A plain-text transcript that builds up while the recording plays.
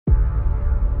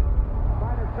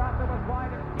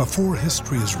Before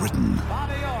history is written,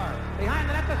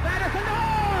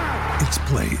 it's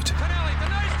played.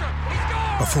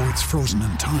 Before it's frozen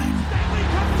in time,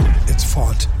 it's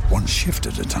fought one shift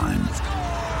at a time.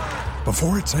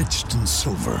 Before it's etched in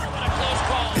silver,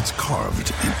 it's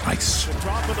carved in ice.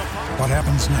 What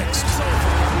happens next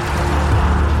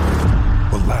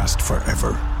will last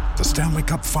forever. The Stanley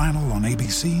Cup Final on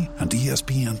ABC and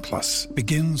ESPN Plus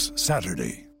begins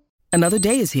Saturday. Another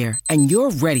day is here, and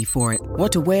you're ready for it.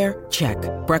 What to wear? Check.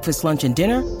 Breakfast, lunch, and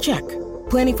dinner? Check.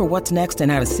 Planning for what's next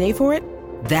and how to save for it?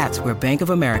 That's where Bank of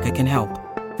America can help.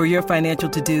 For your financial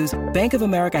to-dos, Bank of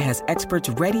America has experts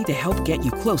ready to help get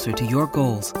you closer to your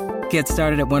goals. Get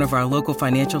started at one of our local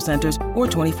financial centers or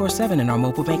 24/7 in our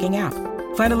mobile banking app.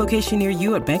 Find a location near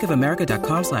you at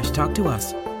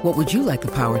bankofamerica.com/talktous. What would you like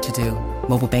the power to do?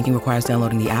 Mobile banking requires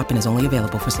downloading the app and is only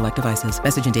available for select devices.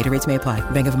 Message and data rates may apply.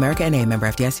 Bank of America NA, member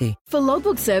FDIC. For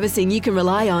logbook servicing you can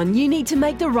rely on, you need to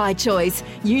make the right choice.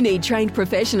 You need trained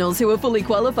professionals who are fully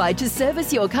qualified to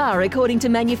service your car according to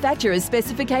manufacturer's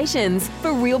specifications.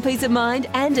 For real peace of mind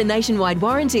and a nationwide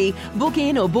warranty, book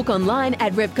in or book online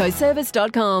at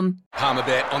repcoservice.com.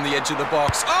 Palmerbet on the edge of the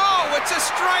box. Oh, it's a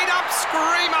straight-up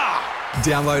screamer!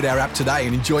 Download our app today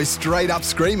and enjoy straight-up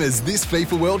screamers this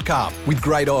FIFA World Cup with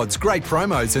great odds, great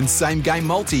promos and same-game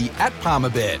multi at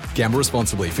Palmerbet. Gamble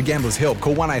responsibly. For Gamblers' Help,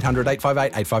 call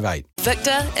 1-800-858-858.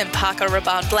 Victor and Parker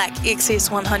Rabanne Black XS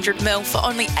 100ml for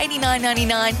only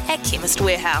 $89.99 at Chemist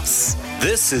Warehouse.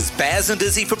 This is Baz and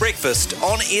Izzy for breakfast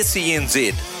on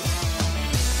SENZ.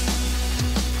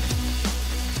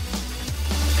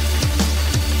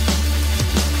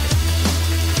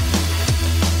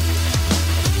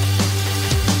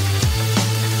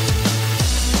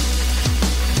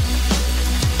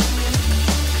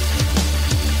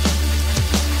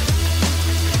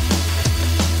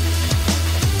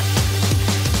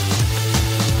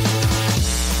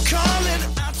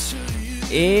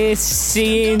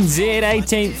 SCNZ,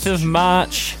 18th of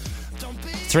March,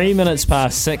 3 minutes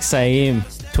past 6 a.m,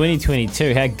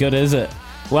 2022. How good is it?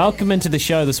 Welcome into the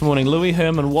show this morning. Louis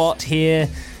Herman Watt here,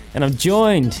 and I'm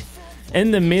joined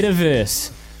in the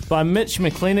metaverse by Mitch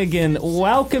McClenaghan.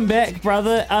 Welcome back,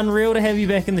 brother. Unreal to have you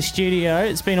back in the studio.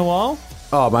 It's been a while.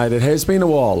 Oh, mate, it has been a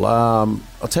while.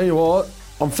 I'll tell you what,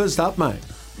 I'm fizzed up, mate.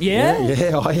 Yeah?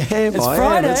 Yeah, I am. It's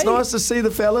Friday. It's nice to see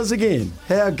the fellas again.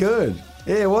 How good.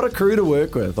 Yeah, what a crew to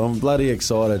work with. I'm bloody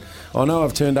excited. I know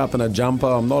I've turned up in a jumper.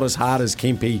 I'm not as hard as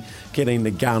Kempy getting the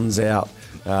guns out.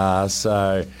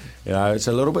 So, you know, it's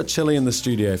a little bit chilly in the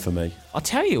studio for me. I'll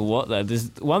tell you what, though, there's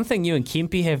one thing you and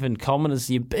Kempy have in common is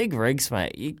your big rigs,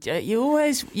 mate.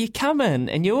 You come in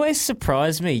and you always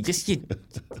surprise me.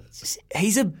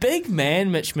 He's a big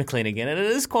man, Mitch McClenaghan, and it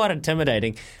is quite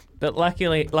intimidating. But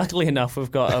luckily enough,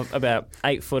 we've got about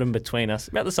 8 foot in between us,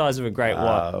 about the size of a great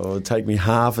white. It'll take me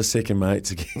half a second, mate,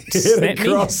 to get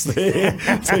across there.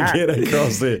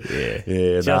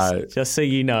 Just so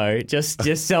you know,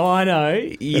 just so I know,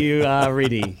 you are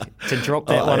ready to drop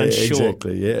that one in short.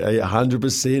 Exactly, yeah,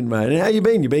 100%, mate. And how you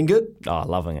been? You been good? Oh,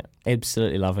 loving it.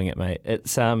 Absolutely loving it, mate.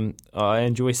 It's I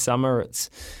enjoy summer.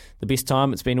 It's the best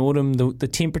time. It's been autumn. The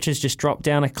temperature's just dropped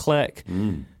down a click.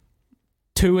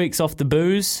 2 weeks off the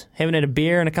booze. Haven't had a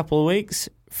beer in a couple of weeks.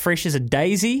 Fresh as a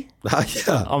daisy. Oh,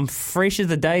 yeah. I'm fresh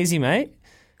as a daisy, mate.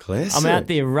 Classic. I'm out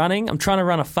there running. I'm trying to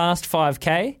run a fast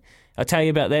 5K. I'll tell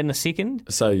you about that in a second.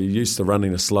 So you're used to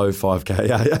running a slow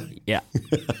 5K, are you? Yeah.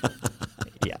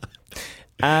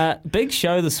 Yeah. Big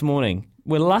show this morning.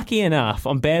 We're lucky enough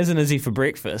on Baz and Izzy for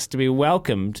breakfast to be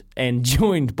welcomed and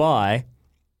joined by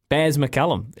Baz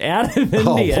McCullum out of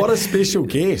India. Oh, what a special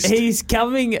guest. He's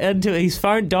coming into his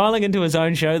phone, dialing into his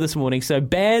own show this morning. So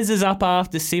Baz is up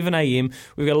after 7 a.m.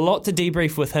 We've got a lot to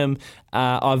debrief with him.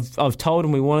 I've told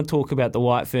him we want to talk about the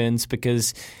White Ferns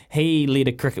because he led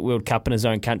a Cricket World Cup in his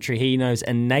own country. He knows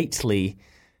innately,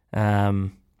 I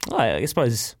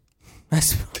suppose...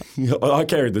 I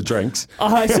carried the drinks.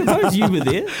 I suppose you were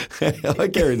there. I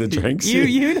carried the drinks. You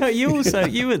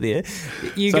were there.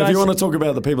 If you want to talk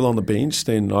about the people on the bench,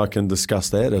 then I can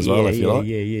discuss that as well if you like.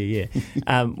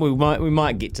 Yeah. We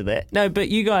might get to that. No, but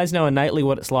you guys know innately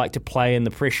what it's like to play in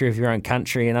the pressure of your own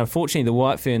country, and unfortunately the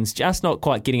White Ferns just not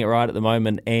quite getting it right at the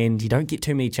moment, and you don't get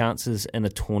too many chances in a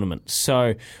tournament.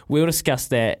 So we'll discuss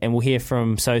that, and we'll hear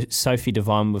from Sophie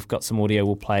Devine. We've got some audio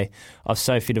we'll play of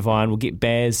Sophie Devine. We'll get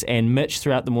Baz and Mitch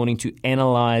throughout the morning to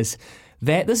analyse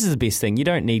that. This is the best thing. You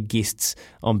don't need guests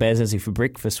on Baz and Izzy for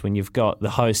breakfast when you've got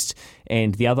the host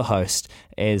and the other host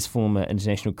as former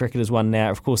international cricketers. One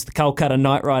now, of course, the Kolkata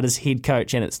Knight Riders head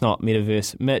coach, and it's not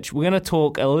Metaverse Mitch. We're going to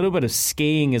talk a little bit of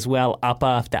skiing as well up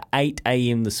after 8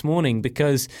 a.m. this morning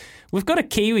because we've got a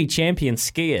Kiwi champion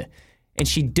skier. and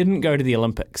she didn't go to the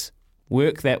Olympics.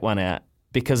 Work that one out,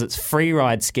 because it's free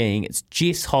ride skiing. It's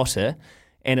Jess Hotter,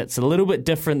 and it's a little bit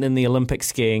different than the Olympic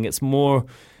skiing. It's more,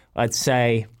 I'd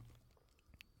say...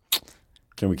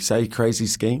 Can we say crazy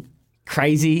skiing?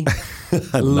 Crazy,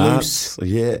 loose,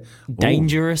 yeah,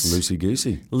 dangerous,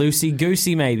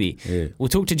 loosey-goosey, maybe. Yeah. We'll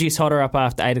talk to Jess Hotter up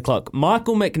after 8 o'clock.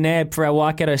 Michael McNabb for our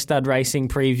Waikato Stud Racing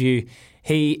preview.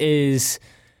 He is,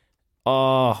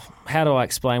 how do I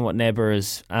explain what Nabber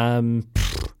is?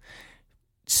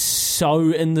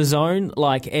 So in the zone,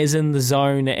 like as in the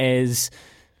zone as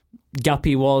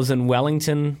Guppy was in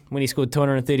Wellington when he scored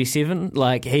 237.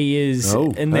 Like he is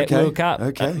in that World Cup.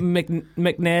 Okay. Michael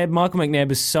McNabb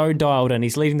is so dialed in.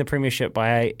 He's leading the premiership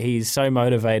by 8. He's so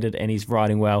motivated and he's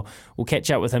riding well. We'll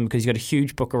catch up with him because he's got a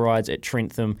huge book of rides at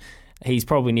Trentham. He's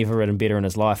probably never ridden better in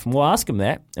his life. And we'll ask him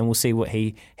that and we'll see what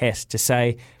he has to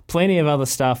say. Plenty of other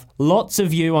stuff. Lots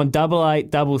of you on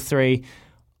 8833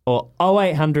 or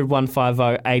 0800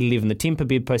 150 811, the Temper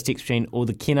Bedpost text machine or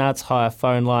the Kennards Hire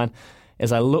phone line.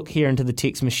 As I look here into the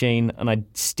text machine and I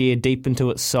stare deep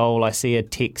into its soul, I see a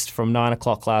text from 9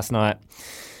 o'clock last night.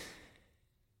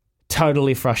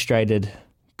 Totally frustrated.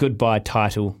 Goodbye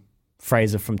title.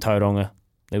 Fraser from Tauranga.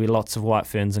 There'll be lots of White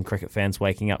Ferns and cricket fans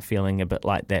waking up feeling a bit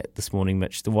like that this morning,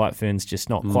 Mitch. The White Ferns just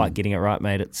not quite getting it right,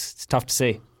 mate. It's tough to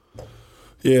see.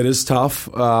 Yeah, it is tough,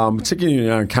 particularly in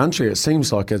your own country. It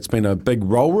seems like it's been a big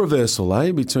role reversal,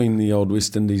 between the old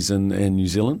West Indies and New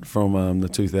Zealand from the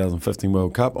 2015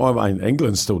 World Cup. I mean,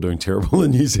 England's still doing terrible in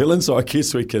New Zealand, so I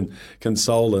guess we can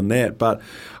console in that. But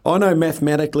I know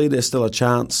mathematically there's still a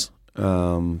chance.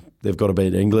 They've got to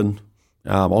beat England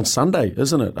on Sunday,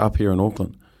 isn't it, up here in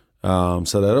Auckland?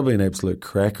 So that'll be an absolute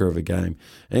cracker of a game.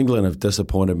 England have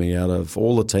disappointed me out of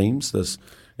all the teams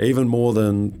even more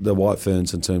than the White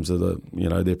Ferns in terms of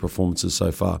their performances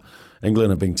so far.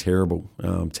 England have been terrible,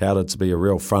 touted to be a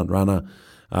real front runner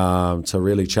to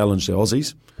really challenge the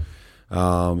Aussies.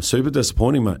 Super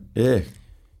disappointing, mate. Yeah.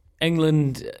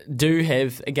 England do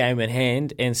have a game in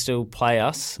hand and still play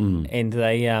us, and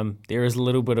they there is a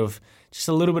little bit of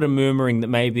murmuring that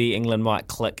maybe England might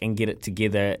click and get it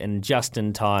together and just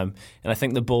in time. And I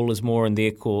think the ball is more in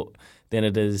their court than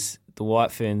it is the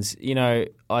White Ferns.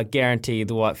 I guarantee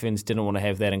the White Ferns didn't want to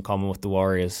have that in common with the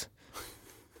Warriors.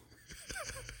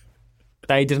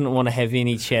 They didn't want to have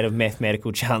any chat of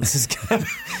mathematical chances.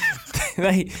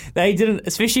 They didn't,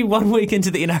 especially 1 week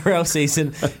into the NRL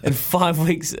season and 5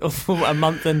 weeks, a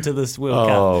month into this World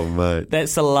Cup. Oh, mate.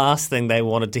 That's the last thing they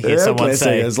wanted to hear someone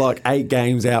say. It's like 8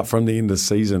 games out from the end of the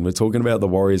season. We're talking about the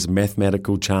Warriors'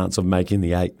 mathematical chance of making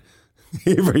the 8.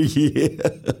 Every year.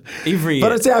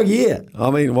 But it's our year.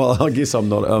 I mean, well, I guess I'm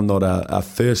not a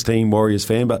first team Warriors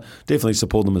fan, but definitely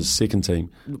support them as a second team.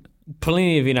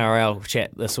 Plenty of NRL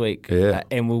chat this week. Yeah.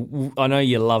 And I know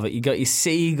you love it. You got your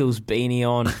Sea Eagles beanie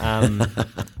on,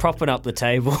 propping up the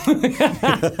table.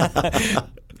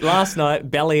 Last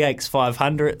night, Bellyache's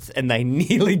 500th, and they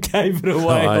nearly gave it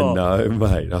away. I know,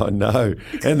 mate. I know.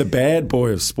 And the bad boy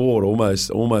of sport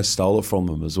almost stole it from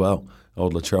them as well.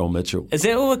 Old Latrell Mitchell. Is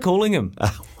that what we're calling him?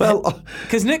 Well,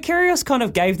 because Nick Kyrgios kind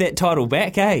of gave that title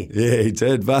back, eh? Yeah, he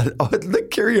did. But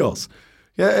Nick Kyrgios,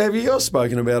 have you guys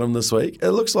spoken about him this week?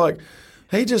 It looks like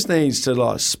he just needs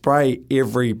to spray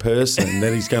every person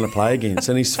that he's going to play against,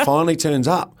 and he finally turns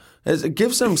up. It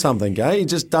gives him something, eh? He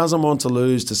just doesn't want to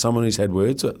lose to someone he's had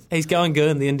words with. He's going good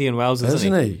in the Indian Wells,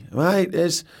 isn't he? Mate,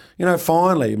 it's,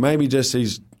 finally, maybe just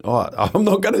I'm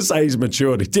not going to say he's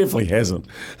matured. He definitely hasn't.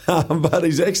 But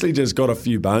he's actually just got a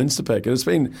few bones to pick. And it's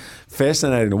been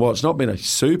fascinating to watch. Not been a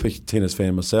super tennis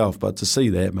fan myself, but to see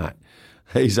that, mate,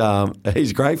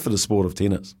 he's great for the sport of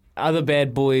tennis. Other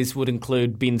bad boys would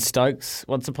include Ben Stokes,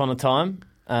 once upon a time.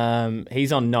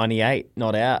 He's on 98,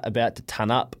 not out, about to ton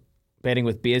up, batting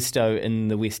with Bairstow in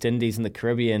the West Indies and the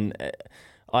Caribbean.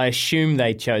 I assume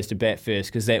they chose to bat first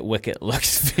because that wicket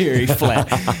looks very flat.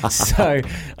 So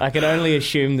I can only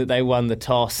assume that they won the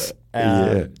toss.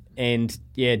 And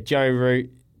Joe Root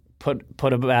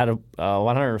put about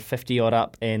 150 odd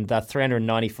up, and they're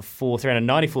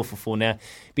 394 for 4 now.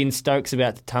 Ben Stokes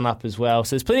about to ton up as well.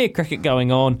 So there's plenty of cricket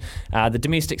going on. The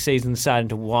domestic season's starting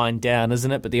to wind down, isn't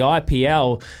it? But the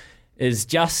IPL is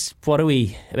just,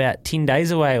 about 10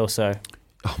 days away or so.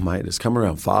 Oh, mate, it's come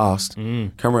around fast.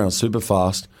 Come around super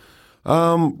fast.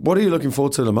 What are you looking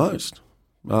forward to the most?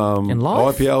 In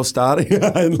life? IPL starting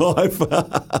in life.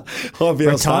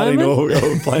 IPL starting or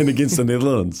playing against the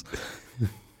Netherlands.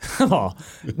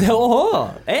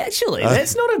 Actually,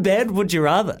 that's not a bad would you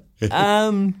rather.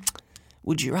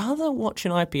 Would you rather watch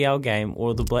an IPL game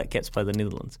or the Black Caps play the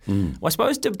Netherlands? Well, I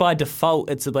suppose by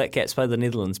default it's the Black Caps play the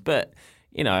Netherlands, but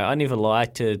I never lie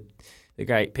to the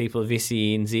great people of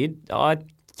SENZ. I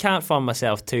can't find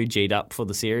myself too G'd up for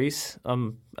the series.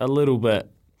 I'm a little bit...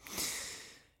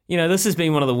 this has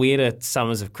been one of the weirder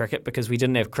summers of cricket because we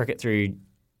didn't have cricket through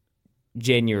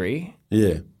January.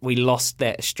 Yeah. We lost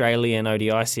that Australian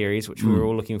ODI series, which we were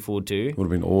all looking forward to. Would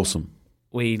have been awesome.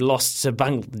 We lost to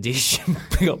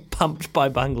Bangladesh. We got pumped by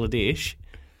Bangladesh.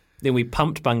 Then we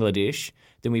pumped Bangladesh.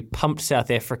 Then we pumped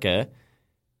South Africa.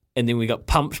 And then we got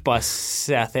pumped by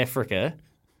South Africa.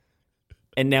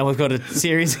 And now we've got a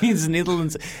series against the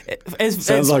Netherlands.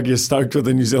 Sounds like you're stoked with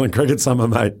the New Zealand cricket summer,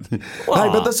 mate. Well,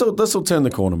 hey, but this will turn the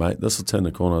corner, mate. This will turn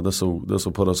the corner. This will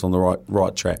put us on the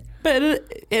right track. But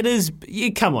it is.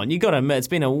 Come on, you got to admit it's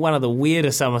been one of the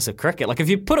weirdest summers of cricket. Like if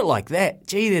you put it like that,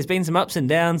 there's been some ups and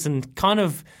downs and kind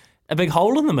of a big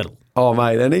hole in the middle. Oh,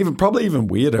 mate, and probably even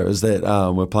weirder is that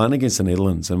we're playing against the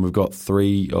Netherlands and we've got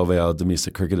 3 of our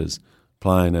domestic cricketers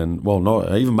playing, and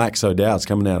not even Max O'Dowd's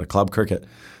coming out of club cricket.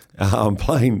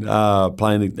 Playing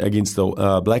against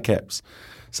the Black Caps.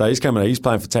 So he's playing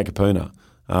for Takapuna.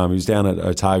 He was down at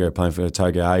Otago playing for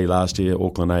Otago A last year,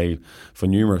 Auckland A for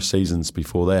numerous seasons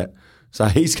before that. So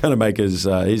he's going to make he's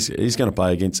going to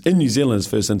play in New Zealand. His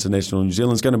first international in New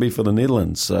Zealand is going to be for the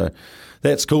Netherlands. So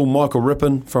that's cool. Michael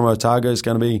Rippon from Otago is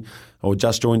going to be, or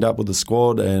just joined up with the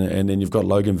squad, and then you've got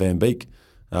Logan Van Beek,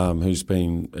 who's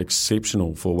been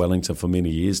exceptional for Wellington for many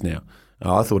years now.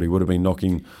 I thought he would have been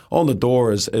knocking on the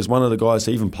door as one of the guys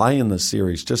to even play in this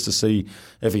series, just to see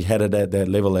if he had it at that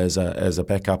level as a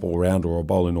backup all-rounder or a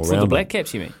bowling all-rounder. For the Black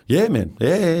Caps, you mean? Yeah, man.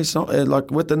 Yeah, it's not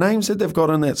like with the names that they've got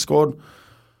in that squad.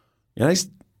 It's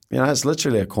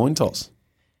literally a coin toss.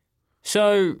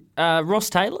 So Ross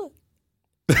Taylor.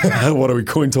 What are we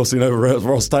coin tossing over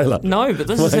Ross Taylor? No, but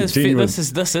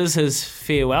this is his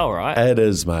farewell, right? It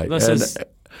is, mate.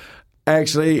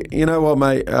 Actually, you know what,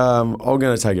 mate? I'm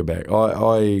going to take it back.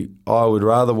 I would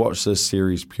rather watch this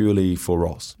series purely for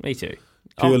Ross. Me too.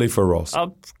 Purely for Ross.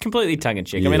 I'm completely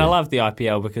tongue-in-cheek. Yeah. I mean, I love the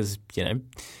IPL because,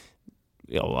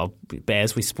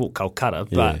 Bears, we support Kolkata.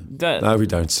 But no, we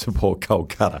don't support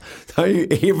Kolkata.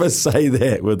 Don't you ever say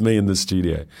that with me in the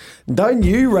studio. Don't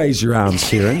you raise your arms,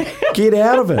 Kieran. Get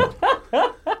out of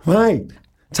it. Mate.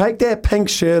 Take that pink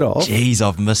shirt off. Jeez,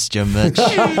 I've missed you, Mitch.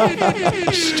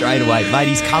 Straight away, mate.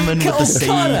 He's coming with the Sea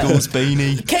Eagles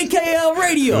beanie. KKL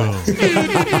Radio.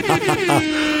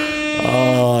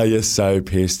 Oh, you're so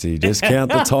pesty. Just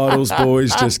count the titles,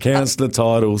 boys. Just counts the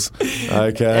titles.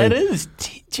 Okay. It is.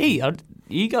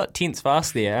 You got tense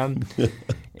fast there.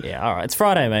 Yeah, all right. It's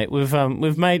Friday, mate. We've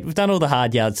done all the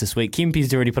hard yards this week.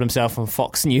 Kempy's already put himself on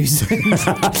Fox News.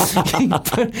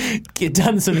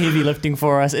 Done some heavy lifting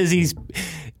for us. Izzy's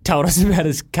told us about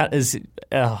his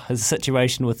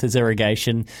situation with his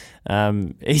irrigation.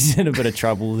 He's in a bit of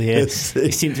trouble there.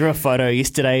 He sent through a photo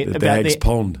yesterday about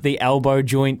the elbow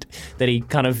joint that he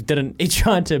kind of didn't. He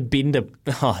tried to bend a.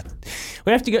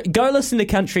 We have to go listen to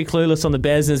Country Clueless on the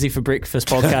Baz and Izzy for Breakfast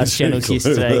podcast channels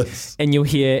yesterday, and you'll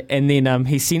hear. And then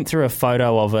he sent through a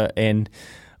photo of it, and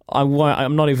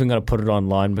I'm not even going to put it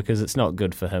online because it's not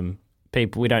good for him.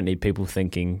 We don't need people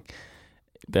thinking.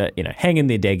 But, hang in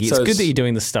there, Daggy. It's good that you're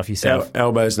doing this stuff yourself.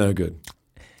 Elbow's no good.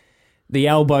 The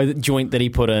elbow joint that he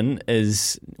put in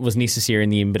was necessary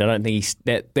in the end, but I don't think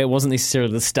that wasn't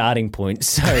necessarily the starting point.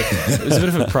 So it was a bit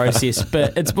of a process.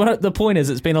 But the point is,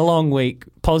 it's been a long week.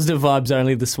 Positive vibes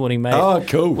only this morning, mate. Oh,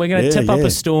 cool. We're going to tip up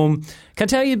a storm. Can I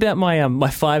tell you about my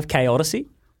 5K Odyssey?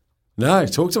 No,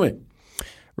 talk to me.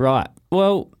 Right.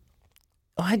 Well,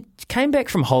 I came back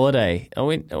from holiday.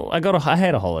 I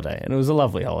had a holiday, and it was a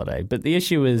lovely holiday. But the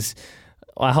issue is,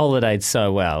 I holidayed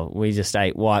so well. We just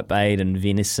ate whitebait and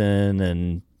venison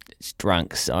and just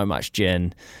drunk so much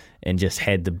gin and just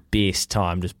had the best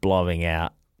time just blowing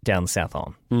out down the South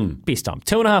Island. Best time.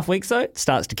 2.5 weeks, though, it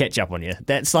starts to catch up on you.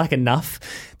 That's like enough.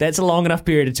 That's a long enough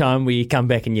period of time where you come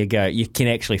back and you can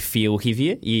actually feel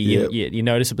heavier. You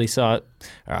noticeably so. All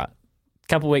right.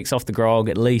 Couple of weeks off the grog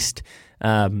at least.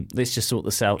 Let's just sort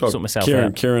myself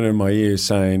out. Kieran in my ear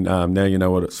saying, now you know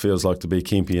what it feels like to be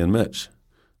Kempy and Mitch.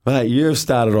 Mate, you've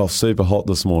started off super hot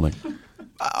this morning.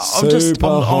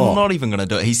 I'm not even going to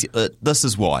do it. This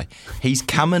is why. He's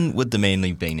coming with the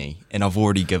Manly beanie, and I've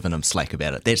already given him slack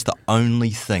about it. That's the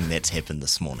only thing that's happened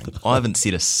this morning. I haven't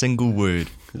said a single word.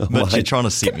 Mitch, you're trying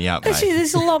to set me up, mate. Actually,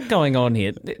 there's a lot going on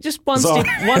here. Just one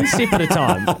step at a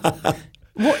time.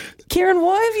 What, Kieran,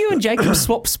 why have you and Jacob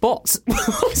swapped spots?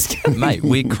 Mate,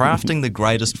 we're crafting the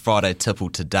greatest Friday tipple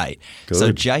to date.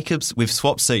 Good. So we've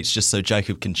swapped seats just so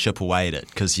Jacob can chip away at it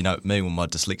because, me with my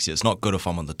dyslexia, it's not good if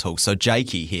I'm on the tool. So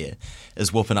Jakey here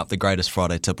is whooping up the greatest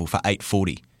Friday tipple for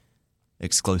 8:40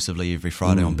 exclusively every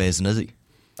Friday on Baz and Izzy.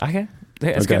 Okay.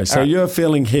 That's okay, good. so you're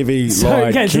feeling heavy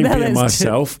like Kempy and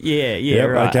myself. Yeah,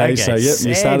 right. Okay, so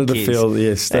you started to feel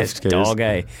stiff skis. Dog,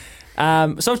 eh?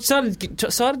 So I've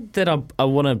decided that I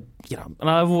want to, and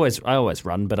I always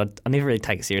run, but I never really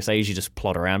take it serious. I usually just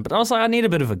plod around. But I was like, I need a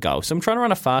bit of a goal. So I'm trying to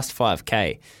run a fast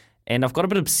 5K, and I've got a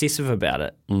bit obsessive about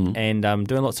it, and I'm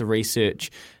doing lots of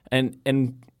research. And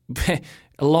a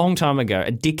long time ago, a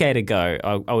decade ago,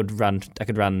 I could run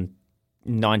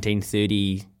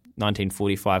 1930,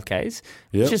 1945 Ks,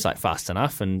 which is like fast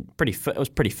enough and pretty fit. I was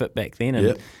pretty fit back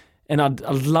then, and I'd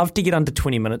love to get under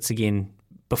 20 minutes again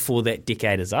before that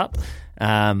decade is up.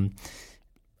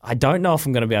 I don't know if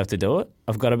I'm going to be able to do it.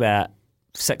 I've got about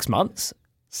 6 months.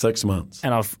 6 months.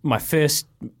 And my first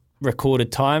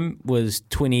recorded time was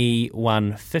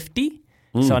 21:50.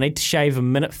 So I need to shave a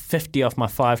minute 50 off my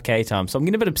 5K time. So I'm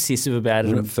getting a bit obsessive about it.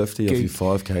 Minute 50 off your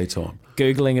 5K time.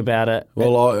 Googling about it.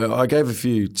 Well, I gave a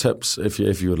few tips, if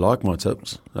you would like my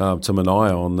tips, to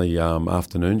Mania on the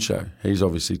afternoon show. He's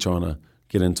obviously trying to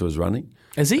get into his running.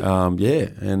 Is he? Yeah,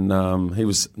 and he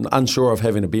was unsure of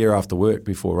having a beer after work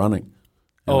before running.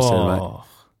 No,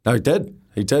 he did.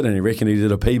 He did, and he reckoned he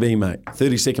did a PB, mate.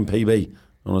 30-second PB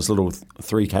on his little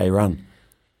 3K run.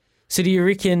 So do you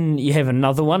reckon you have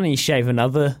another one and you shave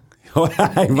another?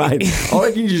 Hey, mate, I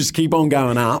reckon you just keep on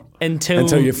going up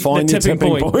until you find your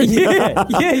tipping point.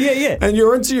 Yeah. And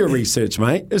you're into your research,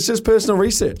 mate. It's just personal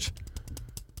research.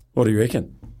 What do you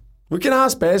reckon? We can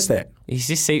ask Baz that. He's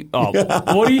just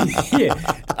what do you? Yeah,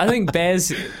 I think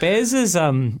Baz is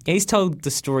he's told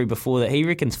the story before that he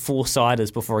reckons 4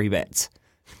 ciders before he bats.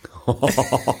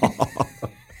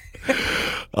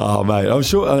 Oh, mate, I'm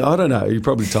sure, I don't know, he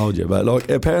probably told you, but like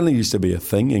apparently used to be a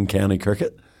thing in county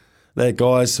cricket that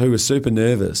guys who were super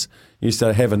nervous used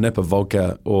to have a nip of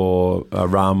vodka or a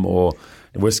rum or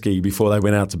whiskey before they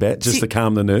went out to bat just to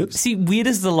calm the nerves. See, where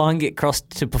does the line get crossed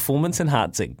to performance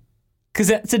enhancing? Because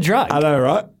that's a drug. I know,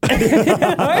 right?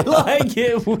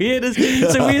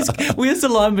 Where's the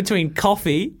line between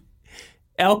coffee,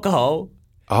 alcohol,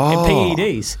 and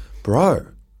PEDs? Bro,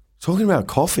 talking about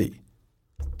coffee.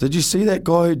 Did you see that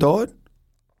guy who died?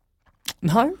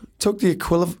 No. Took the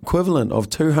equivalent of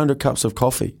 200 cups of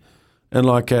coffee in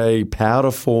like a powder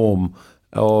form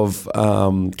of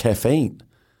caffeine.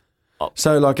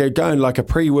 So like a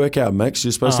pre-workout mix,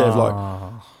 you're supposed to have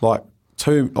like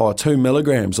 2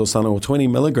 milligrams or something, or 20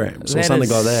 milligrams or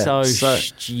something like that. So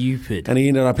stupid. And he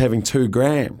ended up having 2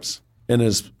 grams in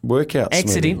his workout.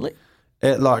 Accidentally?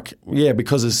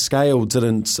 Because his scale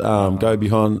didn't go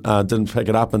behind, didn't pick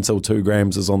it up until 2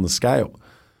 grams is on the scale.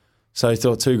 So he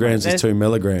thought 2 grams is 2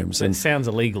 milligrams. That sounds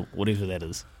illegal, whatever that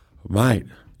is. Mate,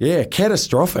 yeah,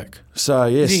 catastrophic. So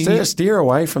yeah, steer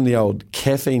away from the old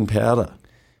caffeine powder.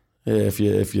 Yeah, if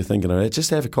you're thinking of it,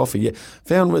 just have a coffee. Yeah,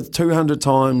 found with 200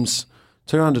 times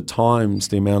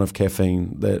the amount of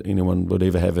caffeine that anyone would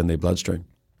ever have in their bloodstream.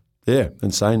 Yeah,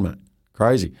 insane, mate.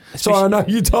 Crazy. So I know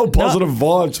you told positive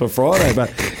vibes for Friday,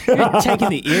 but you're taking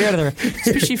the air out of the room,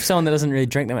 especially for someone that doesn't really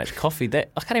drink that much coffee. I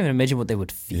can't even imagine what they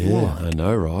would feel like. I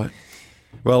know, right?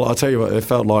 Well, I'll tell you what, it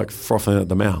felt like frothing at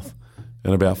the mouth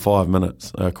in about 5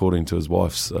 minutes, according to his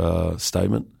wife's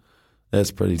statement.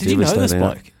 That's pretty devastating. Did you know this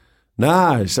bloke?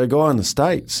 No, he's a guy in the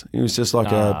States. He was just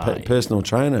like a personal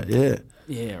trainer, yeah.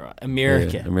 Yeah, right.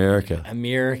 America. Yeah,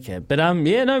 America. But I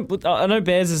know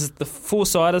Baz is the 4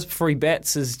 ciders before he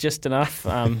bats is just enough.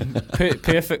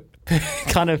 Perfect,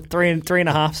 kind of 3.5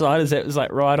 ciders. That was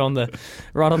like right on the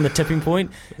tipping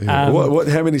point. Yeah.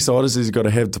 How many ciders has he got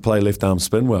to have to play left arm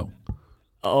spin well?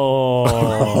 Oh,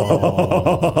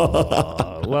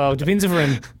 well, depends if we're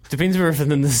in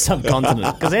the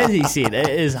subcontinent. Because as he said, it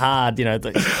is hard,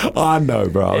 I know,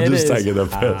 bro. I'm just taking the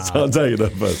piss. I'm taking the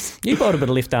piss. You bought a bit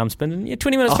of left arm spin, didn't you?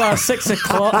 20 minutes past 6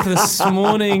 o'clock this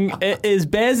morning. It is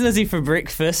Baz and Izzy for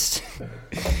breakfast.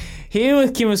 Here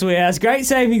with Chemist Warehouse. Great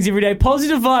savings every day.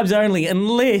 Positive vibes only,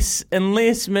 unless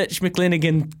Mitch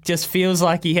McLennigan just feels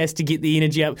like he has to get the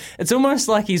energy up. It's almost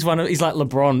like he's like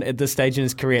LeBron at this stage in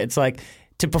his career. It's like,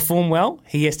 to perform well,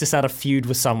 he has to start a feud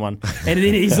with someone. And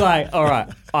then he's like, all right,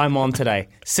 I'm on today.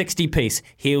 60-piece,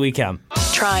 here we come.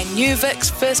 Try New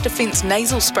Vicks First Defence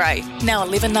Nasal Spray, now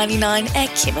 $11.99 at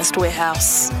Chemist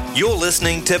Warehouse. You're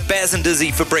listening to Baz and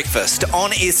Dizzy for breakfast on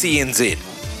SENZ.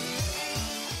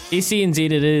 SENZ,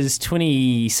 it is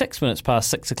 26 minutes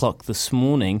past 6 o'clock this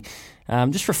morning.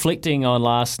 Just reflecting on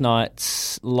last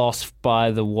night's loss by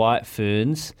the White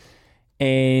Ferns.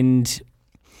 And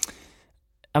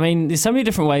I mean, there's so many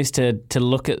different ways to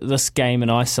look at this game in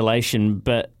isolation,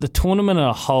 but the tournament as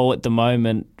a whole at the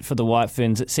moment for the White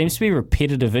Ferns, it seems to be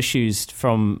repetitive issues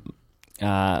from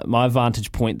my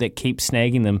vantage point that keep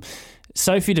snagging them.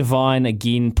 Sophie Devine,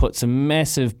 again, puts a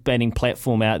massive batting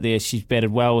platform out there. She's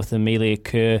batted well with Amelia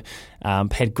Kerr,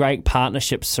 had great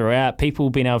partnerships throughout. People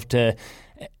been able to...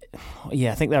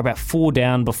 I think they're about 4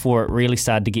 down before it really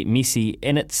started to get messy.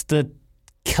 And it's the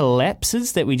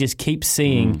collapses that we just keep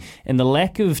seeing and the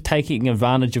lack of taking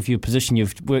advantage of your position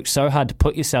you've worked so hard to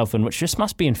put yourself in, which just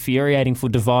must be infuriating for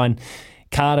Devine,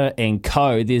 Carter and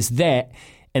co. There's that.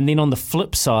 And then on the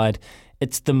flip side,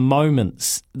 it's the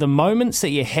moments that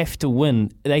you have to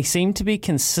win. They seem to be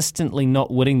consistently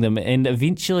not winning them, and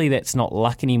eventually that's not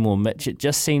luck anymore, Mitch. It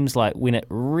just seems like when it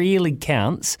really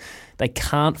counts, they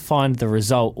can't find the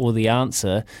result or the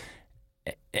answer,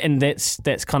 and that's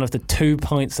kind of the 2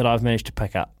 points that I've managed to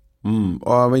pick up. Well,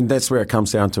 I mean, that's where it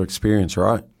comes down to experience,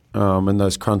 right? In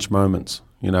those crunch moments,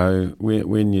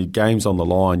 when your game's on the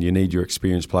line, you need your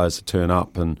experienced players to turn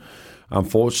up, and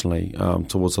unfortunately,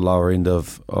 towards the lower end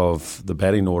of the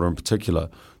batting order in particular,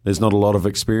 there's not a lot of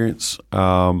experience.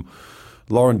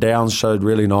 Lauren Downs showed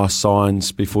really nice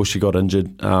signs before she got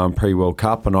injured pre-World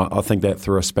Cup, and I think that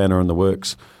threw a spanner in the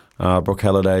works. Brooke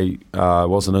Halliday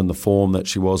wasn't in the form that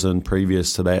she was in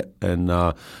previous to that, and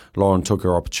Lauren took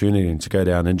her opportunity, and to go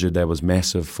down injured, that was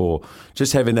massive for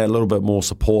just having that little bit more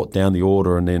support down the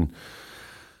order. And then,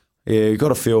 yeah, you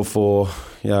got a feel for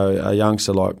a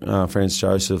youngster like Frances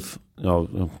Joseph.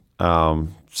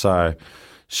 So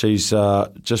she's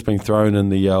just been thrown in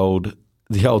the old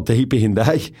deep end,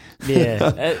 eh?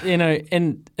 Yeah,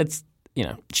 and it's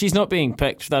she's not being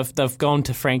picked. They've gone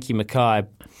to Frankie Mackay.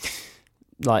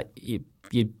 Like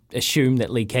you assume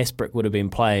that Lee Casbrick would have been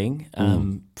playing.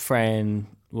 Fran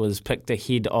was picked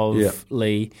ahead of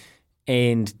Lee,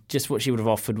 and just what she would have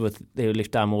offered with their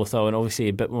left arm ortho, and obviously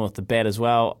a bit more with the bat as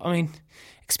well. I mean,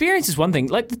 experience is one thing.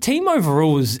 Like, the team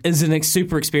overall is a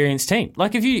super experienced team.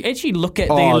 Like, if you actually look at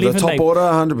the 11, the top order,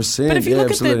 100%. But if you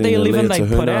look at the 11 they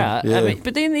put out, yeah. I mean,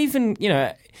 but then even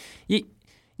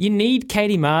you need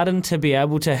Katie Martin to be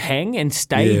able to hang and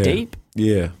stay deep.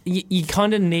 Yeah. You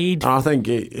kind of need... I think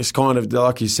it's kind of,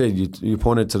 like you said, you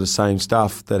pointed to the same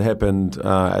stuff that happened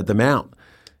at the Mount,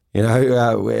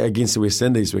 against the West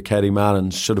Indies, where Katie Martin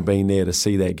should have been there to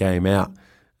see that game out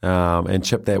and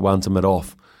chip that one to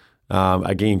mid-off.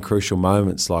 Again, crucial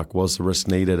moments, like, was the risk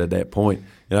needed at that point?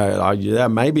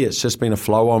 Maybe it's just been a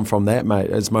flow-on from that,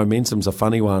 mate. As momentum's a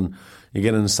funny one. You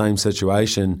get in the same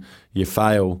situation, you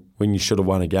fail when you should have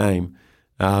won a game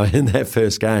in that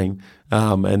first game,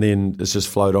 and then it's just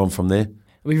flowed on from there.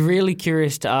 We're really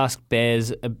curious to ask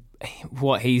Baz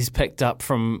what he's picked up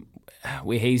from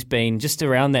where he's been just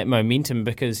around that momentum,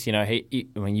 because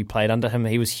when you played under him,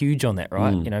 he was huge on that,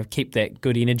 right? Keep that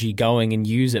good energy going and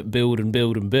use it, build and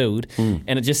build and build. And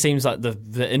it just seems like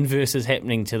the inverse is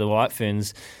happening to the White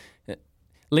Ferns.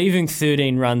 Leaving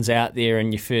 13 runs out there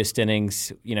in your first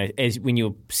innings, as when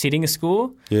you're setting a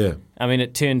score. Yeah, I mean,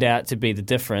 it turned out to be the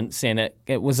difference, and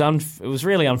it was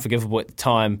really unforgivable at the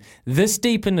time. This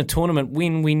deep in the tournament,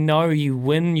 when we know you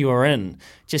win, you're in.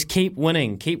 Just keep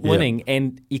winning,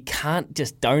 and you can't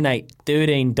just donate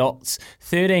 13 dots,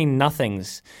 13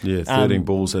 nothings. Yeah, 13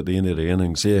 balls at the end of the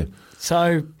innings. Yeah,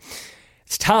 so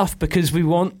it's tough because we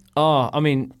want.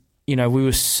 We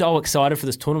were so excited for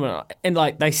this tournament, and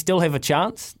they still have a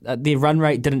chance. Their run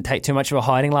rate didn't take too much of a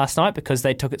hiding last night because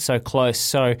they took it so close.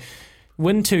 So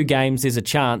win 2 games, there's a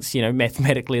chance,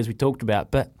 mathematically, as we talked about.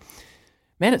 But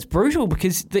man, it's brutal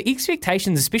because the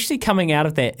expectations, especially coming out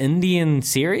of that Indian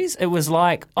series, it was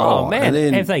like,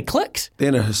 have they clicked?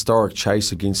 Then a historic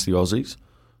chase against the Aussies.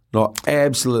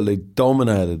 Absolutely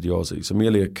dominated the Aussies.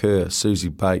 Amelia Kerr, Susie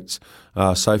Bates,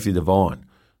 Sophie Devine.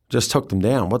 Just took them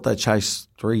down. What they chased,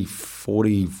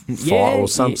 345 or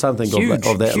something huge,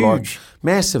 of that. Huge. Like,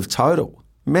 massive total.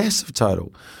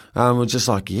 We're just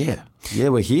like,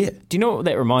 we're here. Do you know what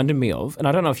that reminded me of? And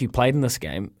I don't know if you played in this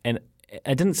game, and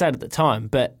I didn't say it at the time,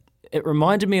 but it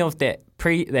reminded me of that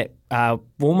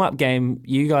warm-up game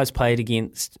you guys played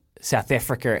against South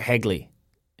Africa at Hagley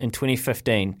in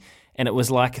 2015, and it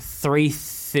was like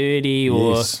 3:30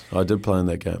 or... Yes, I did play in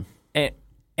that game.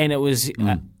 And it was...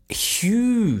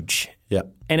 huge. Yeah.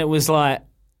 And it was like,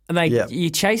 you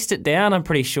chased it down, I'm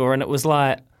pretty sure, and it was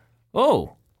like,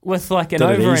 with like an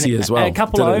over and a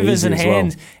couple of overs in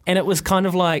hand, and it was kind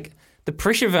of like the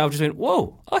pressure valve just went,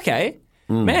 whoa, okay,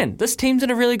 man, this team's in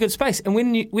a really good space. And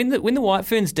when the White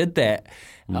Ferns did that,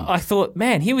 I thought,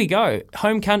 man, here we go,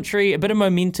 home country, a bit of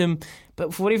momentum,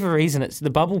 but for whatever reason, it's the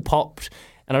bubble popped.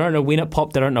 And I don't know when it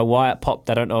popped. I don't know why it popped.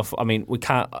 I don't know if, we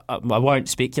can't, I won't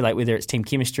speculate whether it's team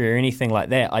chemistry or anything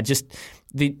like that. I just,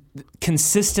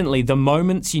 consistently, the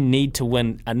moments you need to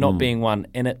win are not being won.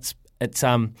 And it's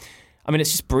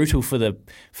just brutal for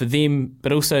them,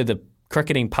 but also the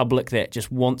cricketing public that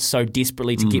just wants so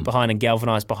desperately to get behind and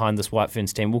galvanise behind this White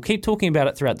Ferns team. We'll keep talking about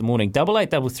it throughout the morning.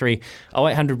 8833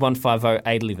 0800 150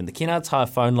 811. The Kennards Hire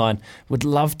phone line. Would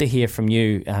love to hear from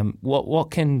you. What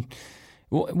can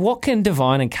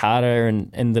Devine and Carter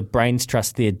and the Brains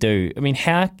Trust there do? I mean,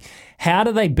 how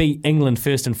do they beat England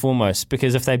first and foremost?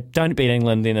 Because if they don't beat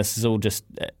England, then this is all just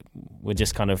we're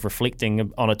just kind of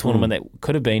reflecting on a tournament that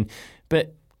could have been.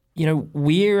 But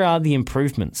where are the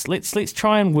improvements? Let's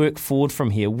try and work forward from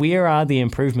here. Where are the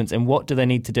improvements and what do they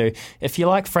need to do? If you're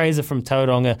like Fraser from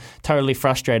Tauranga, totally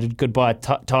frustrated, goodbye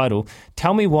title,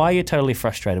 tell me why you're totally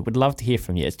frustrated. We'd love to hear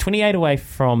from you. It's 28 away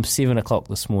from 7 o'clock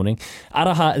this morning.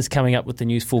 Araha is coming up with the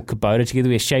news for Kubota. Together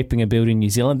we're shaping a building in New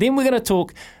Zealand. Then we're going to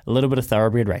talk a little bit of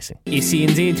thoroughbred racing.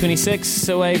 SENZ 26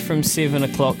 away from 7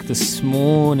 o'clock this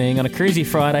morning on a cruisy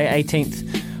Friday,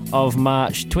 18th of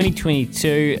March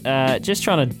 2022. Just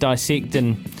trying to dissect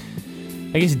and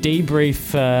I guess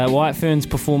debrief White Ferns'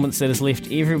 performance that has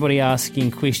left everybody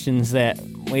asking questions that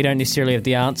we don't necessarily have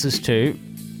the answers to.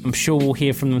 I'm sure we'll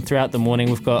hear from them throughout the morning.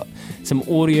 We've got some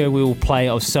audio we will play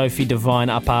of Sophie Devine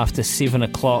up after 7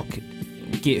 o'clock.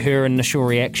 Get her initial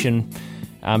reaction.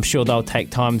 I'm sure they'll take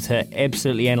time to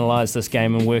absolutely analyse this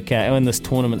game and work out, in this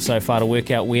tournament so far, to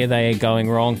work out where they are going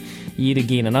wrong. Yet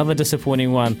again, another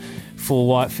disappointing one for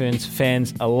White Ferns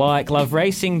fans alike.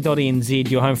 LoveRacing.nz,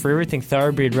 your home for everything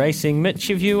thoroughbred racing. Mitch,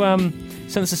 have you,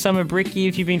 since the summer brekkie,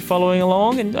 have you been following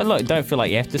along? And look, don't feel like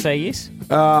you have to say yes.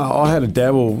 I had a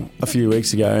dabble a few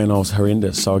weeks ago and I was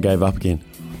horrendous, so I gave up again.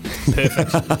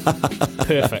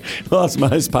 Perfect. Lost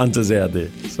most punters out there.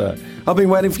 So I've been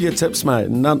waiting for your tips, mate.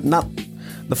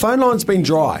 The phone line's been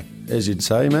dry, as you'd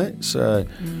say, mate. So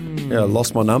I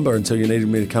lost my number until you needed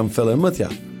me to come fill in with you.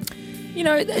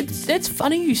 That's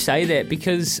funny you say that,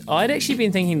 because I'd actually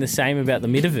been thinking the same about the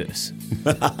metaverse.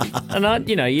 And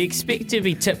you expect to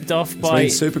be tipped off by...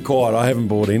 It's been super quiet. I haven't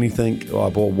bought anything. I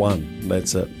bought one.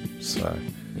 That's it. So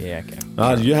yeah,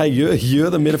 okay. You're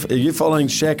the you're following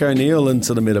Shaq O'Neal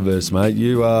into the metaverse, mate.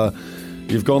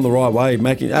 You've gone the right way.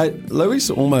 Louis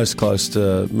almost close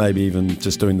to maybe even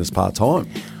just doing this part time.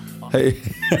 Hey.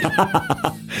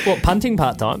 What, punting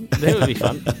part time? That would be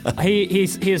fun.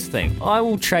 Here's the thing. I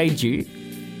will trade you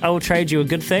a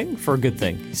good thing for a good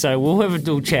thing. So we'll have a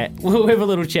little chat. We'll have a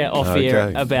little chat off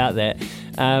air about that.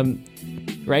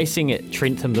 Racing at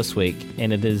Trentham this week,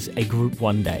 and it is a Group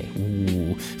 1 day.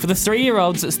 Ooh. For the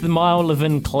 3-year-olds, it's the Mile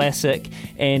Levin Classic,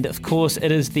 and of course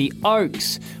it is the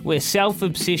Oaks, where Self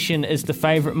Obsession is the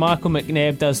favourite. Michael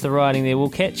McNabb does the riding there. We'll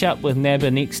catch up with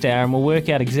Nabba next hour, and we'll work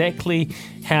out exactly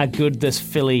how good this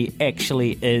filly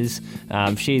actually is.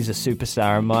 She's a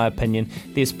superstar in my opinion.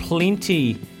 There's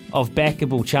plenty of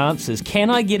backable chances. Can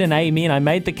I get an amen? I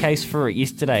made the case for it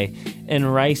yesterday in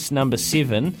race number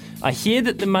 7. I hear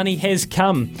that the money has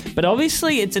come, but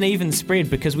obviously it's an even spread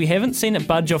because we haven't seen it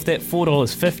budge off that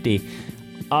 $4.50.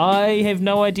 I have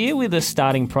no idea where the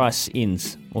starting price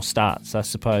ends, or starts, I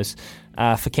suppose.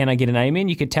 For Can I Get an Amen?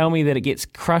 You could tell me that it gets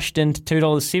crushed into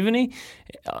 $2.70,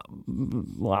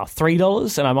 well,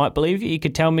 $3, and I might believe you. You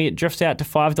could tell me it drifts out to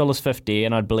 $5.50,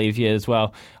 and I'd believe you as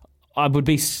well. I would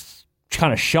be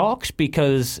kind of shocked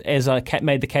because, as I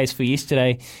made the case for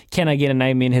yesterday, Can I Get an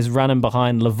Amen has run in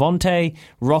behind Levante,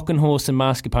 Rockin' Horse and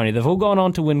Mascarpone. They've all gone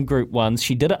on to win Group 1s.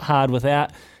 She did it hard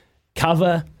without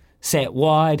cover, sat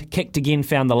wide, kicked again,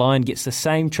 found the line, gets the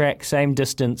same track, same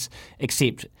distance,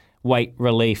 except weight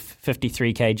relief,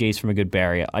 53 kgs from a good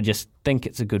barrier. I just think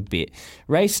it's a good bet.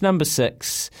 Race number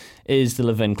 6 is the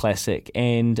Levin Classic,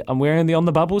 and I'm wearing the On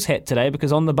the Bubbles hat today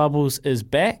because On the Bubbles is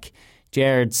back.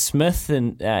 Jared Smith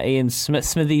and Ian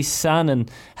Smithy's son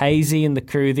and Hazy and the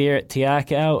crew there at Te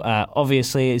Akau.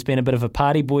 Obviously, it's been a bit of a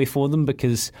party boy for them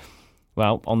because,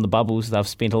 well, On the Bubbles, they've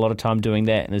spent a lot of time doing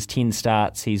that. In his 10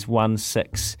 starts, he's won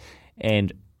 6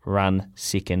 and run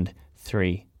second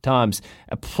 3 times.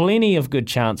 Plenty of good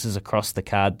chances across the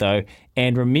card, though.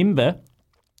 And remember,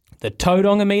 the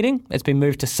Tauranga meeting has been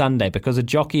moved to Sunday because of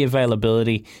jockey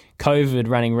availability, COVID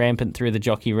running rampant through the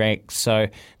jockey ranks, so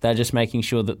they're just making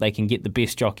sure that they can get the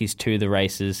best jockeys to the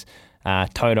races.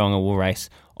 Tauranga will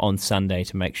race on Sunday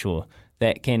to make sure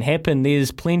that can happen. There's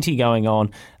plenty going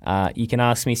on. You can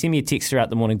ask me, send me a text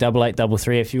throughout the morning,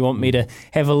 8833, if you want me to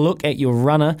have a look at your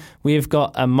runner. We've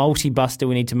got a multi-buster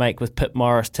we need to make with Pip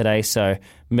Morris today, so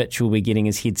Mitch will be getting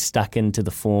his head stuck into the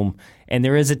form. And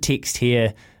there is a text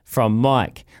here from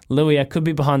Mike. Louis, I could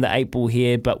be behind the 8 ball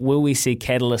here, but will we see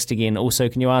Catalyst again? Also,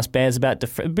 can you ask Baz about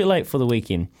Defibrillate for the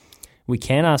weekend? We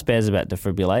can ask Baz about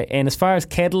Defibrillate. And as far as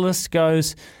Catalyst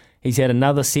goes, he's had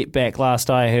another setback last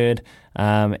I heard,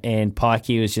 and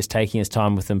Pikey was just taking his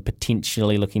time with him,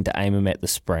 potentially looking to aim him at the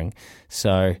spring.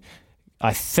 So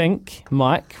I think,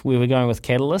 Mike, where we're going with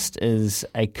Catalyst is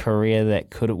a career that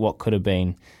could have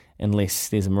been, unless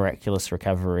there's a miraculous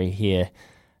recovery here.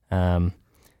 That's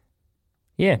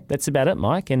about it,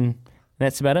 Mike, and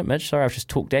that's about it, Mitch. Sorry, I've just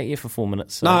talked at you for 4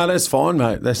 minutes. So. No, that's fine,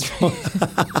 mate. That's fine.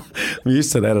 I'm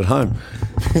used to that at home.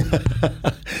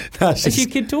 Is your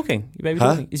kid talking? Your baby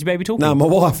talking? Is your baby talking? No, my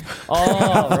wife.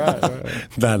 Oh, right.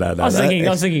 No. I was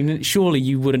thinking, surely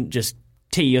you wouldn't just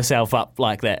tee yourself up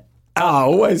like that.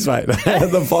 Oh, always, mate.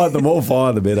 The more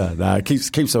fire, the better. No, it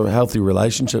keeps a healthy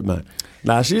relationship, mate.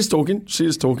 No, she is talking.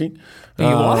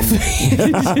 Your wife?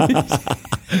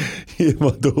 Yeah,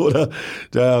 my daughter.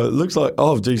 Looks like,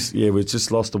 we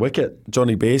just lost a wicket.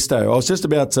 Johnny Bairstow. I was just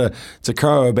about to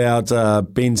crow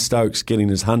about Ben Stokes getting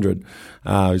his 100.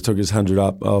 He took his 100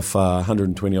 up off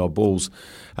 120-odd balls.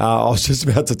 I was just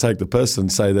about to take the piss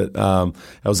and say that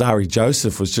Alzari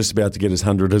Joseph was just about to get his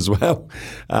 100 as well.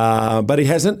 But he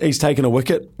hasn't. He's taken a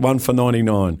wicket, 1 for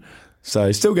 99. So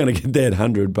he's still going to get that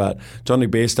 100, but Johnny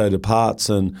Bairstow departs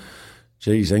and,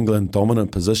 England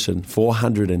dominant position,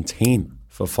 410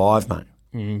 for 5, mate.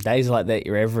 Days like that,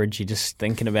 you're average. You're just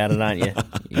thinking about it, aren't you?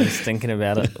 You're just thinking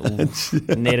about it.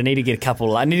 I need to get a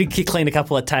couple. I need to clean a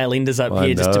couple of tail enders up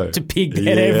here just to peg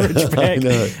that average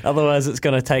back. Otherwise, it's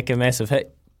going to take a massive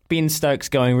hit. Ben Stokes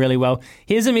going really well.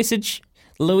 Here's a message,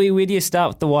 Louis. Where do you start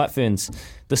with the White Ferns?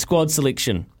 The squad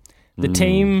selection. The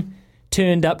team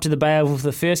turned up to the Bay Oval for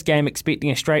the first game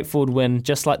expecting a straightforward win,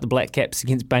 just like the Black Caps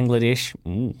against Bangladesh.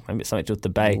 Maybe it's something to do with the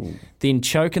Bay. Then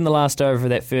choke in the last over of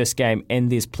that first game,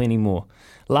 and there's plenty more.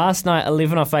 Last night,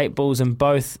 11 off 8 balls and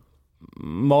both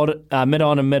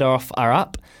mid-on and mid-off are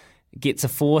up. Gets a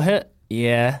 4 hit.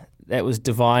 Yeah, that was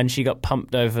divine. She got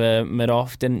pumped over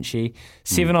mid-off, didn't she?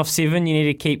 7 off 7, you need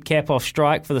to keep Cap off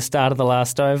strike for the start of the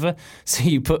last over. So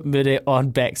you put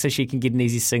mid-on back so she can get an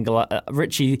easy single.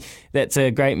 Richie, that's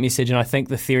a great message, and I think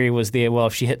the theory was there, well,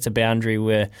 if she hits a boundary,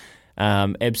 we're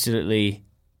absolutely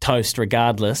toast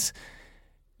regardless.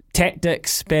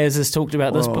 Tactics, Baz has talked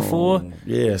about this before.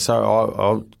 Yeah,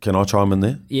 so can I chime in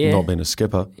there? Yeah. Not being a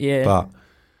skipper. Yeah. But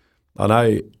I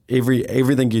know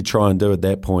everything you try and do at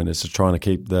that point is to trying to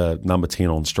keep the number 10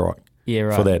 on strike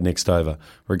for that next over.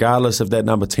 Regardless if that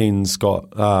number 10's got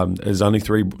is only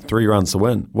three runs to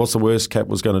win. What's the worst Cap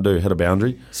was going to do? Hit a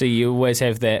boundary? So you always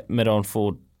have that mid-on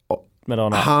forward,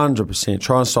 mid-on up. 100%.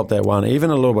 Try and stop that one,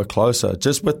 even a little bit closer.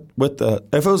 Just with the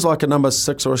if it was like a number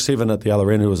 6 or 7 at the other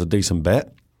end who was a decent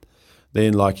bat,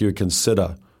 then like you would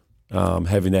consider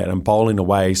having that and bowling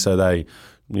away so they,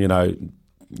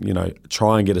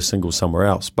 try and get a single somewhere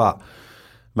else. But,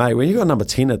 mate, when you got number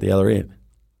 10 at the other end,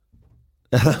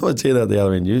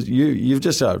 you've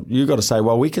just you got to say,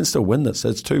 well, we can still win this.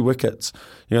 It's 2 wickets.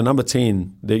 Number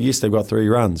 10, yes, they've got 3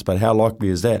 runs, but how likely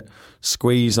is that?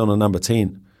 Squeeze on a number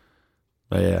 10.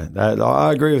 But yeah,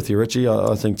 I agree with you, Richie.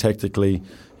 I think tactically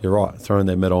you're right. Throwing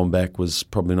that mid-on back was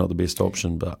probably not the best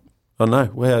option, but I don't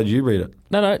know. Well, how did you read it?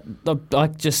 No, I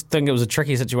just think it was a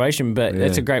tricky situation, but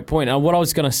that's a great point. What I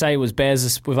was going to say was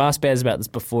we've asked Baz about this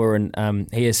before, and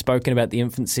he has spoken about the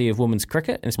infancy of women's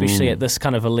cricket, and especially at this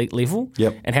kind of elite level,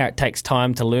 and how it takes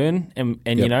time to learn, and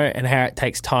and how it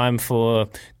takes time for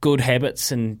good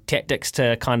habits and tactics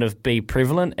to kind of be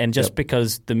prevalent, and just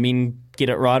because the men get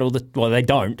it right they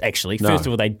don't actually. No. First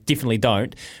of all, they definitely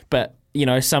don't, but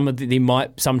there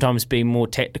might sometimes be more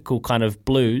tactical kind of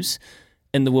blues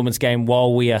in the women's game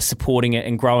while we are supporting it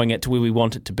and growing it to where we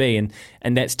want it to be, and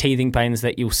that's teething pains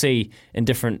that you'll see in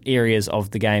different areas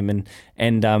of the game, and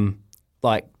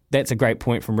that's a great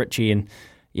point from Richie, and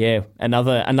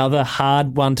another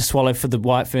hard one to swallow for the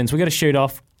White Ferns. We've got to shoot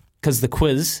off because the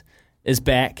quiz is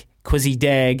back. Quizzy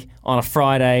Dag on a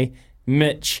Friday.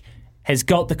 Mitch has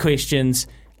got the questions.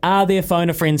 Are there phone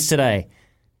a friends today?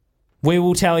 We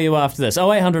will tell you after this.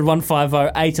 0800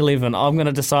 150 811. I'm going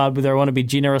to decide whether I want to be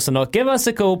generous or not. Give us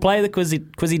a call. Play the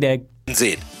Quizzy Dag.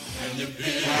 Z.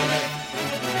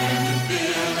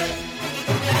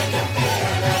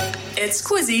 It's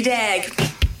Quizzy Dag.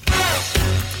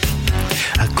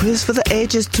 A quiz for the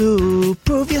ages to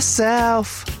prove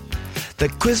yourself. The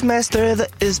quizmaster, the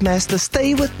ismaster,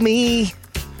 stay with me.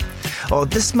 Or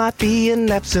this might be an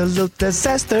absolute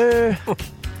disaster.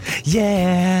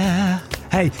 Yeah.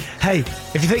 Hey,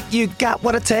 if you think you got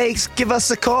what it takes, give us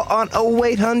a call on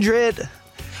 0800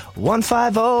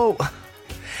 150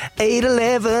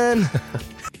 811.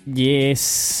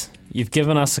 Yes, you've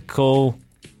given us a call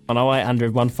on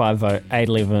 0800 150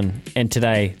 811. And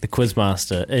today, the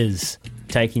Quizmaster is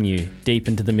taking you deep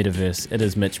into the metaverse. It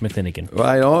is Mitch Mathinigan.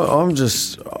 Right, I'm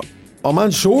just... I'm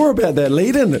unsure about that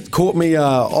lead-in. It caught me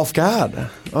off guard.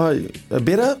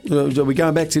 Better? Are we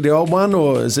going back to the old one,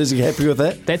 or is he happy with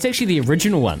that? That's actually the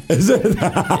original one. Is it?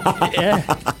 Yeah.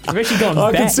 We've actually gone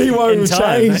back. I can see why we've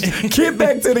changed. Get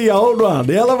back to the old one.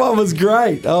 The other one was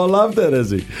great. I loved it,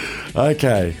 Izzy.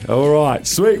 Okay, all right,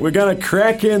 sweet. We're going to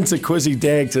crack into Quizzy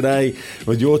Dag today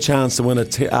with your chance to win a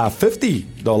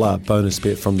 $50 bonus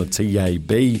bet from the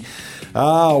TAB.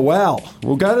 Well,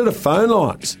 we'll go to the phone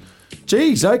lines.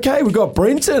 Geez, okay, we've got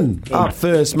Brenton up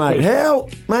first, mate.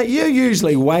 Mate, you're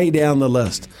usually way down the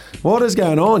list. What is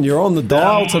going on? You're on the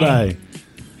dial today.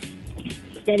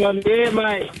 Come on, yeah,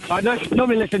 mate. I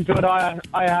normally listen to it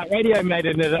iHeartRadio, mate,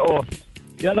 or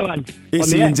the other one.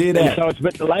 SENZ app. So it's a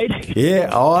bit delayed. Yeah,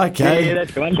 okay. Yeah,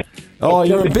 that's the one. Oh,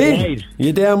 you're in bed.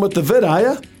 You're down with the vid, are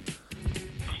you?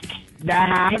 Nah,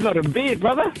 I'm not in bed,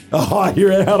 brother. Oh,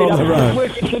 you're out on the road. I'm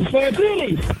working since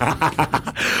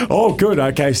 5:30. Oh, good.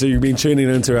 Okay, so you've been tuning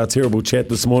into our terrible chat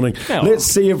this morning. Oh, let's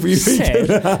see if we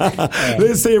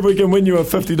can win you a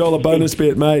 $50 bonus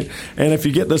bet, mate. And if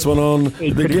you get this one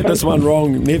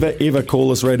wrong, never ever call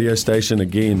this radio station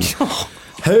again.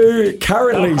 Who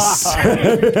currently sits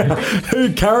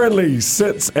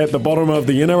at the bottom of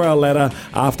the NRL ladder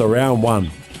after round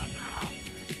one?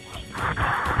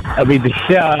 I'll be the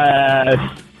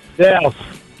South.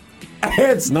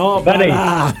 It's not, buddy.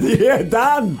 Yeah,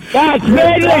 done. That's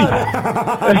Manly.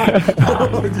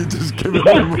 You just give it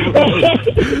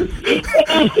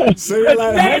up. See you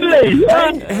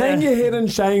later. Hang your head in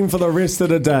shame for the rest of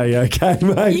the day, okay,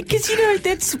 mate? Because,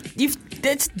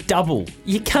 that's double.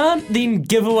 You can't then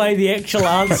give away the actual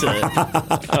answer.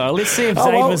 Let's see if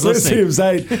Zaid was listening. Let's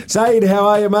see if Zaid, how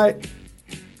are you, mate?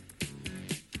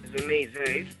 Is it me,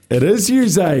 Zaid? It is you,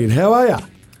 Zaid. How are you?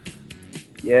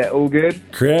 Yeah, all good.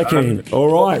 Cracking.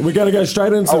 All right, we're going to go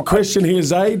straight into the question here,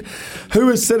 Zaid. Who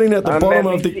is sitting at the bottom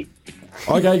of the...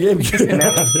 Okay, yeah.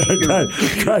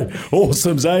 Okay, great.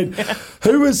 Awesome, Zaid.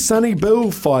 Who is Sonny Bill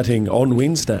fighting on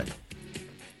Wednesday?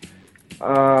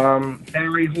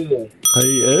 Barry Hall.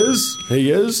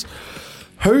 He is.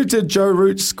 Who did Joe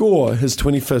Root score his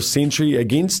 25th century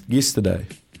against yesterday?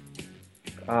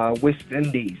 West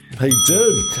Indies. He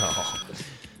did. Oh.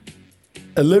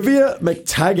 Olivia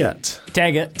McTaggart.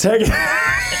 Taggart.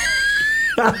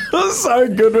 I'm so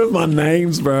good with my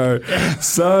names, bro.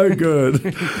 So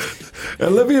good.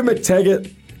 Olivia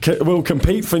McTaggart will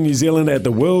compete for New Zealand at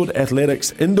the World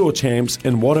Athletics Indoor Champs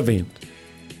in what event?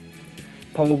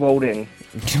 Pole vaulting.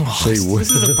 Oh,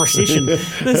 this is a precision.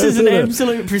 This is an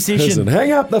absolute precision. Listen,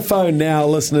 hang up the phone now,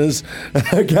 listeners.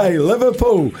 Okay,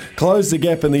 Liverpool closed the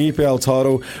gap in the EPL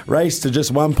title, raced to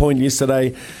just 1 point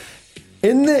yesterday.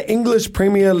 In the English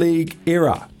Premier League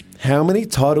era, how many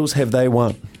titles have they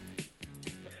won?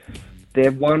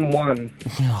 They've won one.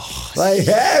 They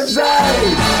have,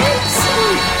 Zaid!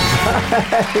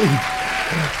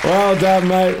 Well done,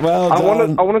 mate. Well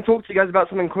done. I want to talk to you guys about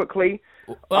something quickly.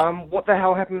 What the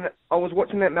hell happened? I was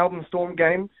watching that Melbourne Storm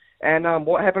game, and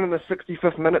what happened in the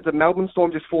 65th minute? Did Melbourne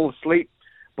Storm just fall asleep,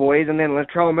 boys? And then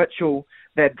Latrell Mitchell,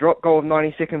 that drop goal of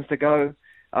 90 seconds to go.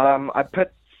 I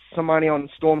put some money on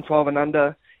Storm 12 and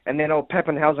under, and then old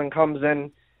Pappenhausen comes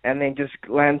in and then just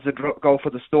lands the drop goal for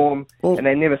the Storm, and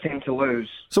they never seem to lose.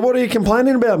 So what are you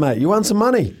complaining about, mate? You won some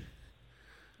money.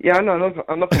 Yeah, I know.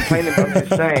 I'm not complaining, but I'm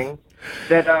just saying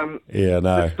that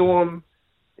the Storm...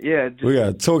 Yeah, just, we're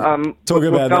going to talk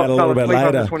about that a little bit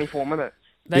later. 24 minutes.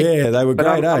 They were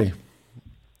great, eh?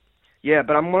 Yeah,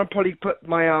 but I'm going to probably put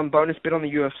my bonus bet on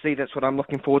the UFC. That's what I'm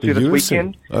looking forward to this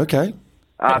weekend. Okay.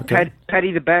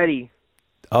 Paddy the Baddie.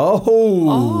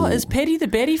 Oh, is Paddy the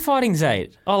Baddie fighting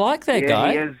Zaid? I like that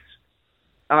guy. Yeah, he is.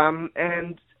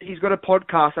 And he's got a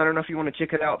podcast. I don't know if you want to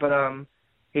check it out, but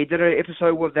he did an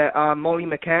episode with that Molly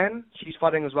McCann. She's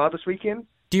fighting as well this weekend.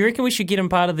 Do you reckon we should get him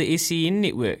part of the SEN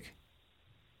network?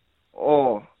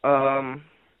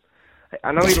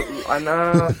 I know,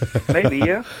 maybe,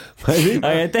 yeah. Maybe.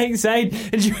 Okay, thanks, Zaid.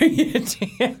 Enjoy your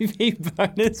TAB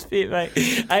bonus bet, mate.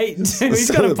 8-2.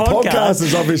 He's got a podcast. The podcast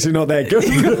is obviously not that good.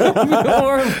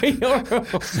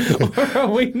 or are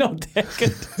we not that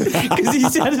good? Because he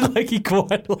sounded like he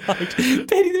quite liked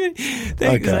Paddy.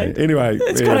 Thanks, Zaid. Anyway.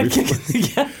 It's kind of kicking the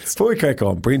gas. Before we crack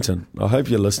on, Brenton, I hope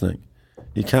you're listening.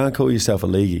 You can't call yourself a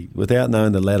leaguey without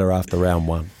knowing the ladder after round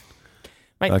one.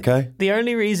 Mate, okay. The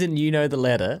only reason you know the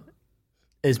ladder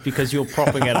is because you're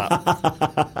propping it up.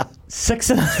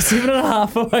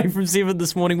 7.5 away from 7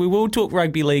 this morning. We will talk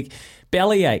rugby league.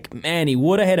 Bellyache. Man, he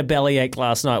would have had a bellyache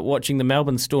last night watching the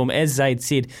Melbourne Storm, as Zaid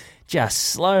said, just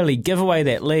slowly give away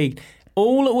that lead.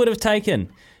 All it would have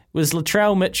taken was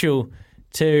Latrell Mitchell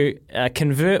to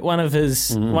convert one of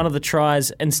the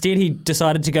tries. Instead, he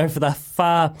decided to go for the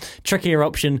far trickier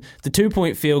option, the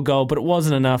 2-point field goal, but it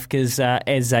wasn't enough because,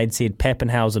 as Zaid said,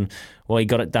 Pappenhausen, well, he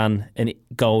got it done in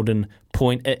golden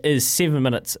point. It is 7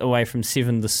 minutes away from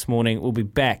 7 this morning. We'll be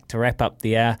back to wrap up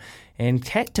the hour and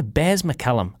chat to Baz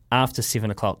McCullum after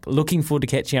 7 o'clock. Looking forward to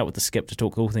catching up with the skip to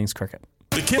talk all things cricket.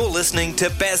 You're listening to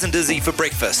Baz and Dizzy for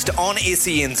breakfast on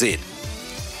SENZ.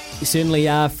 You certainly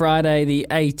are. Friday the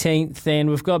 18th, and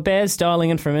we've got Baz dialing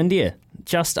in from India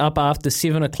just up after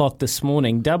 7 o'clock this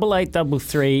morning.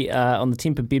 8833 on the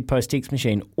Temper Bedpost text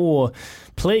machine, or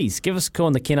please give us a call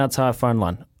on the Kennards Hire phone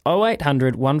line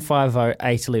 0800 150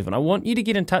 811. I want you to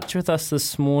get in touch with us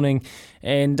this morning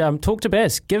and talk to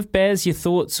Baz. Give Baz your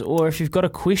thoughts, or if you've got a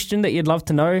question that you'd love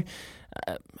to know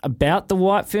about the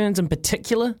White Ferns in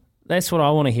particular, that's what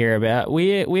I want to hear about.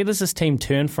 Where does this team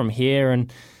turn from here?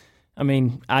 And I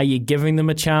mean, are you giving them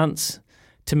a chance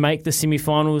to make the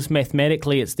semi-finals?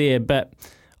 Mathematically, it's there, but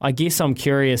I guess I'm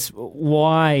curious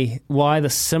why the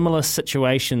similar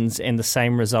situations and the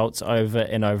same results over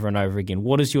and over and over again.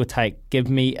 What is your take? Give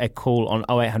me a call on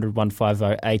 0800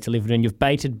 150 811. And you've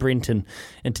baited Brenton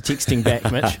into texting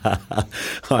back, Mitch.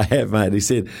 I have, mate. He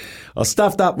said, I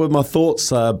stuffed up with my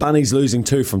thoughts. Bunny's losing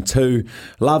 2 from 2.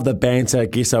 Love the banter.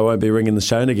 Guess I won't be ringing the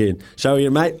show again. Show you,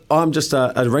 mate. I'm just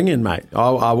a ring-in, mate.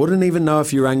 I wouldn't even know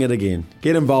if you rang it again.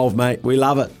 Get involved, mate. We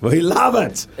love it. We love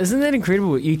it. Isn't that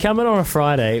incredible? You come in on a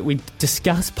Friday, we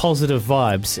discuss positive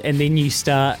vibes, and then you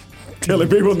start telling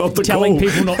people not to call.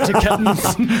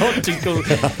 Not to call.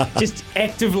 Just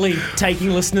actively taking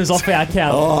listeners off our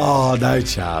count. Oh, no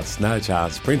chance. No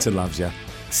chance. Brenton loves you.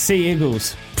 Sea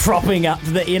Eagles propping up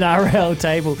the NRL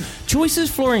table. Choices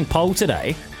flooring poll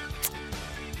today.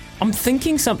 I'm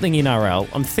thinking something NRL.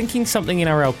 I'm thinking something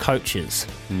NRL coaches.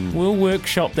 We'll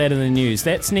workshop that in the news.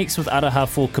 That's next with Araha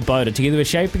for Kubota. Together we're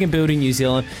shaping and building New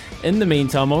Zealand. In the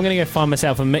meantime, I'm going to go find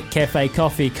myself a Mick Cafe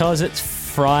coffee because it's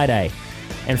Friday.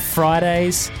 And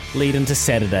Fridays lead into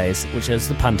Saturdays, which is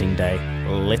the punting day.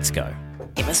 Let's go.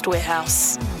 Chemist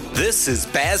Warehouse. This is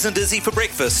Baz and Dizzy for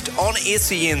breakfast on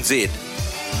SENZ.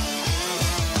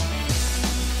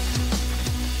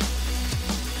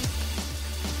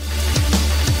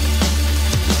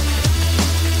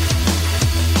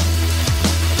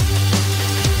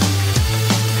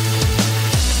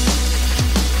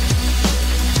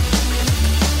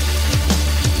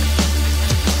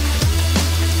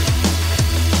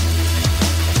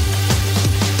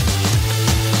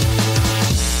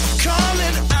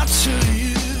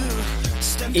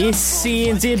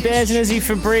 SENZ, Baz and Izzy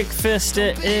for breakfast.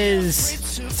 It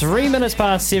is 3 minutes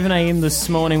past 7 a.m. this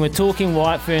morning. We're talking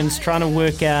White Ferns, trying to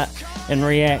work out and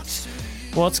react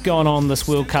what's gone on this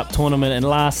World Cup tournament. And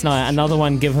last night, another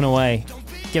one given away,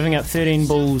 giving up 13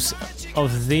 balls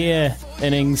of their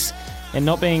innings and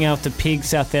not being able to peg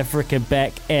South Africa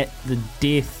back at the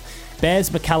death.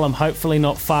 Baz McCullum, hopefully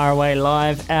not far away,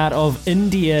 live out of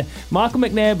India. Michael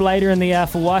McNabb later in the hour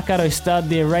for Waikato Stud,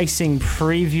 their racing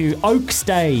preview. Oaks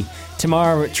Day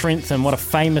tomorrow at Trentham. What a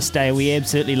famous day. We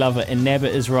absolutely love it. And Nabba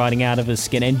is riding out of his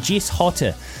skin. And Jess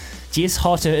Hotter. Jess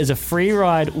Hotter is a free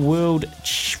ride world...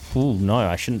 Oh, no,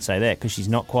 I shouldn't say that because she's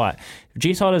not quite.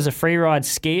 Jess Hotter is a free ride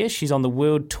skier. She's on the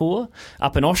world tour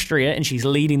up in Austria and she's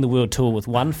leading the world tour with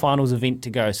one finals event to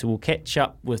go. So we'll catch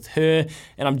up with her.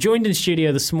 And I'm joined in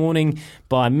studio this morning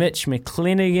by Mitch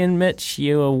McClenaghan. Mitch,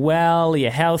 you are well,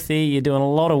 you're healthy, you're doing a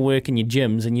lot of work in your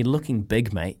gyms and you're looking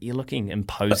big, mate. You're looking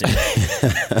imposing.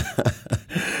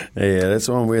 Yeah, that's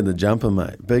why I'm wearing the jumper,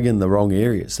 mate. Big in the wrong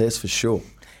areas, that's for sure.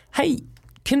 Hey,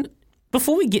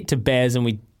 before we get to Baz and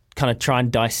we kind of try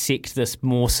and dissect this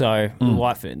more so, the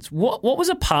White Ferns, what was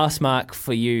a pass mark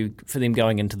for you for them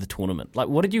going into the tournament? Like,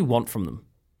 what did you want from them?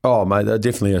 Oh, mate, they're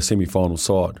definitely a semi-final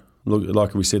side. Look,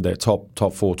 like we said, that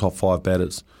top 4, top 5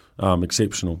 batters,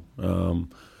 exceptional.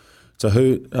 So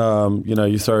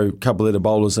you throw a couple of the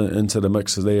bowlers into the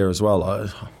mix there as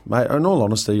well. Mate, in all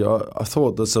honesty, I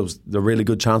thought this was a really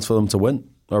good chance for them to win.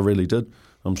 I really did.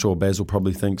 I'm sure Baz will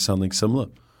probably think something similar.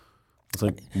 I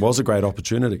think it was a great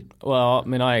opportunity. Well, I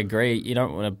mean, I agree. You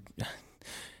don't want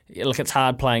to... Look, it's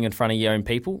hard playing in front of your own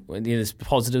people. There's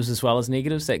positives as well as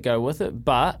negatives that go with it.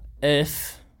 But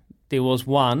if there was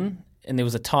one and there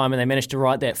was a time and they managed to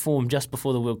write that form just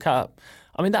before the World Cup,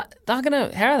 I mean, how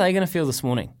are they going to feel this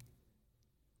morning?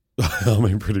 I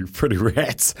mean, pretty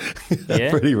rats. Yeah?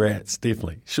 Pretty rats,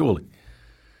 definitely. Surely.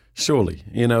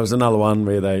 You know, it was another one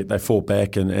where they fought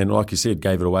back and like you said,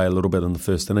 gave it away a little bit in the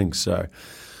first innings. So...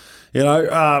 You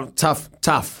know, tough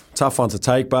one to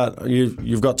take. But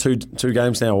you've got two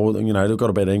games now. You know, they've got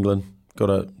to beat England.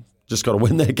 Just got to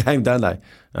win that game, don't they?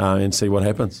 And see what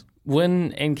happens.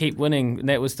 Win and keep winning.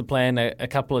 That was the plan a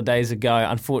couple of days ago.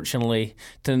 Unfortunately,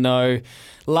 to no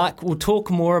luck. We'll talk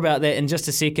more about that in just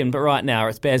a second, but right now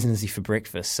it's Baz and Izzy for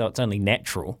breakfast, so it's only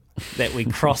natural that we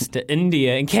cross to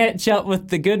India and catch up with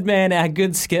the good man, our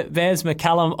good skip, Baz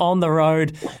McCullum, on the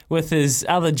road with his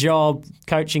other job,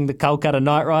 coaching the Kolkata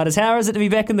Knight Riders. How is it to be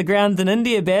back in the ground in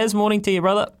India, Baz? Morning to you,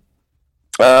 brother.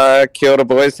 Kia ora,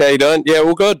 boys. How you doing? Yeah,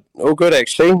 all good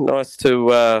actually.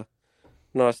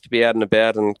 Nice to be out and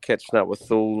about and catching up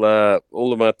with all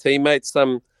of my teammates.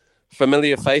 Some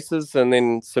familiar faces and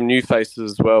then some new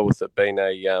faces as well, with it being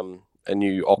a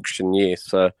new auction year.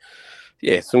 So,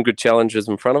 yeah, some good challenges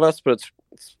in front of us, but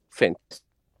it's fantastic.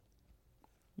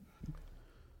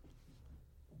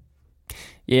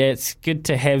 Yeah, it's good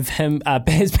to have him,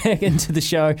 Baz, back into the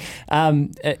show.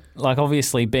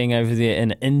 Obviously being over there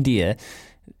in India,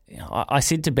 I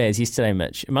said to Baz yesterday,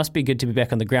 Mitch, it must be good to be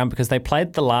back on the ground because they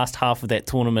played the last half of that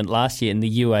tournament last year in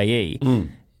the UAE,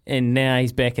 and now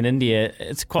he's back in India.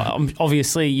 It's quite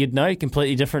obviously, you'd know,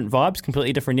 completely different vibes,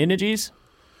 completely different energies.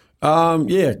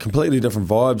 Yeah, completely different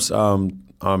vibes.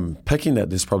 I'm picking that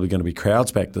there's probably going to be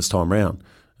crowds back this time round,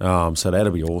 so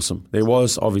that'll be awesome. There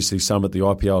was obviously some at the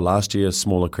IPL last year,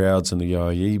 smaller crowds in the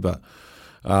UAE,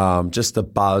 but just the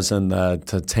buzz and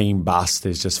the team bus,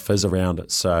 there's just fizz around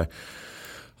it. So.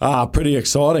 Pretty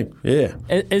exciting, yeah.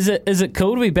 Is it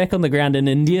cool to be back on the ground in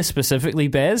India specifically,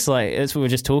 Baz? Like, as we were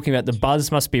just talking about, the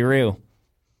buzz must be real.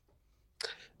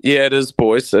 Yeah, it is,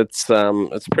 boys. It's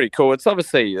pretty cool. It's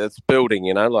obviously, it's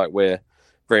building, like we're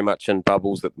very much in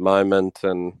bubbles at the moment,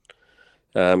 and,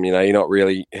 you're not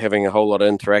really having a whole lot of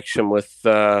interaction with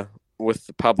the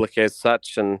public as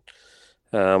such, and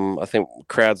I think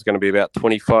crowd's going to be about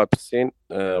 25%,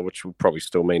 which will probably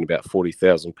still mean about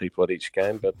 40,000 people at each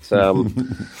game. But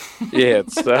yeah,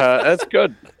 it's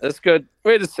good. It's good.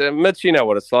 We're just Mitch, you know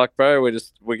what it's like, bro.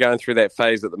 We're going through that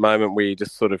phase at the moment where you're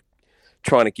just sort of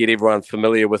trying to get everyone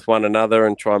familiar with one another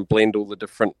and try and blend all the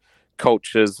different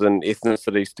cultures and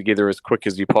ethnicities together as quick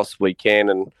as you possibly can,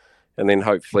 and then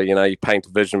hopefully you paint a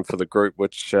vision for the group,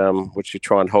 which you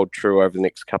try and hold true over the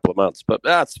next couple of months. But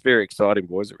it's very exciting,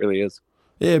 boys. It really is.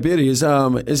 Yeah, Beauty, is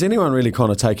anyone really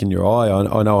kind of taken your eye?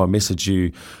 I know I messaged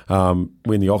you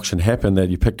when the auction happened that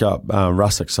you picked up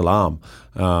Rasak Salam,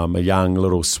 a young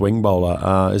little swing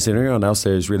bowler. Is there anyone else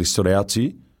there who's really stood out to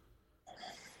you?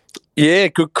 Yeah,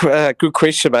 good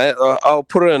question, mate. I'll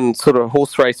put it in sort of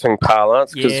horse racing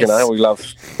parlance because we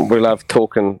love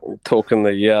talking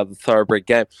the thoroughbred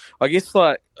game. I guess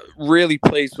really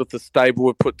pleased with the stable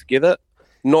we've put together.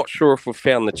 Not sure if we've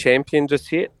found the champion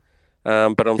just yet.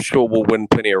 But I'm sure we'll win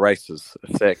plenty of races,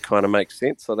 if that kind of makes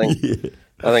sense. I think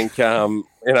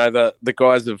the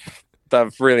guys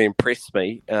they've really impressed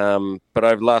me. But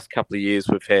over the last couple of years,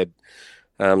 we've had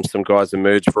some guys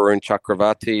emerge, Varun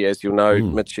Chakravarti, as you'll know,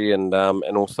 Mitchie,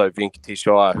 and also Venkatesh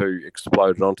Iyer, who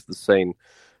exploded onto the scene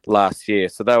last year.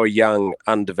 So they were young,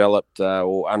 undeveloped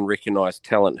or unrecognised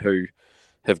talent who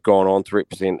have gone on to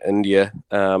represent India.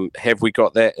 Have we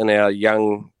got that in our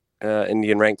young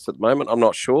Indian ranks at the moment? I'm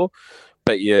not sure,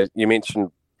 but you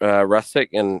mentioned Rasak,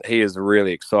 and he is a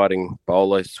really exciting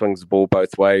bowler. He swings the ball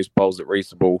both ways, bowls at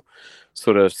reasonable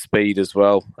sort of speed as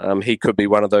well. He could be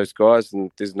one of those guys, and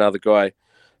there's another guy,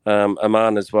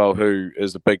 Aman as well, who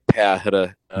is a big power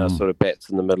hitter, sort of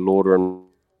bats in the middle order. And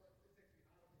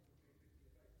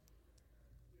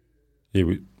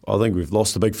yeah, I think we've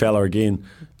lost the big fella again.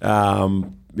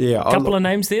 Yeah, a couple of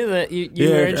names there that you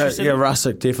were interested in? Yeah,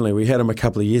 Rasak, definitely. We had him a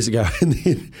couple of years ago, and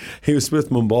then he was with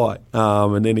Mumbai,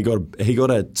 and then he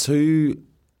got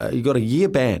a year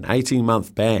ban,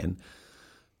 18-month ban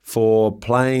for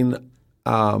playing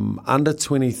under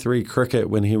 23 cricket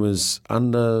when he was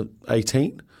under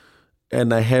 18,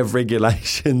 and they have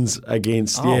regulations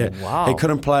against. Wow. He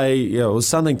couldn't play. Yeah, it was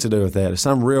something to do with that. It's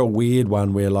some real weird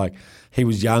one where he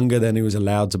was younger than he was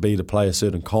allowed to be to play a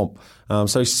certain comp.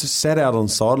 So he sat out on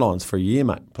the sidelines for a year,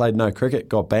 mate. Played no cricket,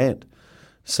 got banned.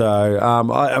 So,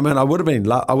 I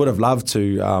would have loved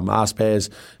to ask Baz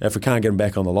if we can't get him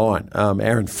back on the line.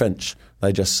 Aaron Finch,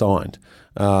 they just signed.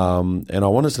 And I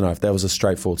wanted to know if that was a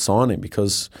straightforward signing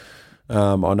because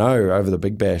I know over the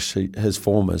Big Bash, his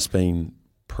form has been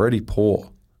pretty poor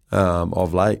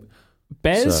of late.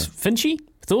 Baz, Finchy,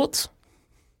 thoughts?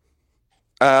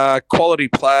 Quality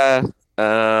player.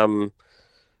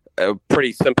 A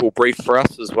pretty simple brief for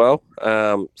us as well.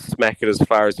 Smack it as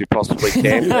far as you possibly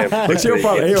can.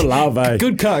 He'll love, eh?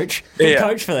 Good coach. Good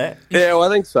coach for that. Yeah, well, I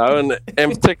think so. And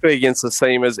particularly against the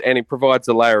seamers, and he provides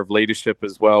a layer of leadership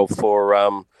as well for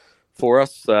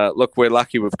us. Look, we're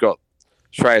lucky we've got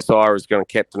Shreyas Iyer is going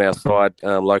to captain our side,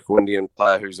 local Indian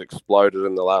player who's exploded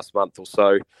in the last month or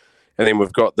so. And then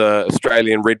we've got the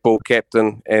Australian red ball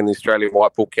captain and the Australian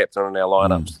white ball captain in our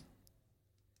lineups.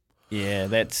 Yeah,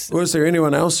 that's... Was there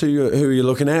anyone else who you're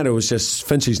looking at? It was just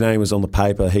Finchie's name was on the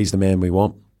paper. He's the man we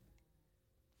want.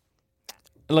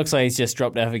 It looks like he's just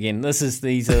dropped off again. These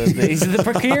are the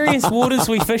precarious waters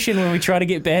we fish in when we try to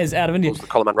get Baz out of India. Also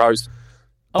Colin Munro's.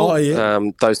 Oh yeah.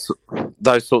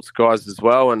 Those sorts of guys as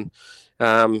well. And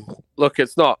look,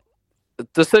 it's not...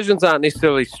 Decisions aren't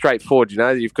necessarily straightforward. You know,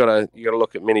 you've got to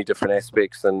look at many different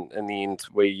aspects. And in the end,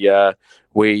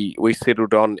 we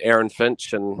settled on Aaron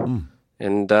Finch, and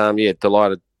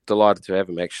delighted to have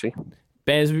him actually.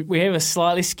 Baz, we have a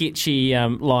slightly sketchy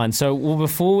line. So,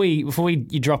 before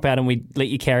you drop out and we let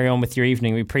you carry on with your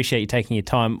evening, we appreciate you taking your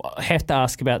time. I have to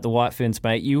ask about the White Ferns,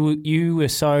 mate. You were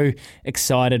so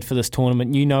excited for this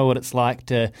tournament. You know what it's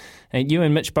like you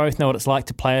and Mitch both know what it's like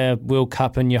to play a World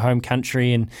Cup in your home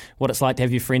country and what it's like to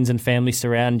have your friends and family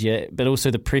surround you, but also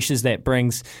the pressures that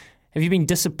brings. Have you been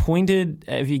disappointed?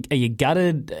 Are you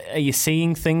gutted? Are you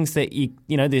seeing things that you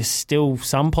know? There's still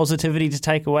some positivity to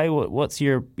take away. What's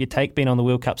your take been on the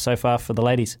World Cup so far for the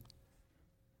ladies?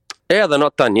 Yeah, they're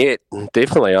not done yet.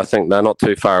 Definitely, I think they're not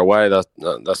too far away.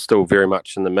 They're still very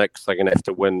much in the mix. They're going to have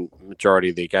to win the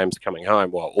majority of their games coming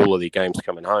home. Well, all of their games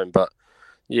coming home, but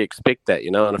you expect that,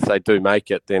 you know. And if they do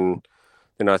make it, then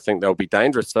I think they'll be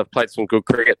dangerous. They've played some good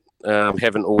cricket.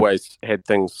 Haven't always had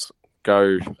things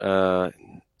go.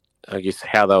 I guess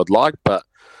how they would like, but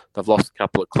they've lost a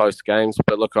couple of close games.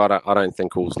 But look, I don't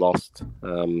think all's lost.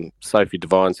 Sophie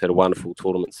Devine's had a wonderful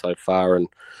tournament so far, and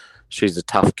she's a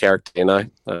tough character, you know.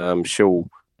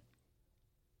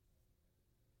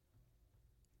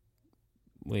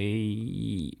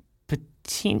 We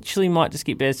potentially might just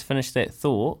get Baz to finish that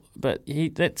thought, but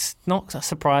that's not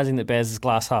surprising that Baz is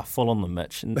glass half full on the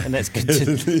Mitch, and that's good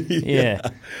to, yeah.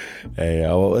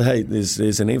 Well, hey,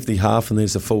 there's an empty half and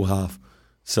there's a full half.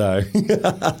 So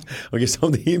I guess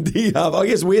I'm the empty half. I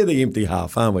guess we're the empty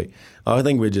half, aren't we? I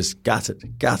think we're just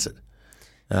gutted.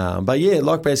 But yeah,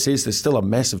 like Baz says, there's still a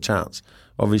massive chance,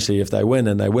 obviously, if they win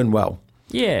and they win well.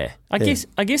 Yeah, I guess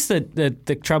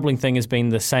the troubling thing has been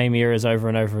the same eras over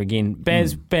and over again.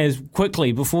 Baz,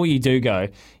 quickly before you do go,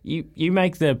 you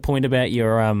make the point about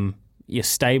your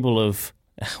stable of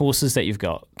horses that you've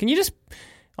got. Can you just?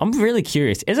 I'm really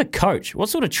curious. As a coach, what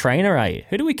sort of trainer are you?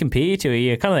 Who do we compare you to? Are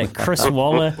you kind of like Chris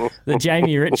Waller, the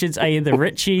Jamie Richards? Are you the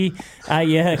Richie? Are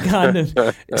you kind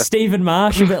of Stephen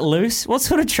Marsh, a bit loose? What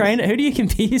sort of trainer? Who do you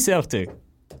compare yourself to?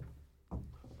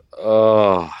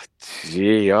 Oh,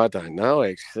 gee, I don't know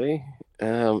actually.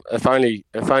 If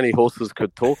only horses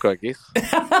could talk, I guess.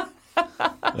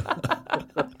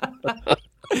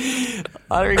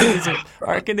 I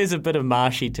reckon there's a bit of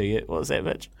marshy to you. What was that,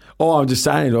 Mitch? Oh, I'm just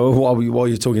saying, while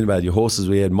you're talking about your horses,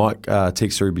 we had Mike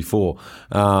text through before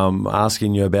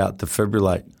asking you about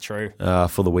defibrillate. True.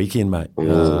 For the weekend, mate.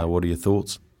 What are your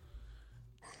thoughts?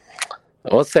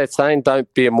 What's that saying?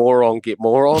 Don't be a moron, get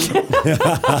more on.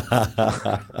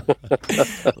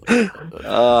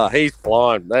 He's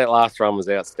flying. That last run was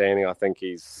outstanding. I think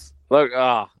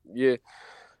yeah.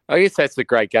 I guess that's a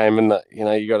great game, and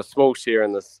you got a small share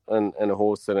in this in a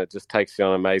horse, and it just takes you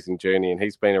on an amazing journey. And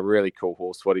he's been a really cool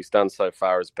horse. What he's done so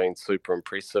far has been super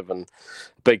impressive, and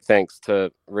big thanks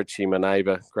to Richie, my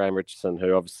neighbour, Graham Richardson,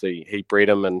 who obviously he bred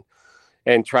him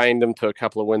and trained him to a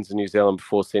couple of wins in New Zealand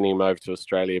before sending him over to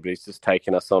Australia. But he's just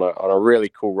taken us on a really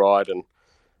cool ride. And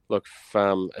look,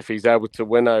 if he's able to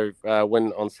win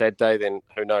on Saturday, then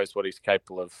who knows what he's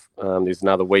capable of. There's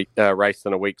another race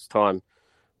in a week's time,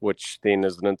 which then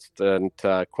is an instant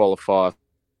qualifier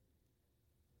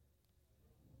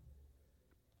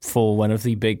for one of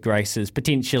the big races,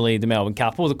 potentially the Melbourne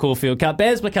Cup or the Caulfield Cup.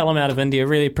 Baz McCullum out of India,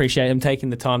 really appreciate him taking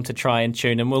the time to try and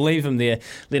tune in. We'll leave him there,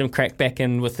 let him crack back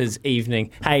in with his evening.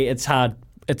 Hey, it's hard.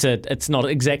 It's not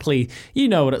exactly, you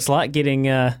know what it's like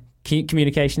getting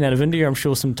communication out of India. I'm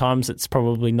sure sometimes it's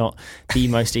probably not the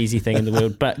most easy thing in the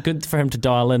world, but good for him to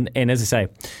dial in. And as I say,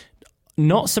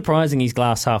 not surprising he's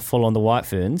glass half full on the White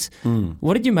Ferns.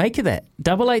 What did you make of that?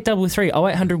 8833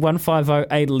 0800 150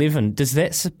 811. Does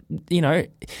that,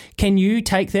 can you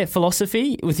take that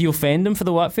philosophy with your fandom for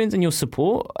the White Ferns and your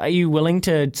support? Are you willing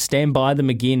to stand by them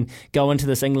again, go into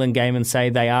this England game and say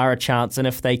they are a chance, and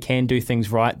if they can do things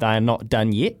right, they are not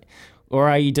done yet? Or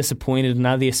are you disappointed, and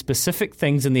are there specific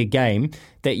things in their game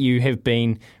that you have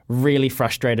been really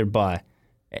frustrated by?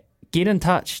 Get in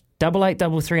touch.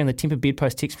 8833 on the Temper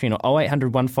Bedpost text screen, or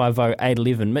 0800 150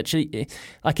 811. Mitch,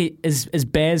 is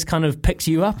Baz kind of picks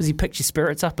you up? Has he picked your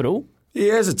spirits up at all? He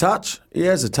has a touch.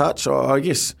 I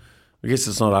guess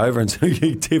it's not over until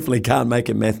you definitely can't make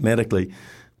it mathematically,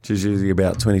 which is usually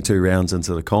about 22 rounds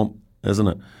into the comp, isn't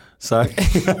it? So,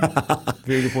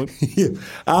 very good point.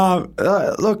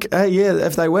 Look,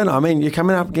 if they win, I mean, you're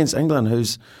coming up against England,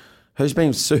 who's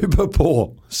been super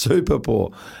poor.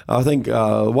 I think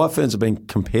White Ferns have been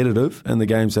competitive in the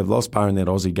games they've lost, barring that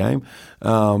Aussie game,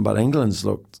 but England's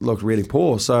looked really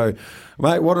poor. So,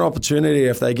 mate, what an opportunity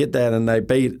if they get that and they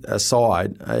beat a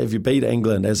side. If you beat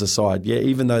England as a side,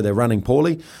 even though they're running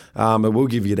poorly, it will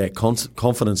give you that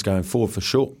confidence going forward for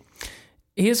sure.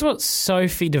 Here's what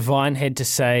Sophie Devine had to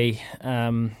say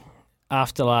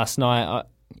after last night.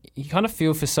 You kind of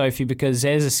feel for Sophie because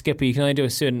as a skipper, you can only do a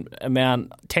certain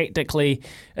amount. Tactically,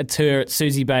 it's her, it's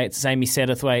Susie Bates, it's Amy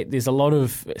Satterthwaite. There's a lot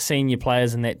of senior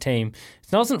players in that team.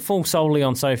 It doesn't fall solely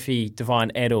on Sophie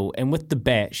Devine at all. And with the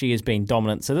bat, she has been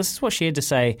dominant. So this is what she had to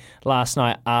say last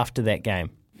night after that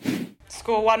game.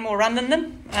 Score one more run than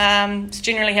them. It's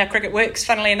generally how cricket works,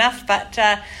 funnily enough. But,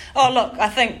 I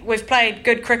think we've played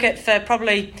good cricket for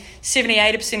probably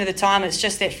 70-80% of the time. It's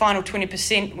just that final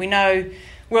 20%. We know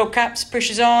World Cups,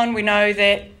 pressure's on. We know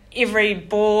that every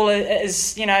ball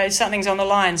is, something's on the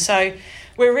line. So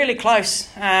we're really close.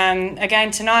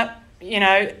 Again, tonight,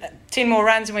 10 more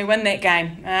runs and we win that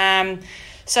game.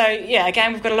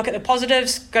 Again, we've got to look at the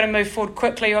positives, got to move forward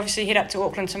quickly, obviously head up to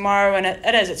Auckland tomorrow, and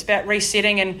it's about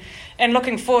resetting and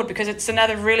looking forward because it's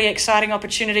another really exciting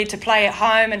opportunity to play at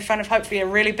home in front of hopefully a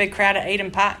really big crowd at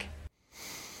Eden Park.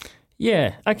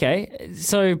 Yeah, okay.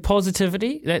 So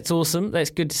positivity, that's awesome. That's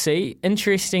good to see.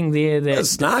 Interesting there that...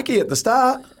 It's snarky at the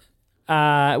start.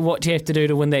 What do you have to do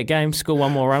to win that game? Score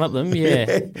one more run at them?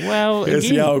 Yeah. Well, it's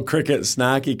again, the old cricket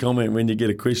snarky comment when you get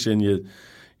a question you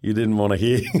didn't want to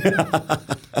hear.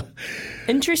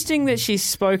 Interesting that she's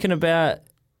spoken about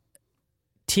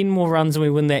 10 more runs and we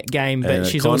win that game, but and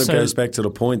she's kind also... of goes back to the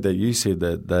point that you said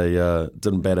that they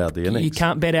didn't bat out the innings. You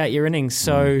can't bat out your innings.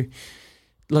 So,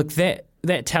 look, that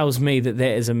tells me that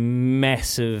is a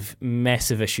massive,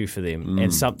 massive issue for them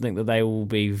and something that they will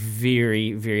be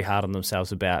very, very hard on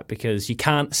themselves about because you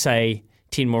can't say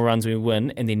 10 more runs we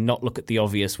win and then not look at the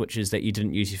obvious, which is that you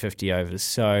didn't use your 50 overs.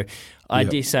 So I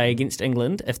dare say against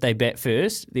England, if they bat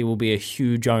first, there will be a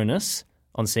huge onus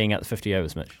on seeing out the 50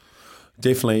 overs, Mitch.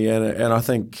 Definitely, and I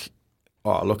think,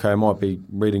 I might be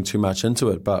reading too much into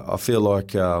it, but I feel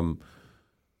like there's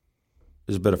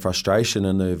a bit of frustration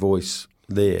in her voice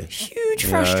there. Huge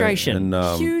frustration.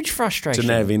 Huge frustration.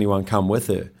 Didn't have anyone come with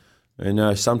her.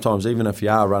 Sometimes even if you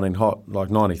are running hot, like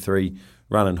 93,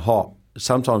 running hot,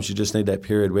 sometimes you just need that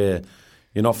period where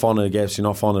you're not finding the gaps, you're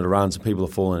not finding the runs, and people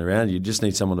are falling around you. You just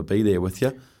need someone to be there with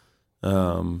you.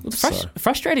 The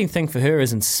frustrating thing for her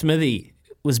is, and Smithy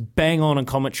was bang on in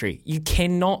commentary, you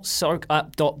cannot soak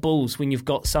up dot balls when you've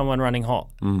got someone running hot.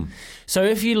 So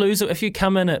if you lose it, if you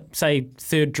come in at, say,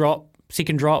 third drop,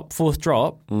 second drop, fourth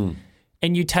drop,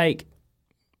 and you take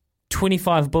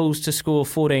 25 balls to score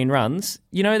 14 runs,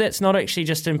 that's not actually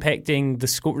just impacting the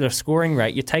scoring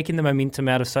rate. You're taking the momentum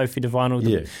out of Sophie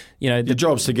Devine. Your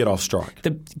job's to get off strike.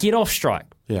 Get off strike.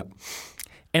 Yeah.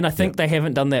 And I think they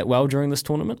haven't done that well during this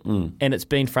tournament, and it's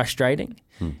been frustrating.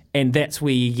 And that's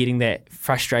where you're getting that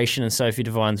frustration in Sophie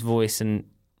Devine's voice. And,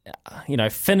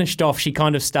 finished off, she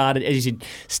kind of started, as you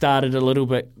started a little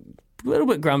bit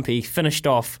grumpy, finished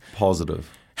off positive.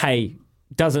 Hey,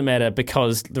 doesn't matter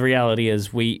because the reality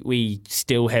is we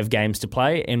still have games to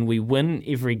play and we win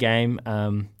every game.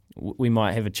 We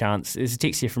might have a chance. There's a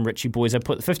text here from Richie Boys. I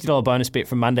put the $50 bonus bet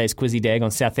from Monday's Quizzy Dag on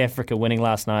South Africa winning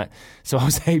last night, so I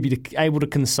was able to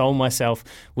console myself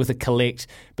with a collect.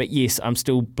 But yes, I'm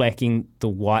still backing the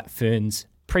White Ferns.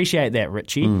 Appreciate that,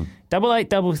 Richie.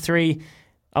 8833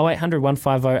 0800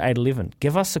 150 811.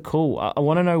 Give us a call. I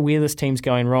want to know where this team's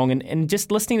going wrong. And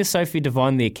just listening to Sophie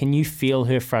Devine there, can you feel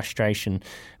her frustration?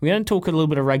 We're going to talk a little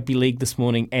bit of rugby league this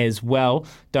morning as well.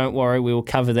 Don't worry, we will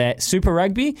cover that. Super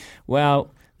Rugby,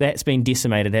 well, that's been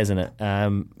decimated, hasn't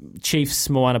it? Chiefs,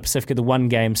 Moana Pacifica, the one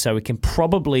game, so we can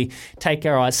probably take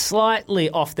our eyes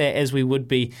slightly off that as we would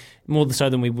be, more so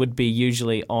than we would be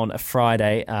usually on a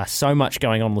Friday. So much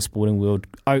going on in the sporting world.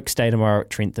 Oaks Day tomorrow at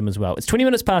Trentham as well. It's 20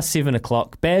 minutes past 7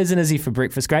 o'clock. Baz and Izzy for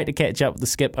breakfast. Great to catch up with the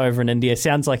skip over in India.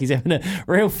 Sounds like he's having a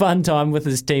real fun time with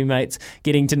his teammates,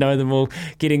 getting to know them all,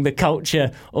 getting the culture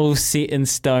all set in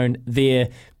stone there.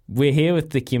 We're here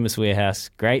with the Chemist Warehouse.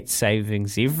 Great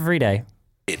savings every day.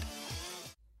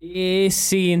 Yes,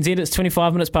 CNZ, it's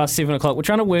 25 minutes past 7 o'clock. We're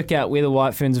trying to work out where the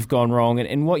White Ferns have gone wrong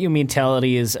and what your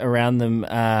mentality is around them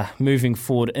moving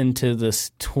forward into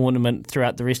this tournament,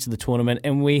 throughout the rest of the tournament.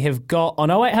 And we have got on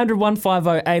 0800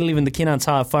 150 811, the Kenan's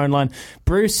Hire phone line,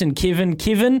 Bruce and Kevin.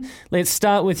 Kevin, let's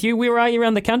start with you. Where are you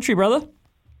around the country, brother?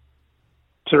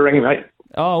 Taringa, mate.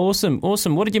 Oh, awesome.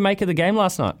 What did you make of the game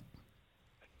last night?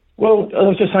 Well, I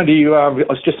was just saying to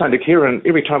you, Kieran,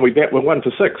 every time we bat, we're 1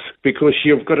 for 6 because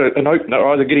you've got an opener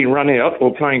either getting run out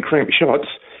or playing cramp shots,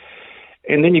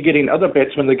 and then you're getting other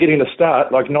batsmen, they're getting a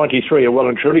start, like 93, a well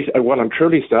and truly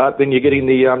start, then you're getting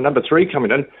the number 3 coming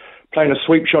in, playing a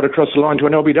sweep shot across the line to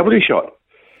an LBW shot.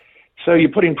 So you're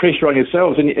putting pressure on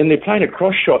yourselves, and they're playing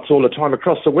across shots all the time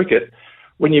across the wicket.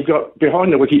 When you've got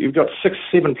behind the wicket, you've got 6,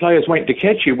 7 players waiting to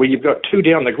catch you, where you've got 2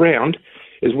 down the ground,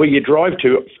 is where you drive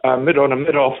to, mid on and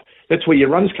mid off. That's where your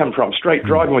runs come from, straight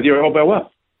driving with your elbow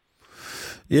up.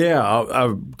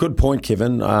 Yeah, good point,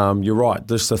 Kevin. You're right.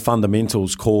 This the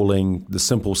fundamentals calling the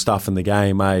simple stuff in the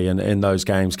game, and those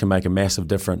games can make a massive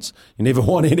difference. You never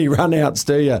want any run-outs,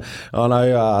 do you? I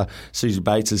know Susie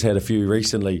Bates has had a few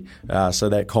recently, so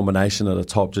that combination at the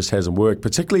top just hasn't worked.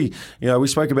 Particularly, we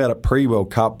spoke about it pre-World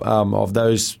Cup of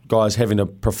those guys having to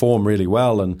perform really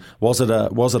well, and was it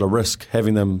a risk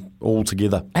having them all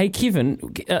together? Hey,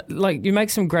 Kevin, you make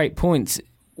some great points.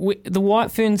 The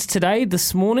White Ferns today,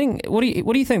 this morning, what do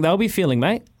you think they'll be feeling,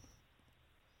 mate?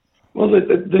 Well,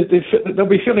 they'll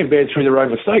be feeling bad through their own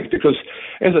mistakes because,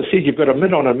 as I said, you've got a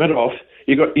mid on and mid off.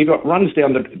 You got runs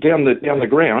down the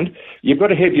ground. You've got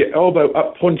to have your elbow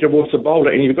up pointing towards the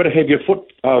bowler, and you've got to have your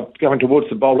foot going towards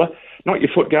the bowler, not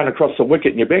your foot going across the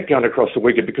wicket and your back going across the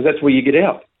wicket, because that's where you get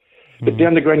out. But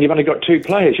down the ground, you've only got 2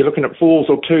 players. You're looking at 4s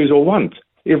or 2s or 1s.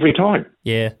 Every time.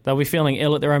 Yeah, they'll be feeling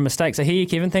ill at their own mistakes. I hear you,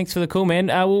 Kevin. Thanks for the call, man.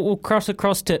 We'll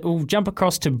jump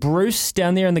across to Bruce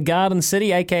down there in the Garden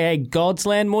City, aka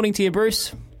Godsland. Morning to you,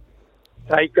 Bruce.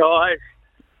 Hey guys.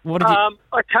 What did you...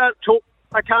 I can't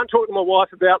talk to my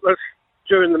wife about this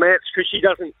during the match because she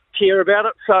doesn't care about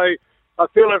it. So I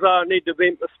feel as though I need to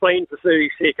vent the spleen for 30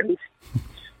 seconds.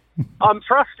 I'm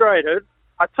frustrated.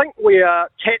 I think we are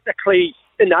tactically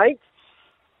innate,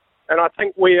 and I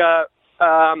think we are.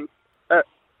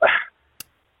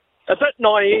 A bit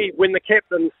naive when the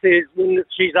captain says, when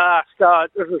she's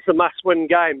asked, this is a must-win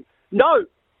game. No,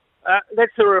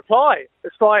 that's the reply.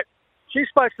 It's like, she's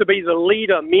supposed to be the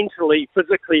leader mentally,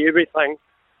 physically, everything.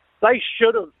 They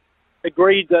should have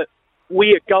agreed that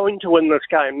we are going to win this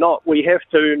game, not we have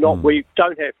to, not we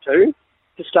don't have to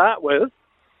start with.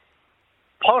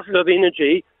 Positive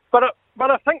energy. But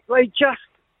I think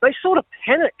they sort of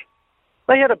panic.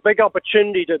 They had a big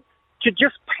opportunity to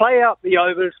just play out the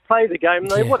overs, play the game,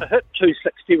 they would have hit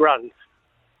 260 runs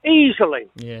easily.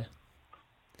 Yeah.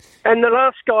 And the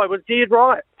last guy was dead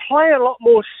right. Play a lot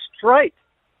more straight.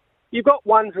 You've got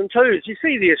 1s and 2s. You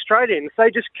see the Australians, they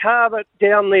just carve it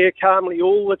down there calmly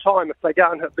all the time if they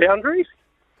go and hit boundaries.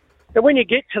 And when you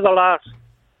get to the last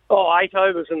 8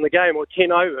 overs in the game or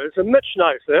 10 overs, and Mitch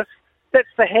knows this, that's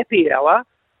the happy hour.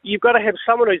 You've got to have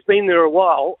someone who's been there a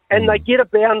while, and they get a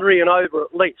boundary and over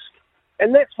at least.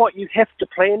 And that's what you have to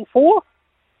plan for.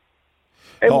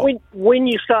 And when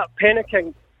you start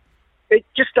panicking, it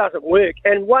just doesn't work.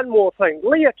 And one more thing,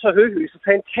 Leah Tahuhu's a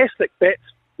fantastic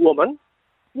batswoman.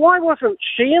 Why wasn't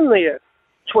she in there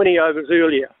 20 overs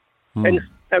earlier? And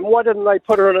why didn't they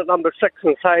put her in at number 6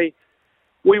 and say,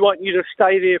 we want you to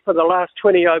stay there for the last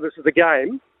 20 overs of the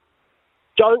game.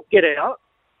 Don't get out.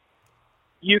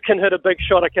 You can hit a big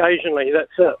shot occasionally. That's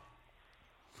it.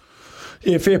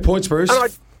 Yeah, fair points,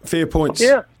 Bruce. Fair points.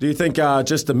 Yeah. Do you think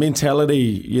just the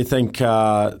mentality, do you think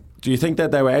that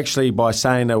they were actually, by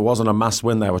saying it wasn't a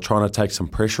must-win, they were trying to take some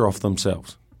pressure off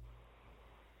themselves?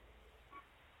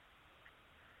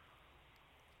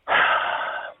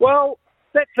 Well,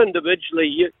 that's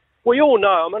individually. We all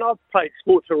know. I mean, I've played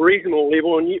sport to a reasonable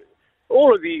level, and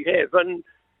all of you have, and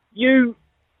you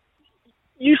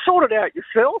sort it out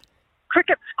yourself.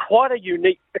 Cricket's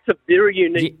it's a very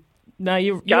unique No,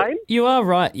 you game. are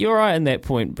right. You're right in that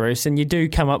point, Bruce. And you do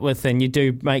come up with and you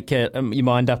do make your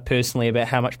mind up personally about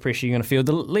how much pressure you're going to feel.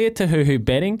 The Leah Tahuhu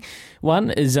batting one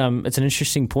is it's an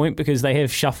interesting point because they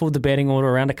have shuffled the batting order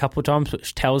around a couple of times,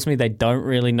 which tells me they don't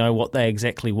really know what they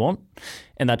exactly want,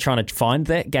 and they're trying to find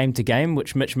that game to game,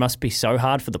 which must be so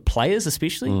hard for the players,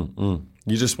 especially.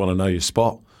 You just want to know your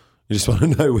spot. You just want to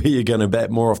know where you're going to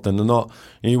bat more often than not,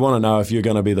 and you want to know if you're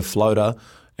going to be the floater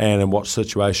and in what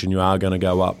situation you are going to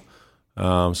go up.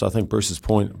 So I think Bruce's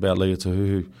point about Leah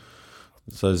Tahuhu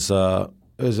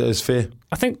is fair.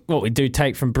 I think what we do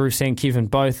take from Bruce and Kevin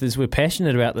both is we're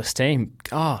passionate about this team.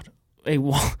 God, we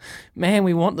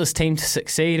want this team to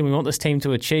succeed and we want this team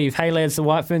to achieve. Hey lads, the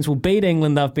White Ferns will beat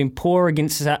England. They've been poor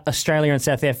against Australia and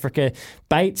South Africa.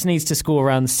 Bates needs to score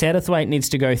runs. Satterthwaite needs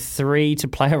to go 3 to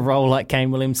play a role like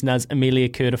Kane Williamson does. Amelia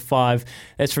Kerr 5.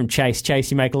 That's from Chase.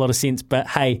 Chase, you make a lot of sense, but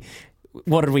hey,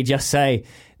 what did we just say?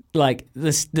 like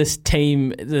this team,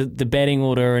 the batting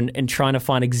order, and trying to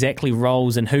find exactly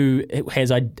roles and who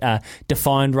has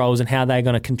defined roles and how they're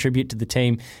going to contribute to the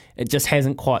team. It just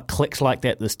hasn't quite clicked like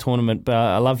that this tournament. But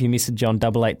I love your message on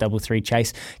 8833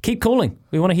 Chase. Keep calling.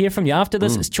 We want to hear from you. After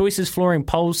this, it's Choices Flooring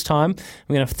polls time.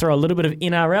 We're going to throw a little bit of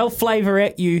NRL flavour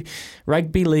at you.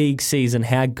 Rugby league season,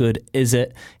 how good is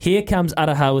it? Here comes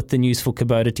Araha with the news for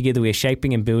Kubota. Together we're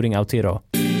shaping and building Aotearoa.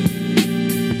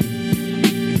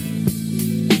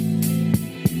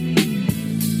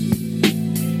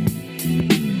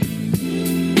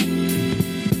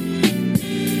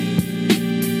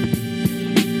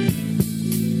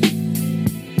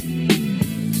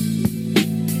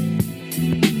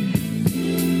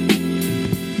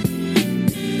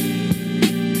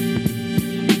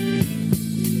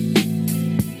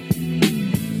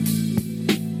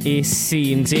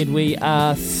 SCNZ, we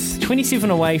are 27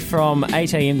 away from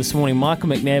 8 a.m. this morning. Michael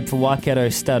McNabb for Waikato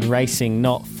Stud Racing,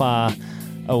 not far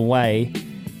away.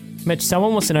 Mitch,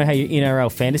 someone wants to know how your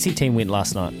NRL fantasy team went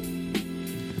last night.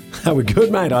 They were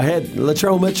good, mate. I had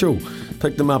Latrell Mitchell.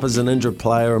 Picked him up as an injured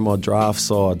player in my draft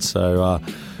side. So,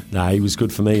 he was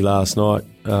good for me last night.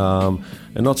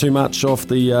 And not too much off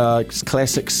the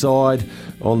classic side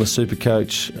on the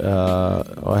Supercoach.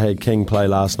 I had King play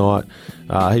last night.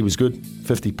 He was good.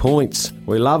 50 points.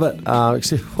 We love it.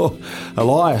 Except for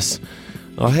Elias.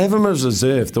 I have him as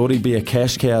reserve. Thought he'd be a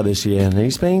cash cow this year, and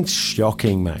he's been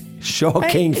shocking, mate.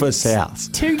 Shocking for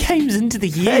South. 2 games into the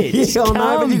year. Yeah, I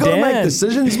know, but you've got to make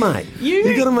decisions, mate.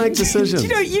 You've got to make decisions.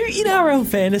 You NRL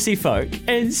fantasy folk,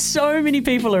 and so many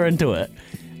people are into it.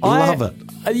 Love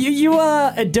it. You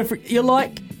are a different... You're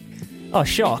like... Oh,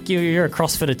 shock. You're a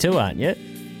CrossFitter too, aren't you?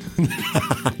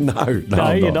 No,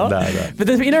 you're not. No. But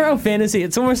the NRL fantasy,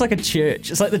 it's almost like a church.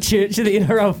 It's like the church of the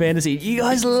NRL fantasy. You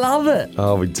guys love it.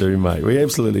 Oh, we do, mate. We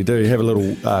absolutely do. Have a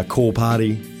little core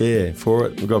party, for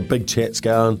it. We've got big chats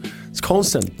going. It's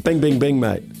constant. Bing, bing, bing,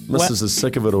 mate. Missus is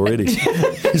sick of it already.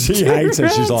 She hates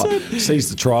it. She's like, sees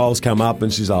the trials come up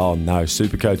and she's like, oh no,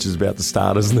 Supercoach is about to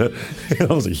start, isn't it? And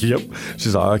I was like, yep.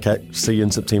 She's like, okay, see you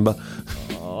in September.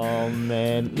 Oh,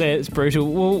 man, that's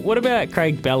brutal. Well, what about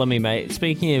Craig Bellamy, mate?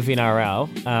 Speaking of NRL,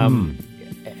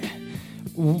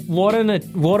 what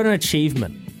an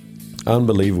achievement.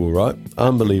 Unbelievable, right?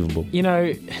 Unbelievable. You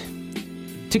know,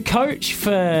 to coach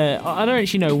for... I don't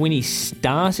actually know when he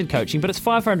started coaching, but it's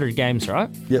 500 games, right?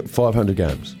 Yep, 500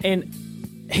 games. And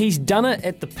he's done it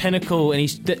at the pinnacle, and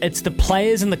it's the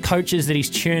players and the coaches that he's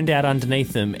churned out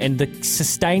underneath him, and the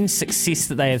sustained success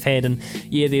that they have had. And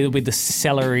there'll be the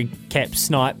salary cap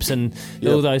snipes and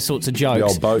all those sorts of jokes. The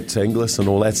old boats, Inglis and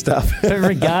all that stuff. But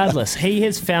regardless, he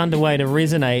has found a way to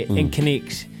resonate and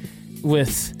connect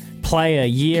with player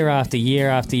year after year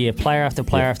after year, player after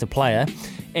player after player.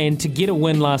 And to get a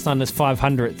win last night, his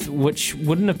 500th, which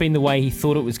wouldn't have been the way he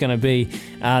thought it was going to be.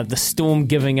 The Storm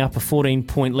giving up a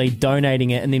 14-point lead,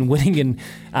 donating it, and then winning in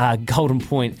Golden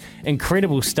Point.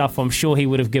 Incredible stuff. I'm sure he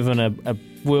would have given a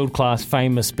world-class,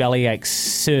 famous bellyache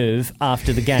serve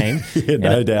after the game.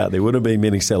 No doubt. There would have been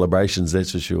many celebrations,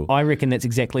 that's for sure. I reckon that's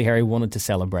exactly how he wanted to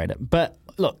celebrate it. But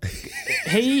look,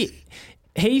 he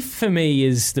for me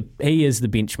is the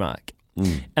benchmark.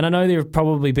 And I know there have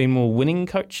probably been more winning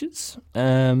coaches,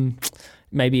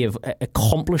 maybe have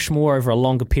accomplished more over a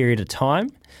longer period of time.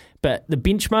 But the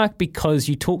benchmark, because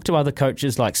you talk to other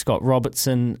coaches like Scott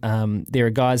Robertson, there are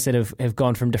guys that have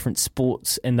gone from different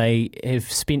sports and they have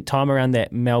spent time around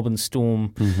that Melbourne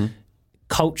Storm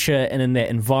culture and in that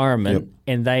environment,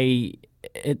 and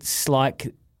it's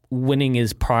like winning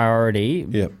is priority,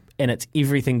 and it's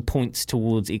everything points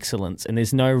towards excellence, and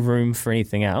there's no room for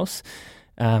anything else.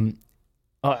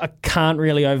 I can't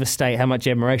really overstate how much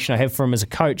admiration I have for him as a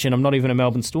coach, and I'm not even a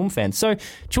Melbourne Storm fan. So,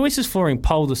 Choices Flooring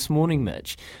poll this morning,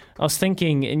 Mitch. I was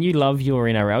thinking, and you love your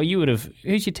NRL, you would have...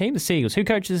 Who's your team? The Seagulls. Who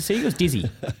coaches the Seagulls? Dizzy.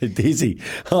 Dizzy.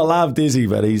 I love Dizzy,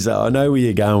 but I know where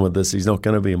you're going with this. He's not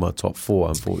going to be in my top 4,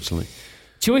 unfortunately.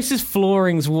 Choices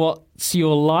Flooring's What's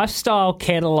Your Lifestyle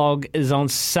catalogue is on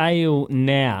sale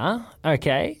now.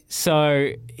 Okay, so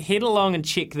head along and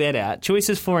check that out.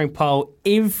 Choices Flooring poll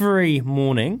every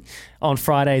morning on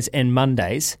Fridays and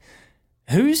Mondays.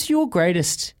 Who's your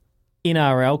greatest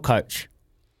NRL coach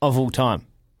of all time?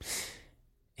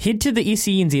 Head to the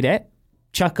SENZ app,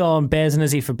 chuck on Baz and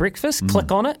Izzy for breakfast,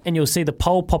 click on it, and you'll see the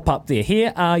poll pop up there.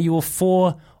 Here are your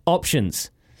 4 options.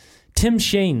 Tim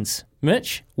Sheens,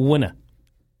 Mitch, winner.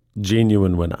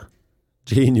 Genuine winner.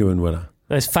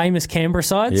 Those famous Canberra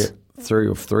sides? Yeah, 3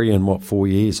 of 3 in 4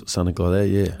 years or something like that,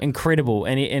 yeah. Incredible.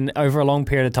 And over a long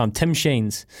period of time. Tim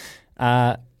Sheens.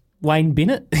 Wayne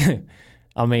Bennett.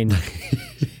 I mean...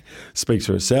 Speaks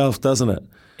for itself, doesn't it?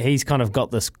 He's kind of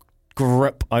got this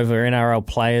grip over NRL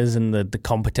players and the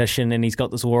competition, and he's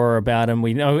got this aura about him.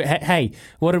 We know, hey,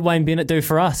 what did Wayne Bennett do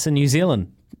for us in New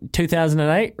Zealand?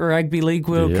 2008 Rugby League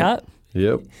World Cup?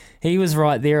 Yep. He was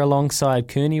right there alongside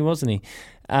Kearney, wasn't he?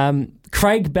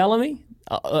 Craig Bellamy,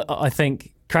 I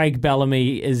think Craig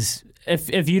Bellamy is...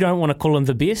 If you don't want to call him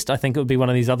the best, I think it would be one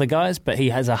of these other guys, but he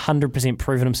has 100%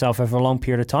 proven himself over a long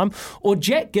period of time. Or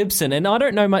Jack Gibson, and I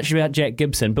don't know much about Jack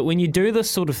Gibson, but when you do this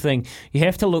sort of thing, you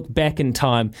have to look back in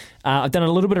time. I've done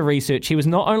a little bit of research. He was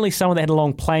not only someone that had a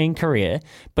long playing career,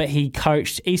 but he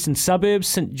coached Eastern Suburbs,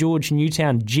 St George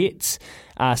Newtown Jets,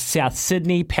 South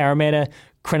Sydney, Parramatta,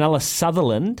 Cronulla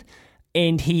Sutherland,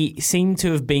 and he seemed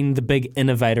to have been the big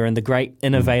innovator and the great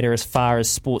innovator as far as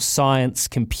sports science,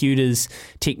 computers,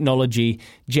 technology.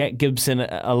 Jack Gibson,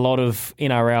 a lot of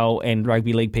NRL and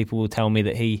rugby league people will tell me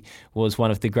that he was one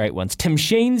of the great ones. Tim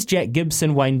Sheens, Jack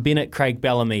Gibson, Wayne Bennett, Craig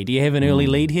Bellamy. Do you have an early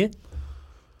lead here?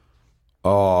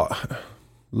 Oh,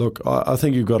 look, I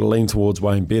think you've got to lean towards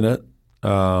Wayne Bennett.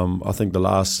 I think the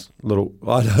last little,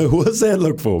 I know, what's that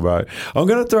look for, bro? I'm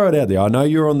going to throw it out there. I know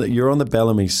you're on the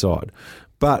Bellamy side.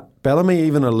 But Bellamy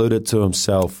even alluded to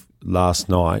himself last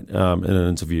night in an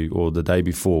interview, or the day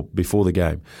before the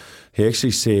game. He actually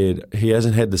said he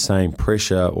hasn't had the same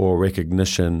pressure or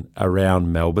recognition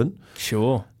around Melbourne.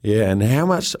 Sure. Yeah, and how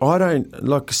much,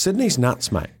 look, Sydney's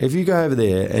nuts, mate. If you go over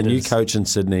there and you coach in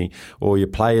Sydney or you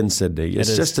play in Sydney,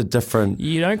 it's just a different...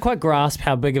 You don't quite grasp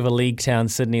how big of a league town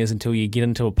Sydney is until you get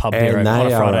into a pub there on a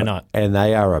Friday night. And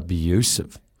they are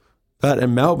abusive. But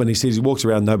in Melbourne, he says he walks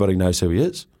around, nobody knows who he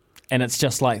is. And it's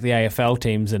just like the AFL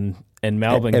teams in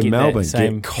Melbourne.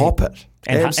 Cop it.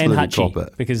 And Absolutely Hutchie, cop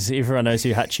it. because everyone knows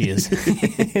who Hutchie is.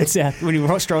 When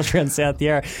he strolls around South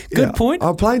Yarra. Good point.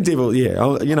 I'm playing devil,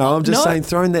 I'm just saying,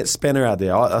 throwing that spanner out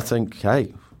there, I think,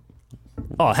 hey...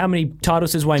 Oh, how many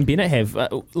titles does Wayne Bennett have?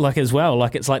 As well.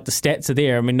 Like, it's like the stats are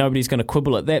there. I mean, nobody's going to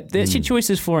quibble at that. That's your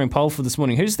choices flooring poll for this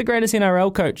morning. Who's the greatest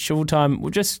NRL coach of all time?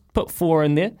 We'll just put 4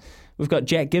 in there. We've got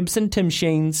Jack Gibson, Tim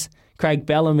Sheens, Craig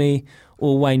Bellamy,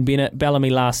 or Wayne Bennett.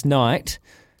 Bellamy last night,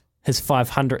 his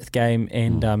 500th game,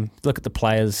 and look at the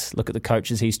players, look at the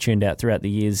coaches he's turned out throughout the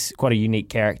years. Quite a unique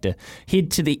character.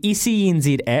 Head to the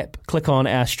SENZ app, click on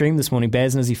our stream this morning,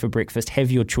 Baz and Izzy for breakfast.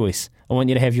 Have your choice. I want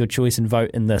you to have your choice and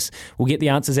vote in this. We'll get the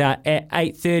answers out at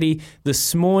 8:30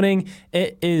 this morning.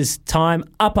 It is time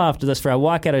up after this for our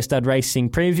Waikato Stud Racing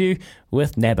preview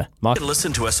with Nabba. You can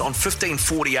listen to us on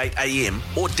 1548 AM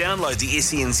or download the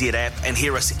SENZ app and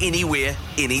hear us anywhere,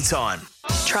 anytime.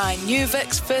 Try new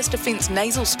Vicks First Defence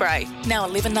Nasal Spray, now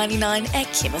 $11.99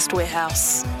 at Chemist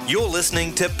Warehouse. You're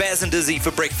listening to Baz and Izzy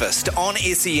for breakfast on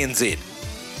SENZ.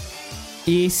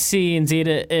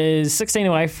 SENZ is 16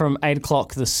 away from 8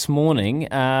 o'clock this morning.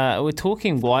 We're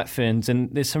talking White Ferns, and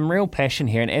there's some real passion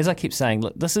here. And as I keep saying,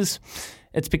 look,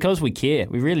 it's because we care.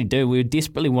 We really do. We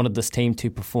desperately wanted this team to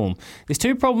perform. There's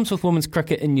 2 problems with women's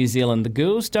cricket in New Zealand. The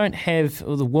girls don't have,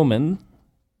 or the women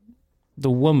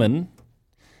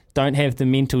don't have the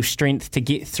mental strength to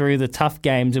get through the tough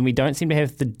games, and we don't seem to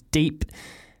have the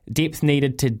depth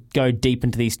needed to go deep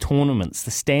into these tournaments.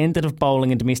 The standard of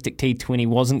bowling in domestic T20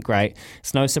 wasn't great.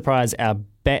 It's no surprise our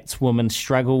batswomen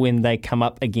struggle when they come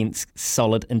up against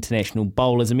solid international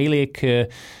bowlers. Amelia Kerr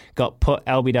got put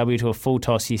LBW to a full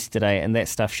toss yesterday, and that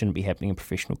stuff shouldn't be happening in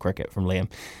professional cricket from Liam.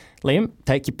 Liam,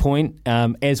 take your point.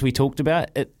 As we talked about,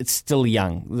 it's still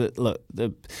young.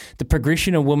 The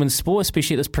progression of women's sport,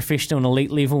 especially at this professional and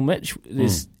elite level, Mitch,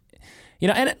 there's,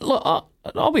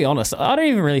 I'll be honest, I don't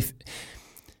even really.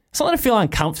 It's not that I feel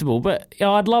uncomfortable, but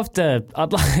I'd love to. I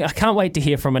can't wait to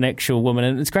hear from an actual woman,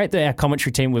 and it's great that our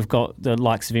commentary team, we've got the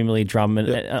likes of Emily Drum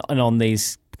and on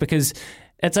these, because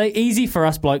it's easy for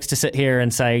us blokes to sit here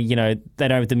and say, they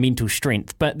don't have the mental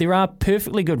strength, but there are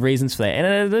perfectly good reasons for that,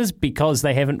 and it is because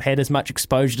they haven't had as much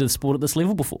exposure to the sport at this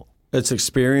level before. It's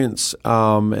experience,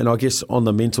 and I guess on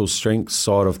the mental strength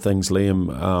side of things,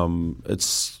 Liam,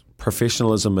 it's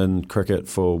professionalism in cricket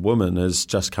for women has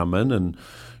just come in, and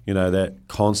that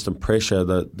constant pressure,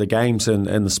 the game's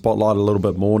in the spotlight a little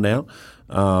bit more now,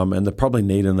 and they probably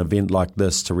need an event like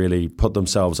this to really put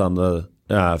themselves under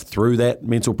through that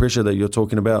mental pressure that you're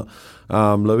talking about,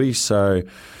 Louis. So,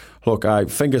 look,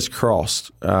 fingers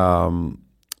crossed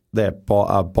that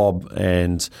Bob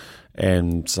and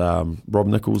Rob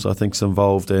Nichols, I think, is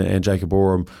involved, and Jacob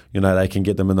Oram, they can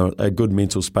get them in a good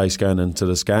mental space going into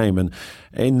this game,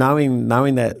 and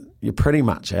knowing that you're pretty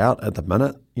much out at the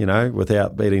minute.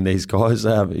 without beating these guys,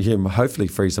 hopefully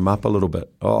frees them up a little bit.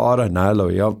 I don't know,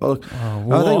 Louis. I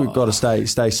think we've got to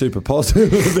stay super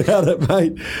positive about it,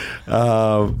 mate.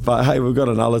 But hey, we've got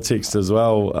another text as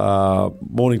well.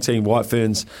 Morning team, White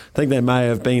Ferns think they may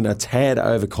have been a tad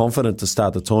overconfident to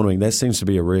start the tournament. That seems to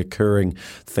be a recurring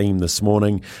theme this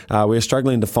morning. We're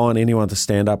struggling to find anyone to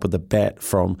stand up with the bat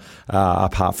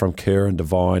apart from Kerr and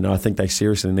Devine. I think they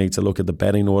seriously need to look at the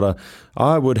batting order.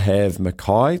 I would have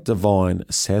Mackay, Devine,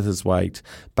 Satterthwaite,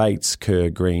 Bates, Kerr,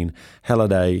 Green,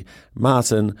 Halliday,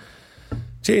 Martin,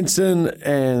 Jensen,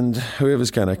 and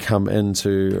whoever's going to come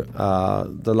into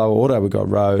the lower order. We've got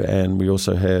Rowe, and we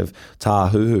also have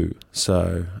Tahuhu.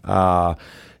 So,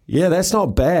 that's not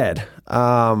bad.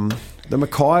 The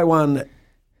Mackay one,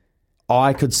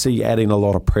 I could see adding a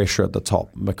lot of pressure at the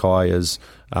top. Mackay is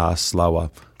slower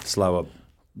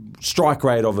strike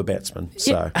rate of a batsman.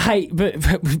 So hey, but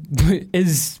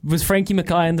was Frankie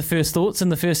Mackay in the first thoughts in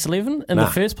the first 11 in the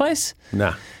first place?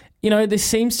 Nah. There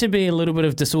seems to be a little bit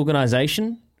of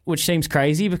disorganisation, which seems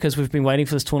crazy because we've been waiting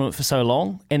for this tournament for so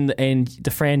long, and the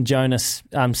Fran Jonas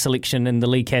selection and the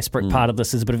Lee Kasprick part of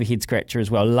this is a bit of a head scratcher as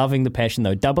well. Loving the passion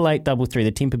though. 8833,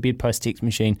 the Temper Bedpost text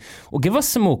machine. Well, give us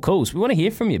some more calls. We want to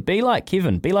hear from you. Be like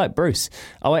Kevin. Be like Bruce.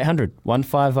 0800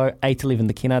 150 811,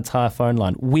 the Kennards Hire phone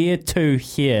line. Where to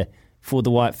here for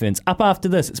the White Ferns. Up after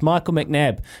this, it's Michael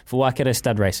McNabb for Waikato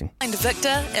Stud Racing. Find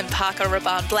Victor in Parker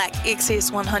Rabanne Black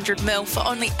XS 100ml for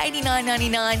only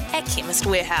 $89.99 at Chemist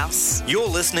Warehouse. You're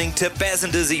listening to Baz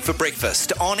and Dizzy for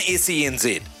breakfast on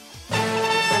SENZ.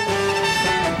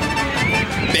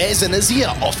 Baz and Izzy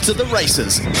are off to the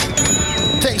races.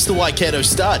 Thanks to Waikato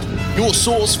Stud, your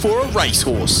source for a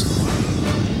racehorse.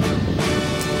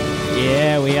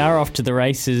 Yeah, we are off to the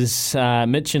races.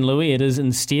 Mitch and Louis, it is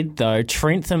instead, though,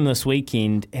 Trentham this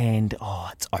weekend, and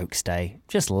it's Oaks Day.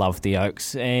 Just love the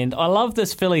Oaks. And I love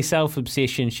this filly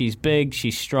self-obsession. She's big,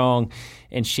 she's strong,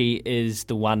 and she is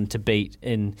the one to beat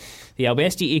in the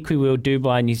Albasti Equiwheel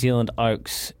Dubai New Zealand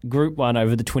Oaks Group 1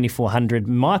 over the 2400.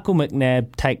 Michael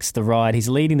McNabb takes the ride. He's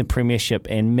leading the premiership,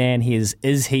 and man, is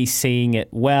he seeing it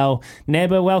well.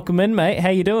 Nabba, welcome in, mate. How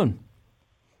you doing?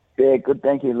 Yeah, good,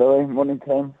 thank you, Louis. Morning,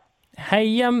 team.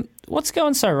 Hey, what's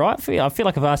going so right for you? I feel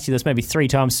like I've asked you this maybe 3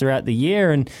 times throughout the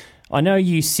year, and I know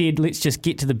you said let's just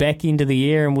get to the back end of the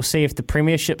year and we'll see if the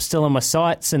premiership's still in my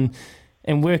sights and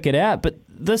work it out. But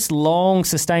this long,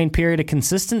 sustained period of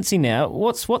consistency now,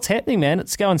 what's happening, man?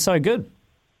 It's going so good.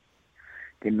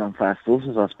 Getting on fast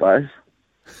horses, I suppose.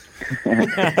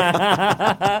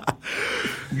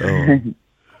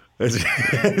 It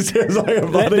sounds like a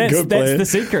bloody good plan. That's the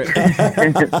secret.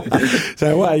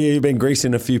 So, what, you've been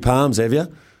greasing a few palms, have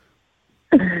you?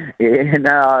 Yeah,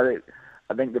 no,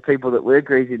 I think the people that were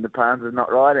greasing the palms are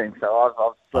not riding, so I've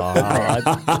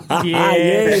slipped in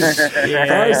there. Yeah.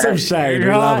 Throw some shade, we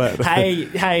love it.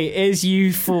 Hey, as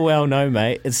you full well know,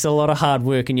 mate, it's a lot of hard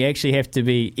work and you actually have to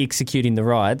be executing the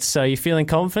rides. So you're feeling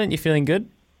confident? You're feeling good?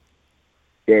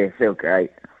 Yeah, I feel great.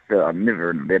 I'm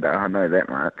never in better, I know that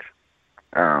much.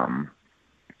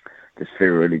 Just feel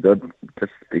really good.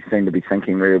 Just seem to be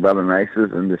thinking really well in races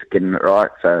and just getting it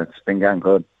right. So it's been going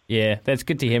good. Yeah, that's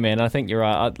good to hear, man. I think you're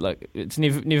right. Look, it's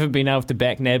never been able to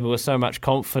back Nabba with so much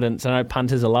confidence. I know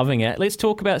punters are loving it. Let's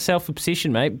talk about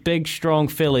self-obsession, mate. Big, strong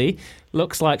filly.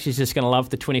 Looks like she's just going to love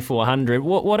the 2400.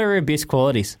 What are her best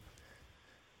qualities?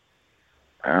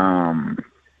 I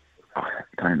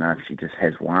don't know if she just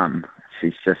has one.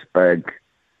 She's just big,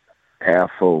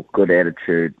 powerful, good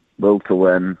attitude, will to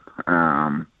win.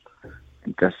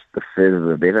 Just the further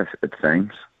the better, it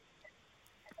seems.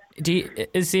 Do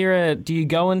you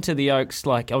go into the Oaks,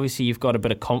 like, obviously you've got a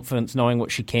bit of confidence knowing what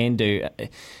she can do.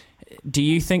 Do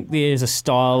you think there's a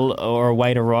style or a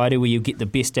way to ride her where you get the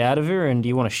best out of her, and do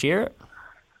you want to share it?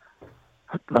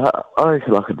 I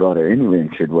feel like I could ride her anywhere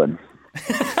and she'd win.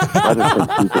 I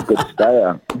just think she's a good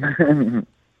stayer.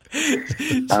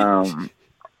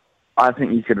 I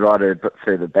think you could ride her a bit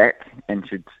further back and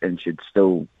should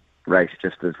still race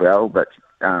just as well, but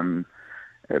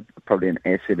probably an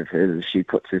asset of hers is she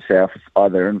puts herself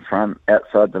either in front,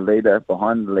 outside the leader,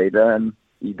 behind the leader, and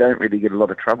you don't really get a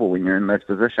lot of trouble when you're in those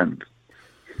positions.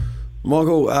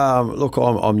 Michael, look,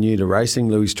 I'm new to racing.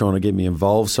 Louis trying to get me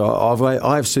involved, so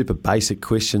I have super basic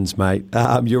questions, mate.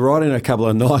 You're riding a couple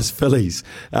of nice fillies.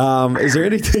 Is there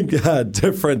anything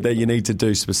different that you need to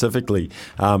do specifically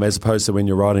as opposed to when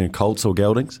you're riding a Colts or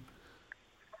Geldings?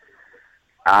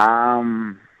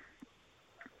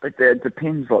 It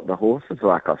depends what the horse is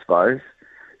like, I suppose.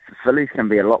 The fillies can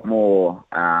be a lot more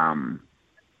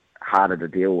harder to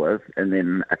deal with, and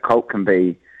then a colt can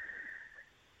be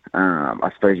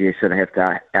I suppose you sort of have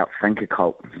to outthink a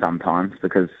colt sometimes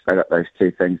because they got those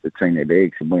two things between their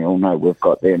legs, and we all know we've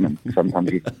got them, and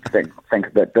sometimes you think a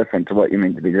bit different to what you're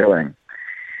meant to be doing.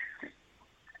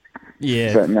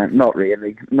 Yeah. But no, not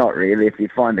really. Not really. If you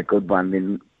find a good one,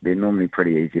 then they're normally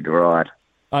pretty easy to ride.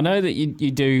 I know that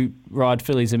you do ride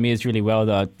fillies and mares really well,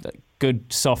 though.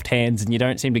 Good soft hands, and you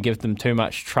don't seem to give them too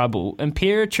much trouble.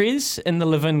 Imperatriz in the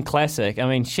Levin Classic, I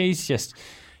mean, she's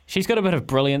got a bit of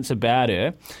brilliance about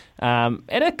her.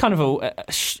 At a kind of a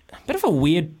bit of a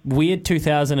weird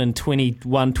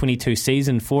 2021-22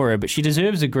 season for her, but she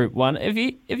deserves a Group 1. Have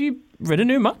you ridden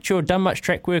her much or done much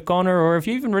track work on her, or have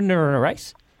you even ridden her in a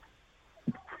race?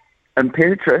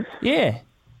 Imperatriz? Yeah.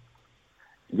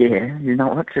 Yeah, you know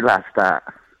what's your last start?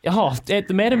 Oh, at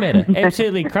the Matamata.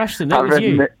 Absolutely crushed them. That was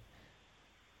you.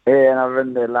 And I've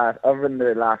ridden their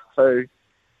last two.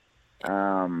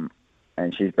 And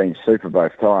she's been super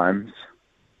both times.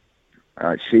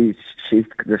 She's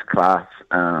this class.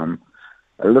 A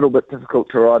little bit difficult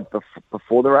to ride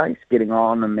before the race, getting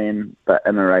on, but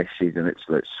in the race she's an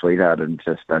absolute sweetheart and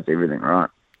just does everything right.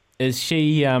 Is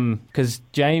she? Because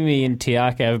Jamie and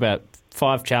Tiaka have about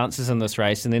 5 chances in this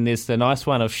race, and then there's the nice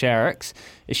one of Sharrock's.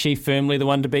 Is she firmly the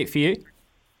one to beat for you?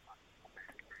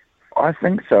 I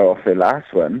think so. Off her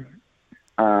last one.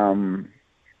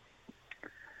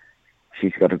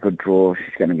 She's got a good draw.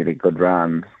 She's going to get a good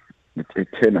run. Her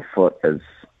turn of foot is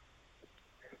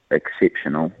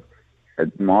exceptional.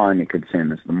 My only concern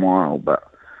is the mile, but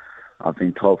I've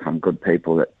been told from good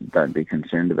people that don't be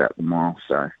concerned about the mile.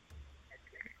 So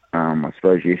I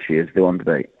suppose yes, she is the one to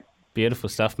beat. Beautiful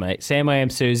stuff, mate. Sam I Am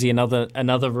Susie,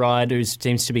 another ride who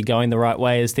seems to be going the right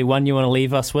way. Is there one you want to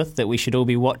leave us with that we should all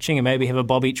be watching and maybe have a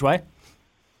bob each way?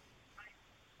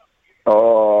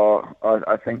 Oh,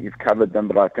 I think you've covered them,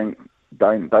 but I think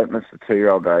don't miss the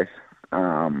 2-year-old race.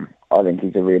 I think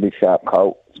he's a really sharp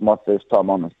colt. It's my first time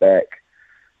on his back.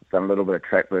 I've done a little bit of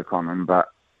track work on him, but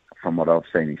from what I've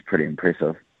seen, he's pretty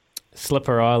impressive.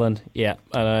 Slipper Island, yeah,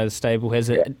 I know the stable has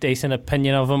a decent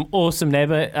opinion of him. Awesome,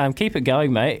 Nabba. Keep it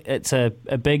going, mate. It's a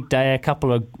big day, a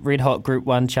couple of red-hot Group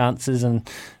 1 chances, and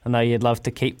I know you'd love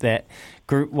to keep that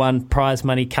Group 1 prize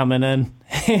money coming in.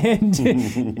 And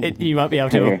you might be able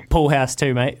to have a pool house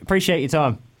too, mate. Appreciate your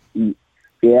time.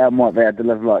 Yeah, I might be able to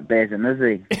live like Baz and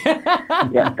Izzy.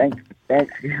 Yeah, thanks,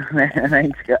 thanks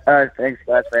guys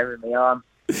for having me on.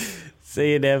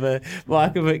 See you, Never.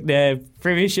 Michael McNabb,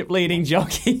 Premiership leading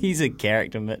jockey. He's a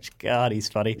character, Mitch. God, he's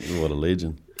funny. What a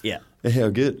legend. Yeah. How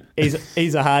good.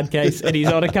 He's a hard case, and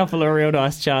he's on a couple of real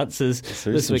nice chances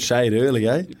this week. Shade early,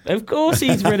 eh? Of course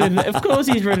he's ridden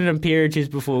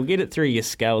Imperatriz before. Get it through your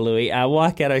skull, Louis.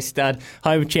 Waikato Stud,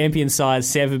 home champion size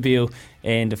Savabeel,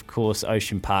 and of course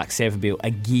Ocean Park Savabeel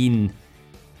again.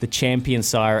 The champion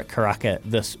sire at Karaka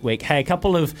this week. Hey,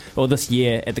 this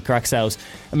year at the Karaka Sales.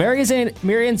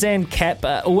 Marianne Zan Cap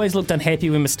always looked unhappy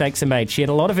when mistakes are made. She had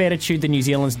a lot of attitude the New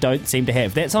Zealanders don't seem to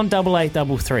have. That's on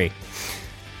 8833.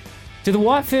 Is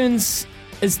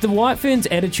the White Ferns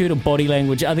attitude or body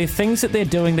language, are there things that they're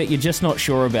doing that you're just not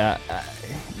sure about?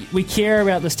 We care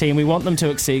about this team. We want them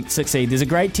to succeed. There's a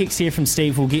great text here from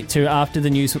Steve we'll get to after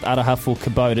the news with Araha for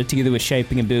Kubota, together with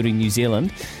Shaping and Building New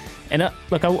Zealand. And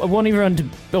look, I want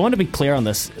to be clear on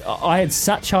this. I had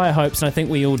such high hopes, and I think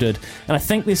we all did. And I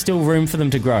think there's still room for them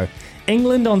to grow.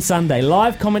 England on Sunday,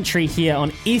 live commentary here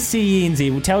on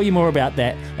SENZ. We'll tell you more about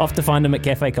that. Off to find them at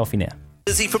Cafe Coffee now.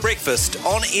 Busy for breakfast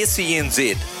on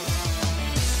SENZ.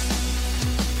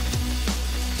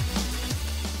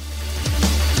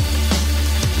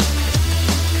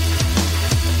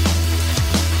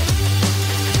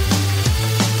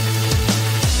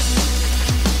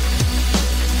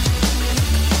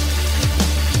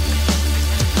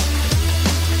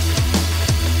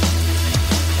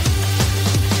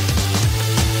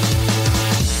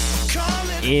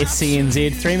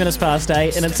 SENZ, 3 minutes past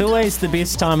 8, and it's always the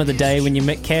best time of the day when your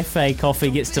McCafe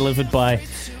coffee gets delivered by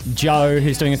Joe,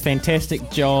 who's doing a fantastic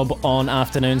job on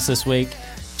afternoons this week.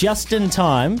 Just in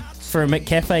time for a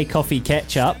McCafe coffee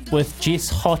catch-up with Jess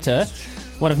Hotter,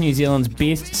 one of New Zealand's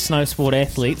best snow sport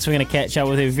athletes. We're going to catch up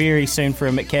with her very soon for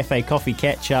a McCafe coffee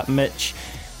catch-up, Mitch.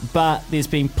 But there's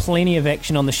been plenty of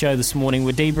action on the show this morning.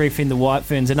 We're debriefing the White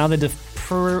Ferns, another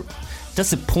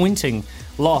disappointing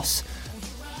loss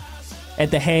at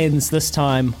the hands this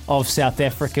time of South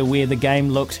Africa, where the game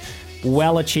looked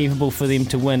well achievable for them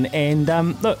to win. And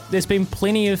look, there's been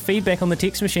plenty of feedback on the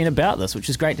text machine about this, which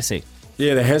is great to see.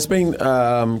 Yeah, there has been.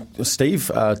 Steve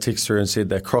texted through and said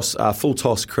that full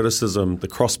toss criticism, the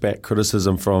crossback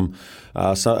criticism from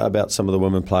about some of the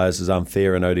women players is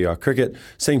unfair in ODI cricket.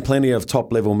 Seeing plenty of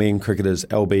top-level men cricketers,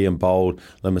 LB and bowled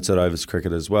limited overs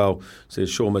cricket as well. Says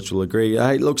Shaw Mitchell agree.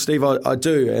 Hey, look, Steve, I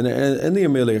do. And in the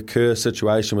Amelia Kerr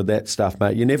situation with that stuff,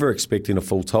 mate, you're never expecting a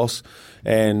full toss.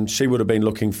 And she would have been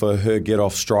looking for her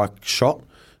get-off strike shot,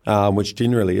 which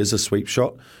generally is a sweep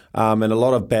shot. And a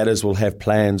lot of batters will have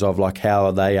plans of like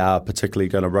how they are particularly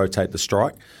going to rotate the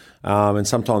strike. And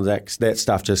sometimes that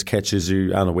stuff just catches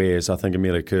you unawares. I think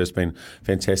Amelia Kerr's been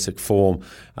fantastic form,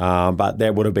 but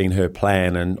that would have been her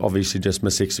plan, and obviously just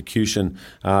mis-execution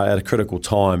at a critical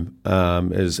time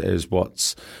is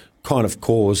what's kind of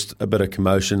caused a bit of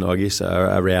commotion, I guess,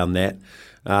 around that.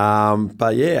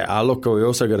 But yeah, look, we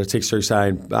also got a text through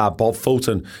saying Bob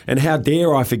Fulton, and how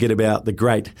dare I forget about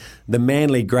the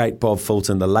manly great Bob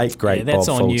Fulton, the late great Bob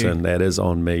Fulton. You. That is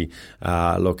on me.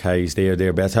 Look, hey, he's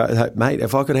thereabouts. Mate,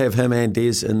 if I could have him and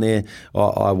Des in there,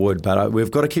 I would. But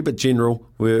we've got to keep it general,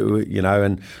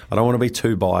 and I don't want to be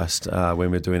too biased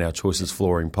when we're doing our Choices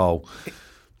Flooring poll.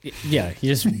 Yeah,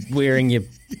 you're just wearing your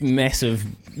massive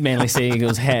Manly Sea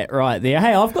Eagles hat right there.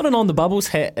 Hey, I've got an On the Bubbles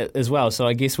hat as well, so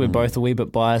I guess we're both a wee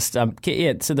bit biased. So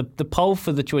the poll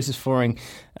for the Choices Flooring,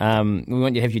 we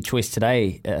want you to have your choice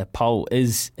today poll,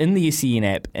 is in the SEN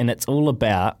app, and it's all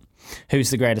about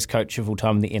who's the greatest coach of all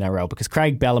time in the NRL, because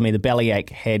Craig Bellamy, the Bellyache,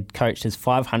 had coached his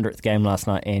 500th game last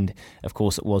night, and of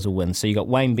course it was a win. So you got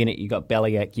Wayne Bennett, you got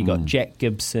Bellyache, you got Jack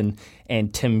Gibson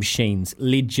and Tim Sheens,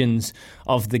 legends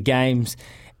of the games.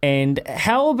 And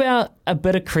how about a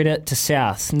bit of credit to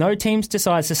South? No teams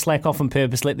decides to slack off on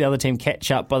purpose, let the other team catch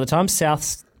up. By the time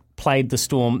South played the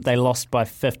Storm, they lost by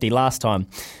 50 last time.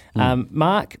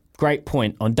 Mark, great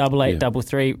point on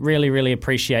 8833. Really, really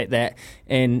appreciate that.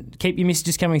 And keep your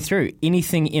messages coming through.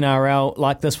 Anything NRL,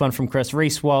 like this one from Chris.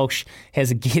 Reece Walsh has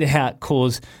a get-out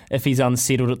cause if he's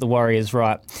unsettled at the Warriors,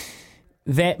 right?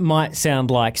 That might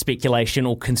sound like speculation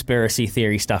or conspiracy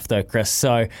theory stuff though, Chris.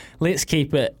 So let's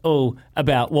keep it all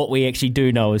about what we actually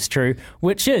do know is true,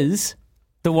 which is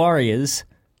the Warriors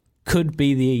could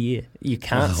be their year. You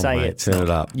can't say it's not. Turn it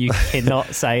up. You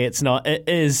cannot say it's not. It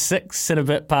is 6 and a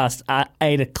bit past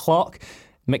 8 o'clock.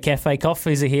 McCafe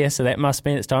coffees are here, so that must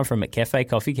mean it's time for a McCafe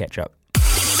coffee catch-up.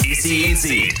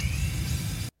 SENZ.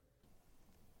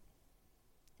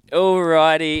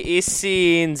 Alrighty,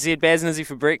 SENZ, Baz and Izzy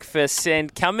for breakfast,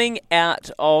 and coming out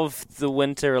of the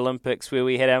Winter Olympics where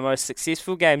we had our most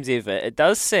successful games ever, it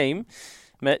does seem,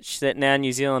 Mitch, that now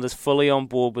New Zealand is fully on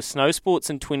board with snow sports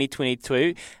in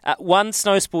 2022. One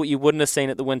snow sport you wouldn't have seen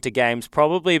at the Winter Games,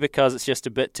 probably because it's just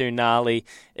a bit too gnarly,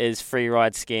 is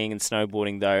freeride skiing and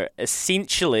snowboarding though.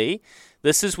 Essentially,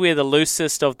 this is where the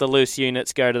loosest of the loose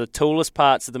units go to the tallest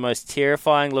parts of the most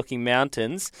terrifying looking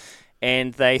mountains,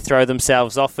 and they throw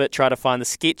themselves off it, try to find the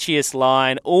sketchiest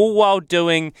line, all while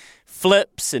doing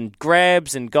flips and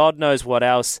grabs and God knows what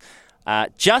else.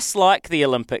 Just like the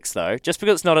Olympics, though, just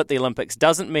because it's not at the Olympics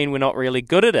doesn't mean we're not really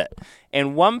good at it.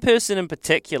 And one person in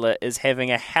particular is having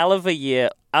a hell of a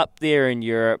year up there in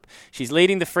Europe. She's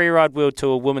leading the Freeride World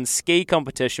Tour women's ski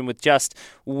competition with just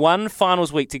one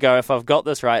finals week to go, if I've got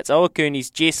this right. It's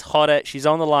Oakuni's Jess Hodder. She's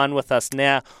on the line with us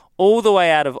now, all the way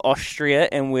out of Austria,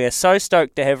 and we're so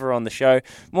stoked to have her on the show.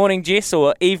 Morning, Jess,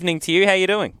 or evening to you. How you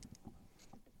doing?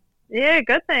 Yeah,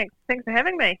 good, thanks. Thanks for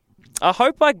having me. I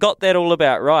hope I got that all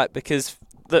about right, because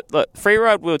the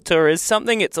Freeride World Tour is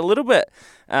something, it's a little bit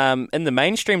in the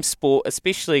mainstream sport,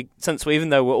 especially since even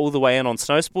though we're all the way in on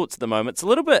snow sports at the moment, it's a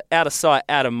little bit out of sight,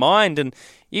 out of mind, and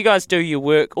you guys do your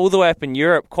work all the way up in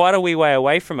Europe, quite a wee way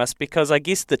away from us, because I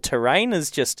guess the terrain is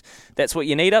just, that's what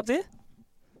you need up there?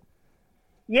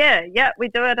 Yeah, we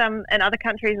do it in other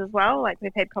countries as well. Like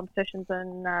we've had competitions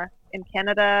in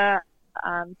Canada.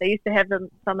 They used to have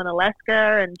some in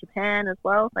Alaska and Japan as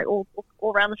well, like all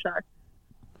around the show.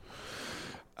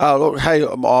 Look, hey,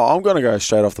 I'm going to go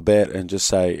straight off the bat and just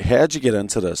say, how'd you get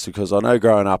into this? Because I know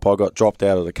growing up I got dropped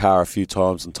out of the car a few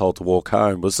times and told to walk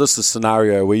home. Was this a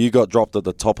scenario where you got dropped at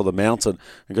the top of the mountain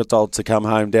and got told to come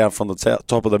home down from the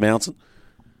top of the mountain?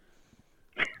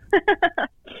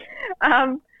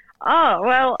 Oh,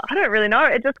 well, I don't really know.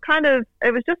 It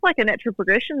was just like a natural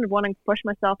progression of wanting to push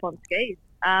myself on skis.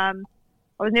 I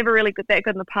was never really that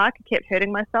good in the park. I kept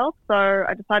hurting myself, so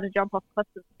I decided to jump off cliffs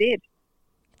instead.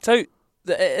 So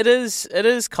it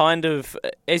is kind of,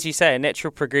 as you say, a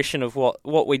natural progression of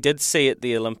what we did see at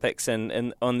the Olympics and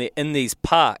in these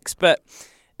parks, but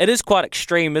it is quite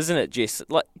extreme, isn't it, Jess?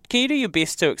 Like, can you do your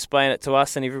best to explain it to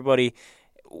us and everybody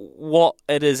what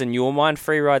it is in your mind,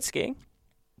 freeride skiing?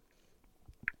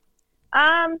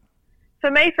 For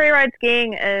me, freeride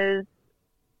skiing is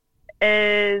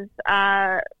is,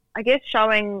 I guess,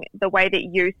 showing the way that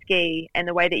you ski and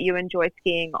the way that you enjoy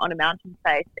skiing on a mountain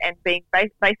face, and being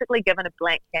basically given a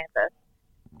blank canvas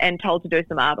and told to do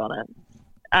some art on it.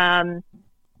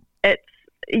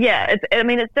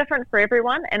 It's different for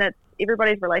everyone, and it's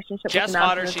everybody's relationship with the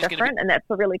mountain is different, and that's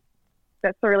the really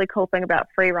cool thing about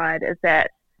freeride is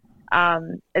that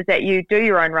you do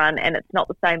your own run, and it's not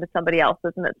the same as somebody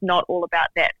else's, and it's not all about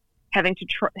that having to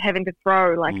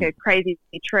throw like a crazy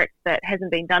trick that hasn't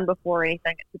been done before or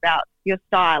anything. It's about your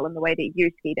style and the way that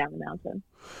you ski down the mountain.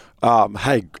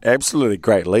 Hey, absolutely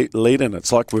great lead in.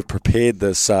 It's like we've prepared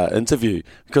this interview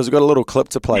because we've got a little clip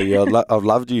to play. I've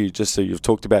loved you just so you've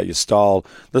talked about your style.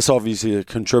 This obviously a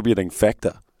contributing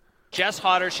factor. Jess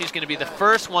Hodder, she's going to be the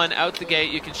first one out the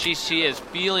gate. You can see she is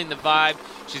feeling the vibe.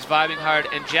 She's vibing hard,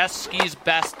 and Jess skis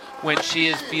best when she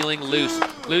is feeling loose.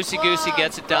 Loosey-goosey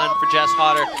gets it done for Jess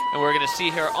Hodder, and we're going to see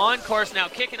her on course now,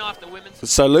 kicking off the women's...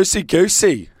 So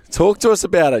loosey-goosey, talk to us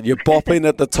about it. You're bopping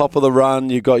at the top of the run.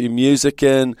 You've got your music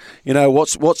in. You know,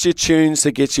 what's your tunes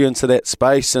to get you into that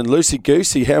space? And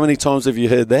loosey-goosey, how many times have you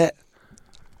heard that?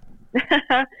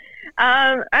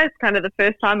 It's kind of the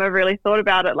first time I've really thought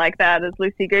about it like that, as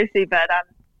loosey-goosey, but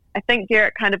I think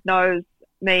Derek kind of knows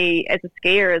me as a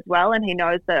skier as well, and he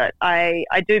knows that I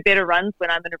do better runs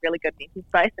when I'm in a really good mental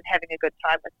space and having a good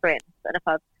time with friends. And if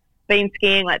I've been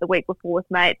skiing like the week before with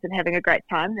mates and having a great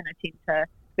time, then I tend to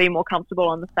be more comfortable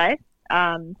on the face.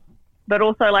 But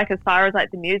also, like, as far as like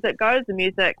the music goes, the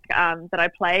music that I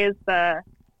play is the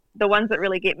ones that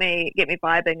really get me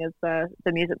vibing is the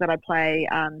music that I play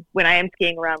when I am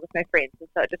skiing around with my friends, and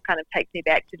so it just kind of takes me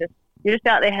back to you're just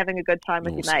out there having a good time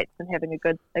with your mates and having a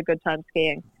good time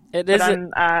skiing.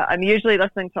 I'm usually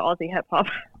listening to Aussie hip hop.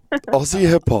 Aussie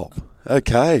hip hop,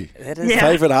 okay.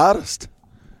 Favorite artist?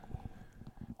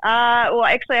 Well,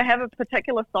 actually, I have a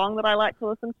particular song that I like to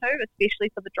listen to, especially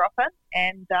for the drop-in,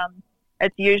 and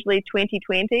it's usually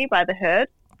 2020 by The Herd.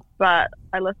 But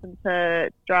I listen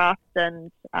to Draft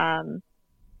and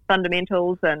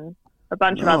Fundamentals and a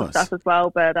bunch of other stuff as well,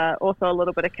 but also a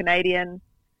little bit of Canadian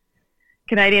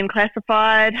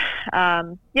classified.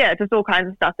 Just all kinds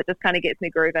of stuff that just kind of gets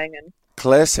me grooving and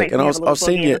classic. And I've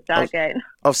seen you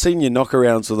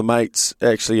knockarounds with the mates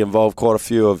actually involve quite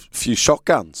a few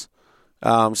shotguns.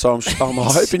 So I'm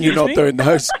hoping you're not doing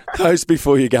those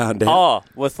before you're going down. Oh,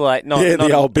 with like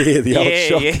the old beer, the old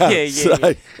shotgun.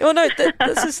 Yeah. Well, no,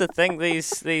 this is the thing.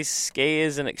 These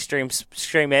skiers and extreme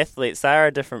athletes, they are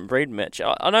a different breed, Mitch.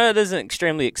 I know it is an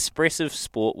extremely expressive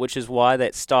sport, which is why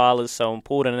that style is so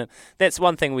important. And that's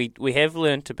one thing we have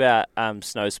learnt about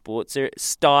snow sports.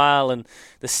 Style and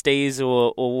the stees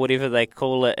or whatever they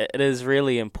call it, it is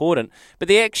really important. But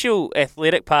the actual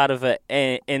athletic part of it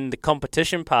and the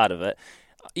competition part of it,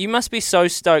 you must be so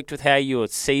stoked with how your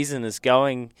season is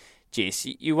going, Jess.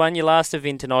 You won your last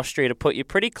event in Austria to put you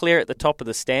pretty clear at the top of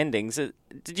the standings.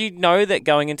 Did you know that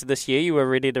going into this year you were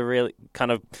ready to really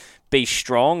kind of be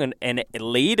strong and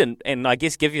lead and I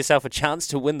guess give yourself a chance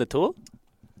to win the Tour?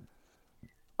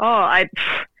 Oh, I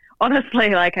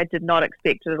honestly, I did not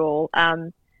expect it at all.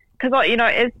 Because,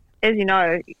 as you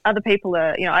know, other people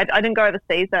are, I didn't go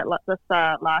overseas this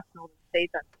last Northern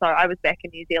season, so I was back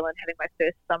in New Zealand having my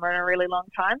first summer in a really long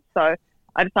time, so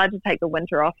I decided to take the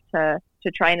winter off to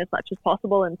train as much as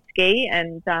possible and ski,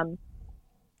 and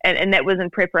that was in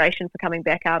preparation for coming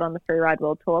back out on the Freeride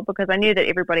World Tour, because I knew that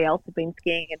everybody else had been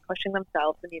skiing and pushing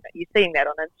themselves, and you're seeing that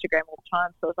on Instagram all the time,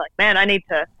 so I was like, man, I need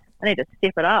to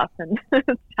step it up and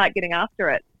start getting after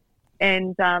it.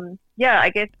 And I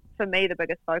guess for me the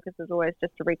biggest focus is always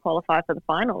just to requalify for the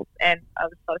finals, and I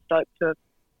was so stoked to have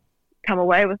come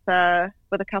away with a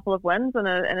couple of wins and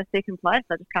a second place.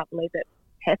 I just can't believe that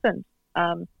happened.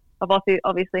 I've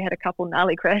obviously had a couple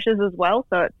gnarly crashes as well,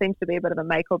 so it seems to be a bit of a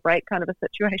make or break kind of a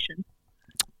situation.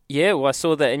 Yeah, well, I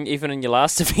saw that even in your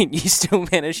last event, you still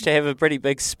managed to have a pretty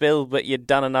big spill, but you'd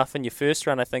done enough in your first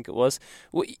run, I think it was.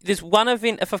 There's one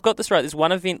event, if I've got this right, there's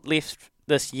one event left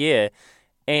this year,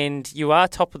 and you are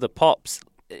top of the pops.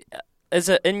 Is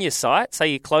it in your sights? Are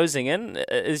you closing in?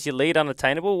 Is your lead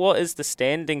unattainable? What is the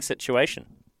standing situation?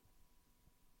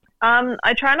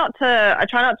 I try not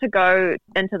to go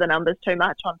into the numbers too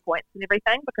much on points and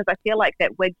everything, because I feel like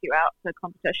that wigs you out to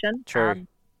competition. True.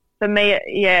 For me,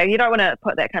 you don't want to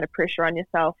put that kind of pressure on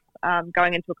yourself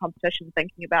going into a competition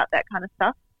thinking about that kind of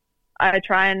stuff. I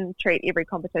try and treat every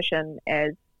competition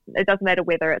as, it doesn't matter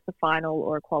whether it's a final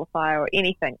or a qualifier or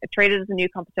anything. Treat it as a new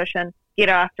competition, get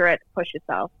after it, push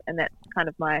yourself. And that's kind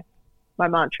of my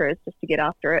mantra, is just to get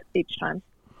after it each time.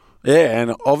 Yeah,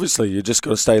 and obviously you just got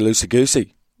to stay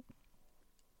loosey-goosey.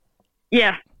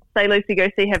 Yeah, stay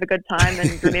loosey-goosey, have a good time,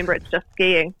 and remember it's just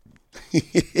skiing.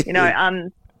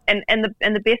 And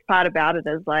the best part about it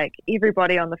is like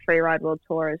everybody on the Freeride World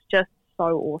Tour is just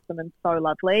so awesome and so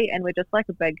lovely, and we're just like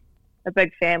a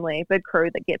big family, a big crew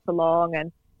that gets along,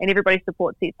 and everybody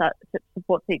supports each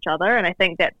other. And I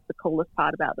think that's the coolest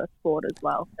part about this sport as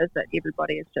well, is that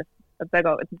everybody is just a big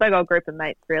old group of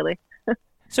mates, really.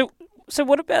 So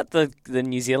what about the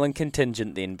New Zealand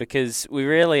contingent then? Because we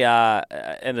really are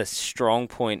at a strong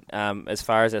point as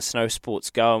far as our snow sports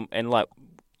go, and like,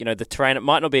 you know, the terrain, it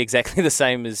might not be exactly the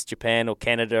same as Japan or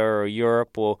Canada or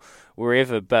Europe or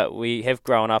wherever, but we have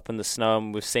grown up in the snow,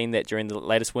 and we've seen that during the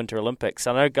latest Winter Olympics.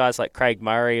 I know guys like Craig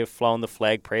Murray have flown the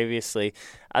flag previously.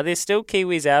 Are there still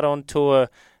Kiwis out on tour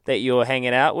that you're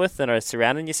hanging out with and are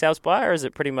surrounding yourselves by, or is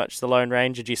it pretty much the Lone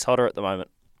Ranger, Jess Hodder at the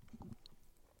moment?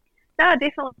 No,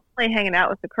 definitely hanging out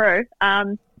with the crew. I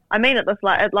mean, at this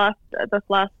last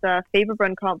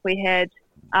Fieberbrunn comp, we had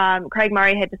Craig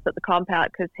Murray had to sit the comp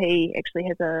out because he actually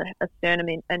has a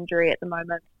sternum injury at the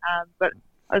moment. But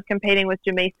I was competing with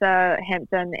Jamisa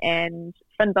Hampton, and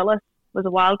Finn Billis was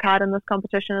a wild card in this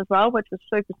competition as well, which was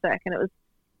super sick. And it was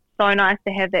so nice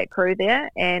to have that crew there.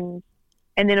 And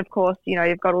then, of course, you know,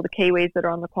 you've got all the Kiwis that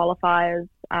are on the qualifiers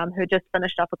who just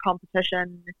finished up a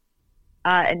competition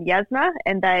in Yasna,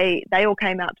 and they all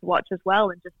came out to watch as well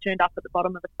and just turned up at the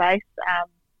bottom of the face.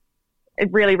 It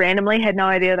really randomly, had no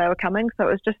idea they were coming, so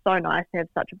it was just so nice to have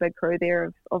such a big crew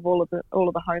there of all of the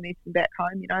homies from back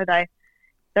home. You know,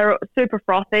 they're super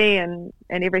frothy and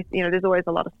everything. You know, there's always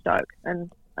a lot of stoke,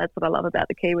 and that's what I love about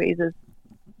the Kiwis is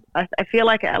I feel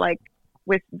like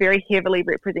we're very heavily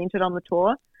represented on the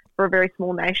tour for a very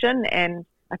small nation, and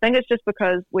I think it's just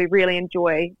because we really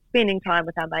enjoy spending time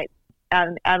with our mates out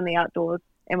in the outdoors,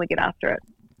 and we get after it.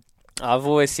 I've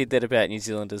always said that about New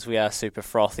Zealanders. We are super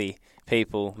frothy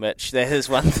people, Mitch. That is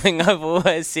one thing I've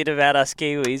always said about us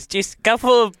Kiwis. Just a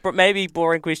couple of maybe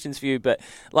boring questions for you, but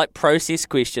like process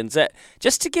questions.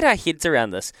 Just to get our heads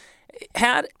around this,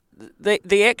 how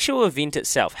the actual event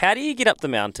itself, how do you get up the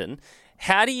mountain?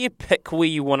 How do you pick where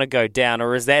you want to go down,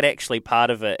 or is that actually part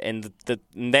of it, and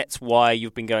that's why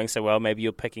you've been going so well? Maybe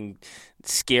you're picking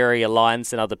scarier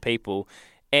lines than other people.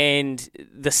 And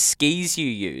the skis you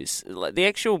use, like the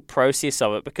actual process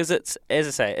of it, because it's, as I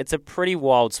say, it's a pretty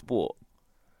wild sport.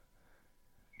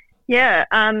 Yeah,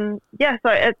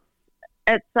 so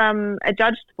it's a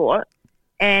judged sport,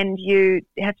 and you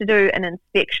have to do an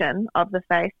inspection of the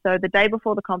face. So the day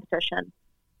before the competition,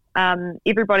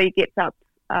 everybody gets up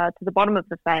to the bottom of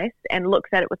the face and looks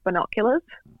at it with binoculars.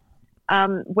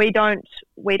 We don't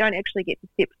actually get to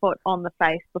step foot on the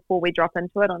face before we drop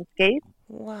into it on skis.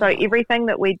 Wow. So everything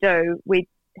that we do, we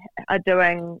are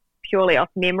doing purely off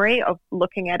memory of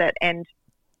looking at it and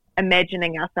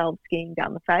imagining ourselves skiing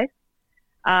down the face.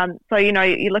 So, you know,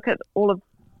 you look at all of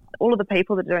the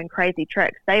people that are doing crazy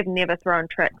tricks. They've never thrown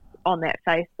tricks on that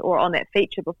face or on that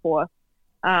feature before,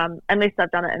 unless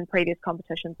they've done it in previous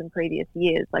competitions in previous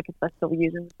years, like if they're still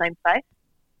using the same face.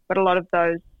 But a lot of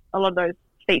those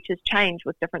features change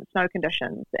with different snow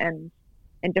conditions, and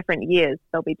in different years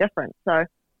they'll be different. So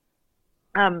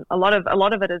a lot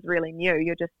of it is really new.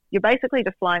 You're basically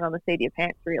just flying on the seat of your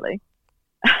pants, really.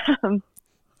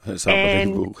 That's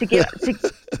unbelievable.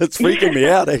 It's freaking me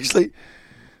out, actually.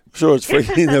 I'm sure it's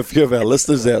freaking a few of our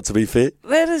listeners out, to be fair.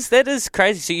 That is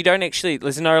crazy. So you don't actually,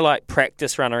 there's no like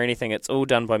practice run or anything. It's all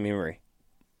done by memory.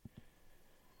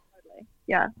 Totally.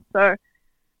 Yeah. So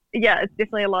yeah, it's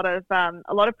definitely a lot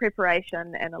of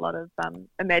preparation and a lot of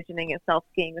imagining yourself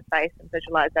skiing the face and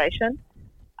visualization.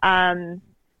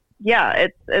 Yeah,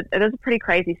 it is a pretty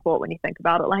crazy sport when you think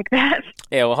about it like that.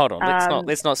 Yeah, well, hold on.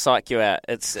 Let's not psych you out.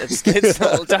 It's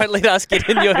don't let us get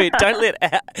in your head. Don't let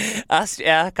us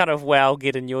our kind of wow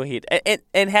get in your head.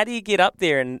 And how do you get up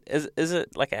there? And is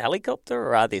it like a helicopter,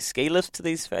 or are there ski lifts to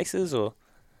these faces, or?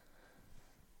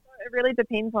 It really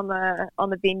depends on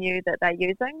the venue that they're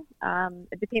using.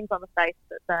 It depends on the face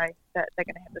that they're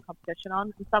going to have the competition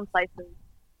on. In some places,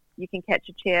 you can catch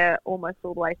a chair almost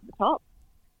all the way to the top.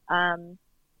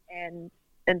 And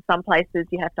in some places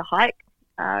you have to hike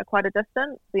quite a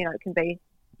distance. You know, it can be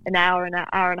an hour and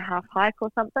a half hike or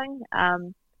something.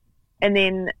 And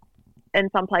then in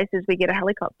some places we get a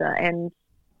helicopter. And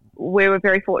we were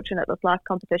very fortunate this last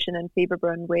competition in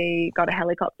Fieberbrunn. We got a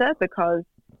helicopter because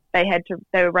they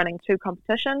were running 2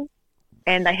 competitions,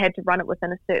 and they had to run it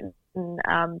within a certain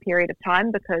period of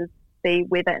time because the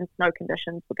weather and snow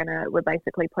conditions were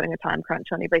basically putting a time crunch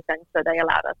on everything. So they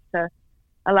allowed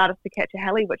us to catch a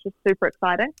heli, which is super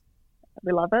exciting.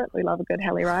 We love it. We love a good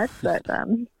heli ride. But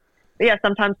yeah,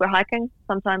 sometimes we're hiking,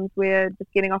 sometimes we're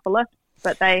just getting off a lift.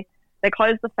 But they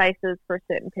close the faces for a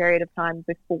certain period of time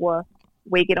before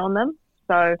we get on them.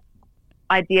 So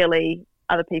ideally,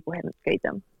 other people haven't skied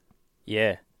them.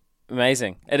 Yeah.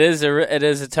 Amazing. It is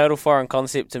a total foreign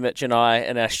concept to Mitch and I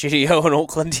in our studio in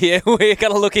Auckland here. We're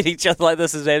going to look at each other like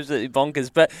this is absolutely bonkers.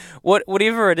 But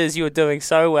whatever it is, you're doing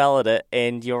so well at it,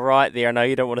 and you're right there. I know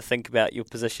you don't want to think about your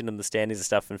position in the standings and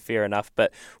stuff, and fair enough.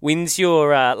 But when's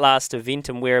your last event,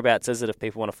 and whereabouts is it if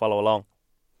people want to follow along?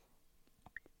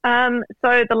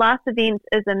 So the last event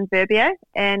is in Verbier,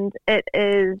 and it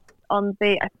is on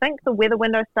I think the weather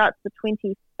window starts the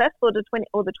 25th or the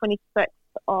 26th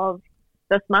of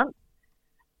this month.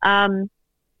 And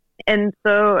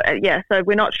so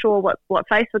we're not sure what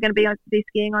face we're going to be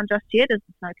skiing on just yet, as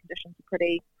the snow conditions are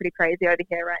pretty crazy over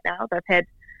here right now. They've had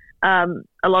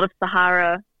a lot of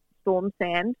Sahara storm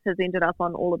sand has ended up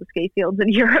on all of the ski fields in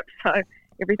Europe, so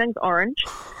everything's orange.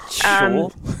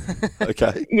 Sure.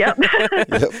 Okay. Yep.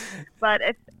 But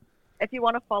if you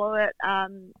want to follow it,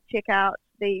 check out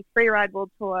the Freeride World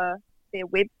Tour, their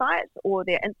website or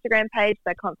their Instagram page.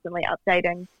 They're constantly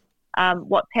updating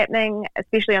what's happening,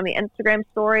 especially on the Instagram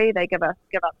story. They give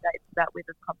updates about whether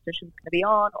the competition's going to be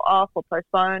on or off or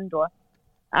postponed,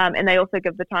 and they also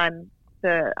give the time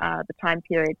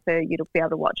period for you to be able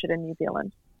to watch it in New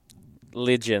Zealand.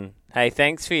 Legend. Hey,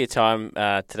 thanks for your time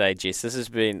today, Jess. This has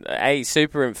been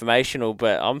super informational,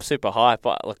 but I'm super hype.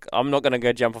 Look, I'm not going to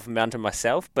go jump off a mountain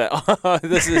myself, but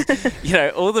this is,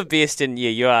 all the best. And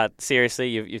you are seriously,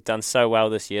 you've done so well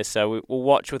this year. So we'll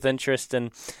watch with interest,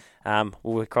 and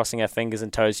we're crossing our fingers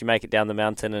and toes. You make it down the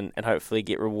mountain, and hopefully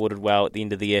get rewarded well at the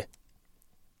end of the year.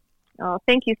 Oh,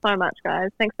 thank you so much, guys.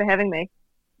 Thanks for having me.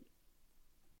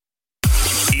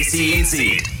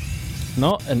 SENZ.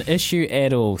 Not an issue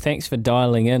at all. Thanks for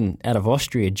dialing in out of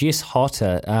Austria. Jess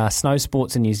Hotter, snow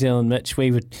sports in New Zealand. Mitch,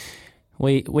 we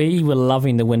were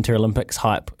loving the Winter Olympics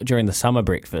hype during the summer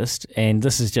breakfast, and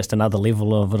this is just another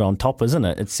level of it on top, isn't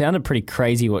it? It sounded pretty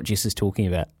crazy what Jess is talking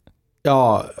about.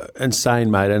 Oh,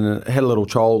 insane, mate. And had a little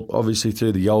troll, obviously,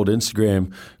 through the old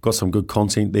Instagram. Got some good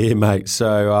content there, mate.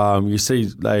 So you see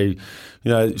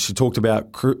she talked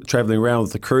about travelling around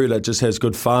with the crew that just has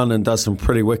good fun and does some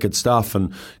pretty wicked stuff,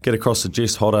 and get across to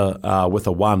Jess Hotter with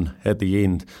a 1 at the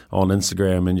end on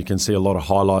Instagram, and you can see a lot of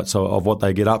highlights of what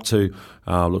they get up to.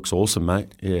 Looks awesome,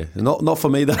 mate. Yeah, not for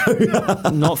me,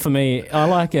 though. Not for me. I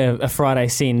like a Friday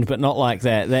send, but not like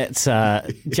that. That's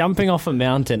jumping off a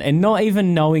mountain and not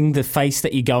even knowing the face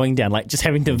that you're going down, like just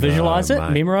having to visualise it,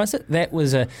 memorise it. That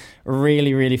was a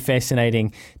really, really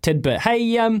fascinating tidbit.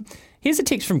 Hey, here's a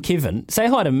text from Kevin. Say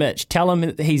hi to Mitch. Tell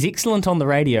him he's excellent on the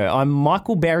radio. I'm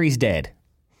Michael Barry's dad.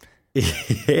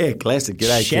 Yeah, classic.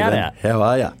 G'day, Shout Kevin. out. How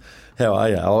are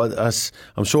you?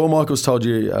 I'm sure Michael's told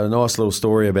you a nice little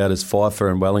story about his fifer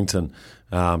in Wellington.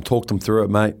 Talked him through it,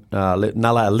 mate.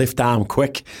 Nulla left arm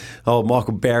quick. Oh,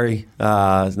 Michael Barry.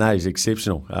 He's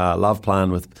exceptional. Love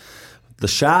playing with the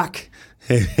Shark.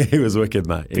 He was wicked,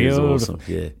 mate. He was awesome.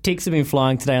 Yeah. Texts have been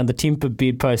flying today on the Temper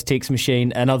Bedpost text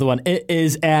machine. Another one. It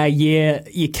is our year.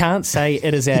 You can't say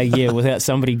it is our year without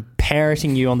somebody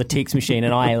parroting you on the text machine,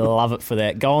 and I love it for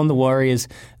that. Go on the Warriors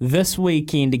this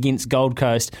weekend against Gold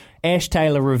Coast. Ash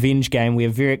Taylor revenge game. We are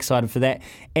very excited for that.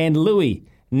 And Louis,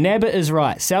 Nabba is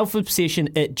right. Self-obsession,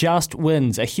 it just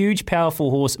wins. A huge,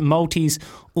 powerful horse. Multis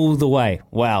all the way.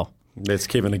 Wow. That's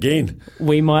Kevin again.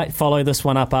 We might follow this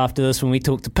one up after this when we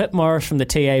talk to Pip Morris from the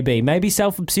TAB. Maybe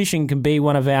Self-Obsession can be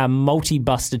one of our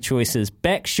multi-buster choices.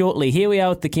 Back shortly. Here we are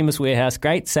with the Chemist Warehouse.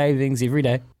 Great savings every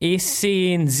day.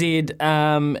 SCNZ,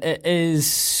 it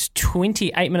is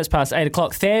 28 minutes past 8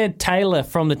 o'clock. Thad Taylor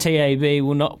from the TAB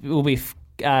will be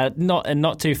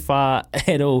not too far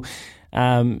at all.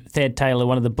 Thad Taylor,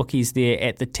 one of the bookies there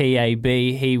at the TAB.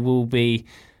 He will be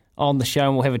on the show,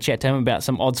 and we'll have a chat to him about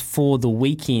some odds for the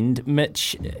weekend.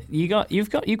 Mitch, you've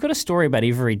got a story about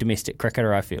every domestic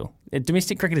cricketer, I feel. A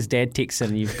domestic cricketer's dad texts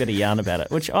and you've got a yarn about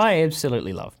it, which I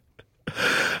absolutely love.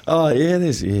 Oh, yeah, it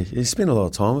is. Yeah. You spend a lot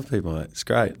of time with people, mate. It's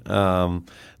great.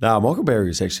 Michael Barry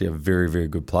is actually a very, very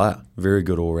good player, very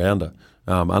good all-rounder,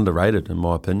 underrated in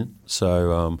my opinion.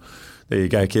 So there you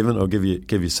go, Kevin. I'll give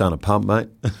your son a pump, mate.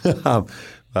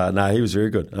 But no, he was very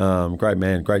good. Great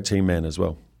man, great team man as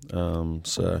well. Yeah,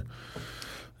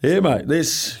 mate,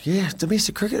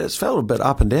 domestic cricket, it's felt a bit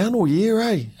up and down all year,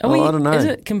 eh? I don't know. Is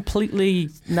it completely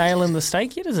nail in the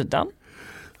stake yet? Is it done?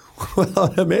 Well,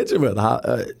 I'd imagine with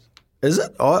is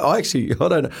it? I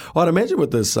don't know. I'd imagine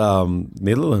with this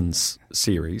Netherlands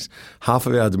series, half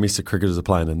of our domestic cricketers are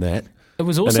playing in that. It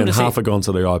was awesome. And then half are gone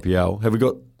to the IPL. Have we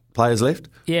got players left?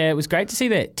 Yeah, it was great to see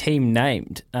that team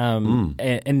named, and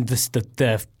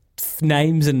the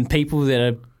names and people that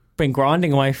are been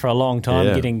grinding away for a long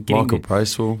time, getting Michael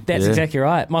Bracewell. That's exactly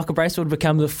right. Michael Bracewell had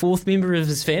become the fourth member of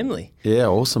his family. Yeah,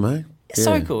 awesome, eh?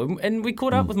 So cool. And we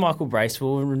caught up with Michael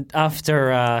Bracewell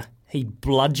after He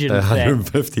bludgeoned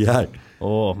 158. that.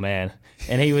 Oh, man.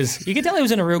 And you could tell he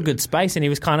was in a real good space, and he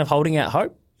was kind of holding out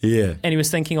hope. Yeah. And he was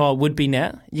thinking, it would be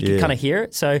now. You could kind of hear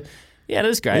it. So, yeah, it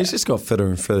is great. He's just got fitter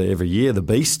and fitter every year. The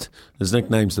Beast. His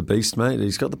nickname's the Beast, mate.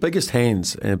 He's got the biggest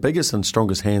hands and biggest and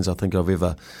strongest hands I think I've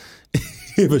ever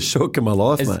shook in my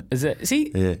life, mate. Is it?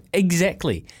 See? Yeah.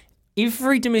 Exactly.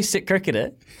 Every domestic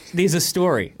cricketer, there's a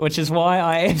story, which is why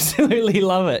I absolutely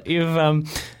love it.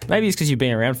 Maybe it's because you've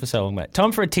been around for so long, mate.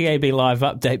 Time for a TAB Live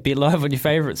update. Bet live on your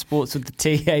favourite sports with the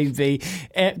TAB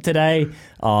app today.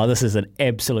 Oh, this is an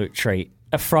absolute treat.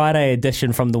 A Friday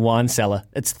edition from the wine cellar.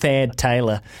 It's Thad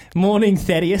Taylor. Morning,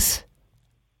 Thaddeus.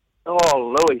 Oh,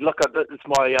 Louis, look, it's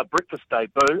my breakfast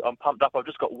debut. I'm pumped up. I've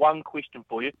just got one question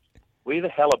for you. Where the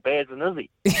hell are Baz and Izzy?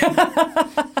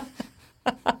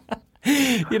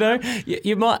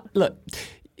 You might look.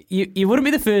 You wouldn't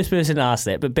be the first person to ask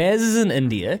that, but Baz is in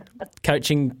India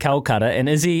coaching Kolkata, and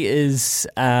Izzy is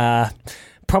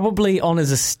probably on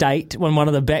his estate on one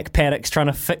of the back paddocks trying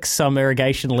to fix some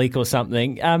irrigation leak or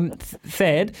something.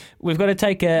 Thad, we've got to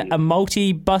take a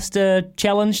multi-buster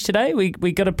challenge today. We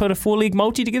got to put a 4-leg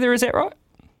multi together. Is that right?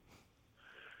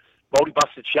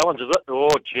 Multi-buster challenge, is it? Oh,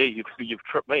 gee, you've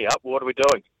tripped me up. What are we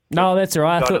doing? No, that's all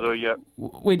right.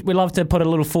 We'd love to put a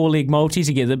little 4-leg multi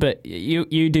together, but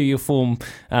you do your form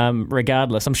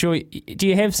regardless. I'm sure. Do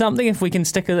you have something? If we can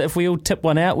stick it, if we all tip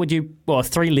one out, would you? Well, a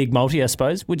 3-leg multi, I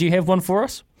suppose. Would you have one for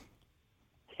us?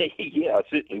 Yeah, I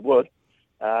certainly would.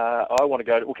 I want to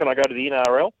go. Can I go to the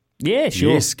NRL? Yeah,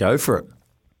 sure. Yes, go for it.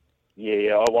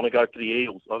 Yeah, I want to go for the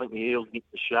Eels. I think the Eels get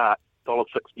the Shark.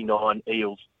 $1.69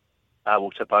 Eels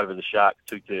will tip over the Shark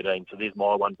 2.13. So there's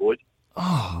my one, boys.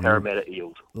 Oh, Parramatta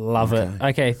Eels. Love it.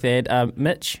 Okay, Thad.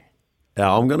 Mitch?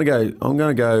 I'm going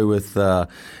to go with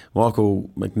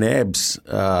Michael McNabb's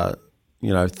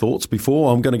thoughts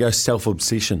before. I'm going to go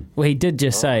self-obsession. Well, he did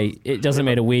just say it doesn't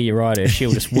matter where you ride her,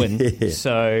 she'll just win. Yeah.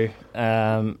 So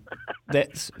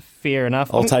that's fair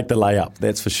enough. I'll take the layup,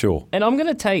 that's for sure. And I'm going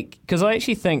to take, because I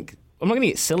actually think, I'm not going to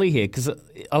get silly here, because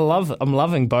I'm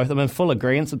loving both. I'm in full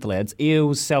agreement with the lads.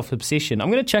 Eels, self-obsession.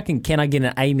 I'm going to check in, can I get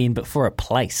an amen, but for a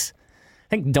place?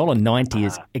 I think $1.90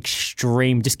 is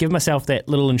extreme. Just give myself that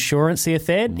little insurance there,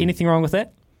 Thad. Anything wrong with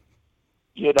that?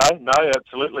 Yeah, no,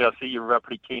 absolutely. I see you're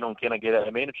pretty keen on can I get it. I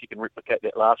mean, if you can replicate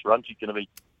that last run, she's going to be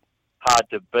hard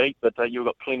to beat. But you've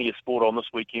got plenty of sport on this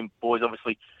weekend, boys.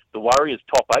 Obviously, the Warriors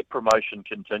top 8 promotion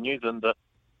continues, and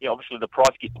obviously the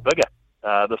price gets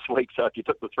bigger this week. So if you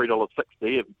took the $3.60,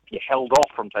 if you held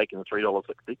off from taking the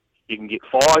 $3.60, you can get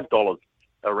 $5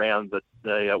 around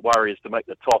the Warriors to make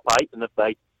the top 8, and if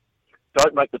they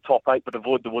don't make the top 8 but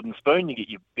avoid the wooden spoon, you get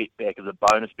your bet back as a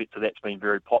bonus bet, so that's been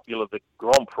very popular. The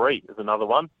Grand Prix is another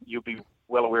one. You'll be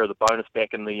well aware of the bonus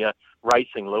back in the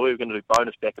racing, Louis. We're going to do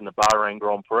bonus back in the Bahrain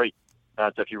Grand Prix.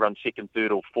 So if you run 2nd,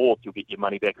 3rd or 4th, you'll get your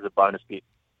money back as a bonus bet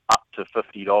up to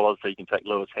 $50, so you can take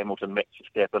Lewis Hamilton, Max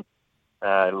Verstappen,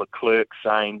 Leclerc,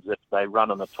 Sainz. If they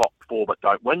run in the top 4 but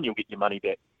don't win, you'll get your money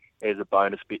back as a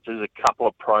bonus bet. So there's a couple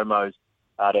of promos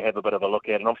to have a bit of a look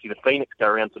at, and obviously the Phoenix go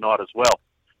around tonight as well.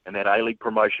 And that A-League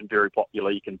promotion, very popular.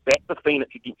 You can back the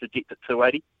Phoenix against the Jets at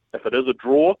 $2.80. If it is a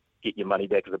draw, get your money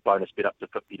back as a bonus bet up to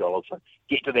 $50. So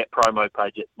get to that promo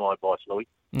page. That's my advice, Louis.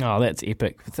 Oh, that's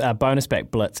epic. Bonus back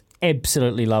blitz.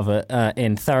 Absolutely love it.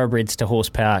 And thoroughbreds to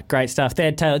horsepower. Great stuff.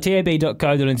 Thad Taylor,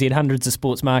 tab.co.nz, hundreds of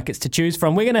sports markets to choose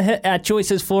from. We're going to hit our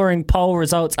Choices Flooring poll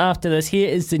results after this. Here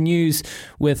is the news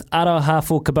with Aroha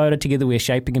for Kubota. Together we're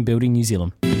shaping and building New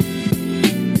Zealand.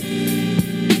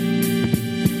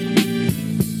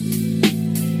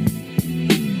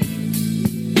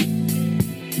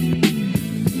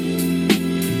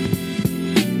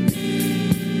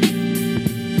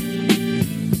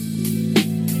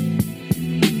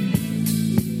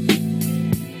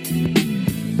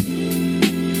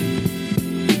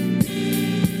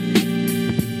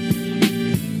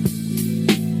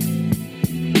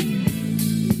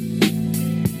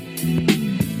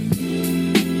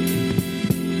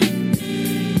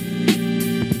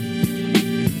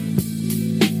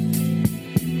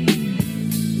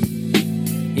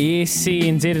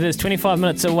 SENZ, it is 25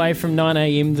 minutes away from 9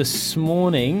 a.m. this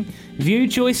morning. View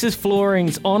Choices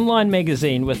Flooring's online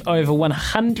magazine with over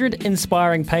 100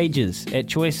 inspiring pages at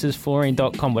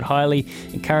choicesflooring.com. Would highly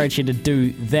encourage you to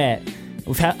do that.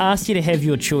 We've asked you to have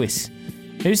your choice.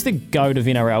 Who's the GOAT of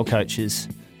NRL coaches?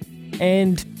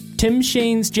 And Tim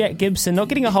Sheens, Jack Gibson, not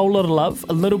getting a whole lot of love,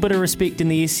 a little bit of respect in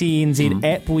the SENZ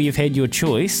app where you've had your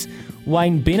choice.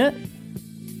 Wayne Bennett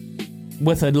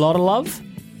with a lot of love.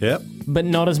 Yep. But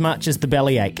not as much as the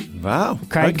bellyache. Wow.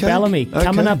 Craig Bellamy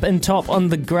coming up in top on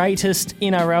the greatest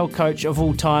NRL coach of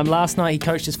all time. Last night he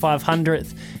coached his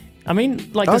 500th I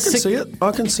mean, like I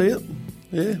can see it.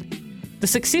 Yeah. The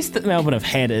success that Melbourne have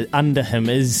had under him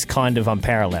is kind of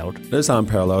unparalleled. It is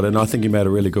unparalleled, and I think you made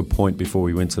a really good point before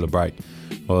we went to the break,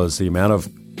 was the amount of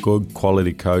good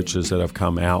quality coaches that have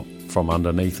come out from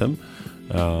underneath him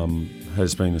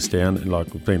has been astounding,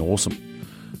 been awesome.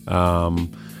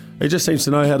 He just seems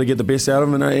to know how to get the best out of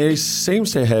him, and he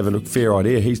seems to have a fair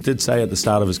idea. He did say at the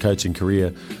start of his coaching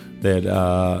career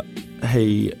that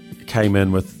he came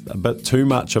in with a bit too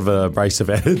much of an abrasive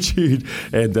attitude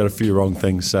and did a few wrong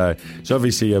things. So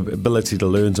obviously ability to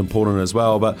learn is important as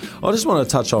well. But I just want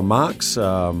to touch on Mark's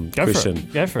question.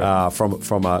 Go for it.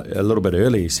 From a little bit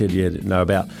earlier. He said,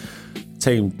 about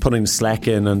team putting slack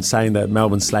in and saying that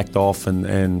Melbourne slacked off and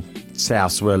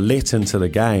Souths were let into the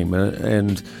game.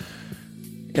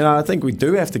 And I think we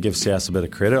do have to give South a bit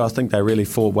of credit. I think they really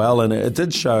fought well, and it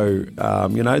did show,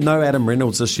 no Adam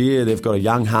Reynolds this year. They've got a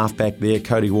young halfback there.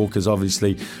 Cody Walker's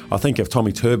obviously, I think if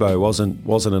Tommy Turbo wasn't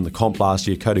in the comp last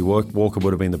year, Cody Walker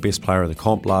would have been the best player in the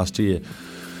comp last year.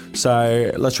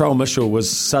 So Latrell Mitchell was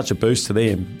such a boost to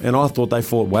them, and I thought they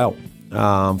fought well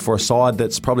for a side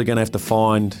that's probably going to have to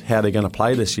find how they're going to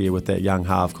play this year with that young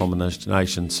half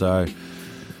combination. So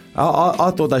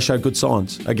I thought they showed good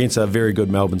signs against a very good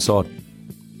Melbourne side.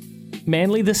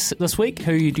 Manly this week,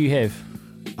 who do you have?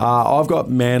 I've got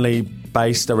Manly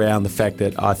based around the fact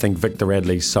that I think Victor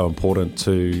Radley's so important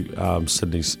to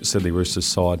Sydney Roosters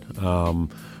side.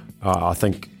 I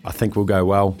think we'll go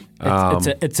well.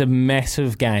 It's a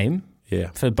massive game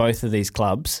for both of these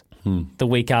clubs. The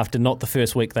week after, not the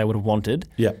first week they would have wanted.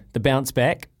 Yeah. The bounce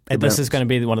back. This is going to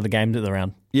be one of the games of the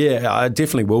round. Yeah, it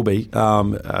definitely will be.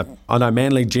 I know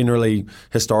Manly generally,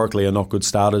 historically, are not good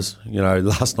starters.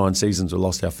 Last 9 seasons we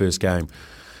lost our first game.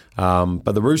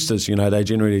 But the Roosters, they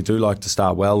generally do like to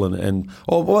start well.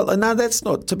 No, that's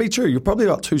not to be true. You've probably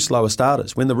got 2 slower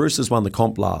starters. When the Roosters won the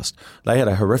comp last, they had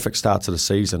a horrific start to the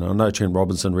season. I know Trent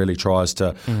Robinson really tries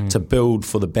to build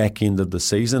for the back end of the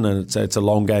season, and it's a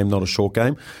long game, not a short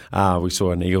game. We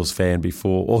saw an Eels fan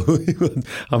before.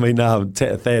 Thad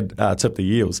tipped the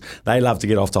Eels. They love to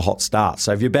get off to hot starts.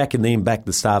 So if you're backing them back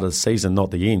the start of the season,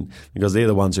 not the end, because they're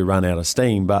the ones who run out of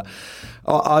steam. But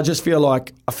I just feel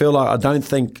like I don't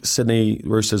think Sydney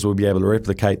Roosters will be able to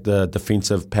replicate the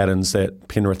defensive patterns that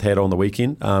Penrith had on the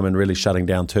weekend and really shutting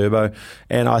down Turbo.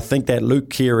 And I think that Luke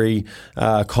Keary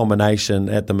combination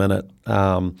at the minute,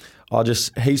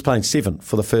 he's playing 7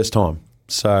 for the first time.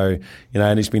 So,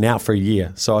 and he's been out for a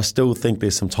year. So I still think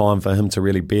there's some time for him to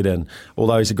really bed in.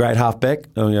 Although he's a great halfback,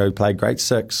 he played great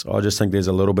 6, I just think there's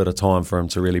a little bit of time for him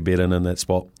to really bed in that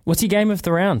spot. What's your game of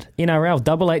the round? NRL,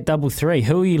 8833.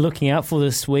 Who are you looking out for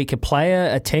this week? A player,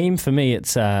 a team? For me,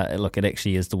 it's, it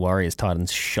actually is the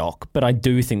Warriors-Titans shock. But I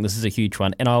do think this is a huge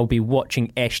one. And I'll be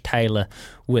watching Ash Taylor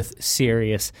with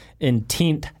serious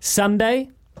intent. Sunday,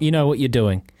 you know what you're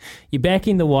doing. You're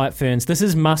backing the White Ferns. This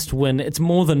is must win. It's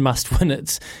more than must win.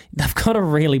 They've got to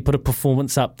really put a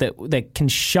performance up that can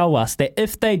show us that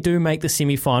if they do make the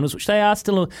semi-finals, which they are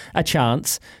still a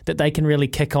chance, that they can really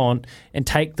kick on and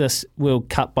take this World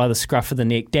Cup by the scruff of the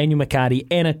neck. Daniel McCarty,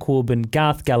 Anna Corbin,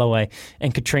 Garth Galloway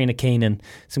and Katrina Keenan.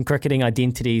 Some cricketing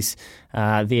identities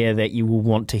there that you will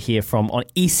want to hear from on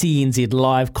SENZ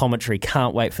live commentary.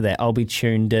 Can't wait for that. I'll be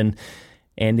tuned in.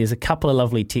 And there's a couple of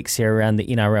lovely texts here around the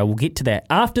NRL. We'll get to that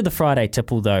after the Friday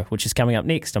tipple, though, which is coming up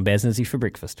next on Baz and Izzy for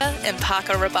breakfast. And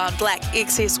Parker Rabanne Black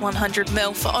XS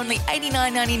 100ml for only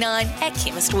 $89.99 at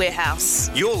Chemist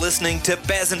Warehouse. You're listening to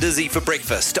Baz and Izzy for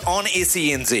breakfast on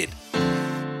SENZ.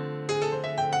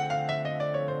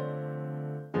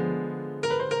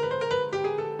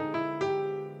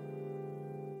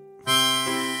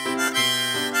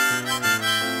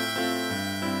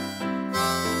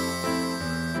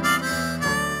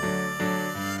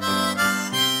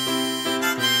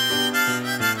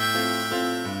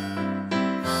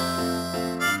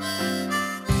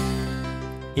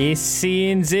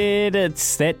 SENZ,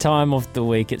 it's that time of the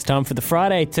week. It's time for the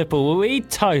Friday tipple where we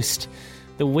toast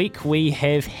the week we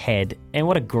have had. And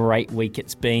what a great week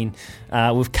it's been.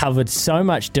 We've covered so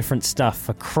much different stuff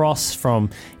across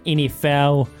from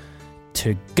NFL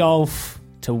to golf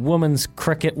to Women's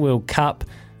Cricket World Cup,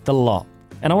 the lot.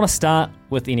 And I want to start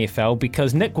with NFL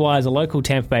because Nick Wise, a local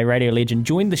Tampa Bay radio legend,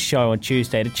 joined the show on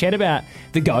Tuesday to chat about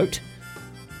the GOAT,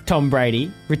 Tom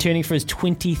Brady, returning for his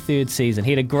 23rd season.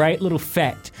 He had a great little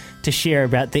fact to share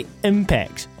about the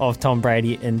impact of Tom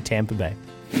Brady in Tampa Bay.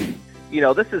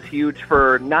 This is huge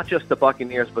for not just the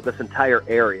Buccaneers, but this entire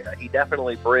area. He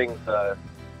definitely brings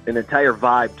an entire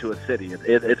vibe to a city.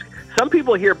 It's some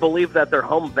people here believe that their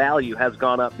home value has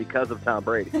gone up because of Tom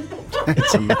Brady.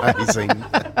 It's amazing.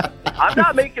 I'm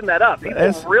not making that up.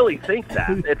 People really think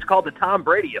that. It's called the Tom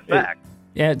Brady effect.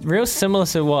 Yeah, real similar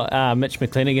to what Mitch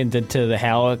McClenaghan did to the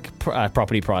Howard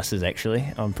property prices, actually,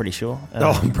 I'm pretty sure.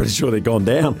 I'm pretty sure they've gone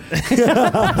down.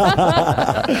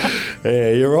 Yeah,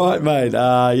 you're right, mate.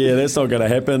 Yeah, that's not going to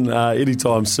happen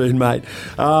anytime soon, mate.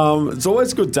 It's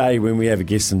always a good day when we have a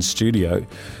guest in studio.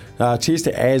 Cheers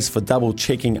to Az for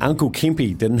double-checking Uncle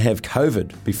Kempy didn't have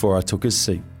COVID before I took his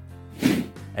seat.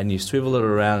 And you swivel it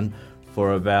around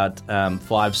for about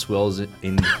 5 swirls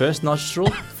in the first nostril.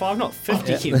 5, not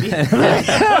 50,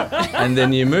 Kempy. And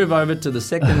then you move over to the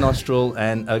second nostril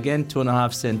and again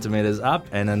 2.5 centimetres up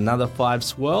and another 5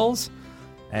 swirls.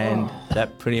 And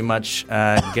that pretty much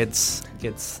gets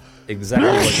exactly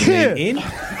what you need in.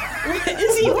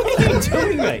 Izzy, what are you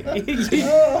doing, mate?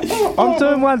 I'm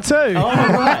doing one too. Oh,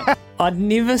 right. I'd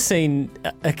never seen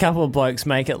a couple of blokes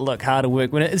make it look harder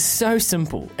work when it is so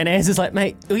simple. And Az is like,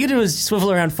 mate, all you do is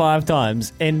swivel around 5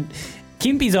 times. And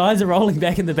Kempy's eyes are rolling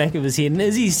back in the back of his head. And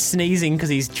Izzy's sneezing because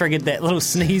he's triggered that little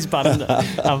sneeze button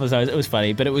up his nose. It was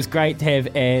funny. But it was great to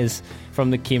have Az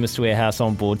from the Chemist Warehouse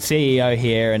on board, CEO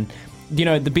here. And, you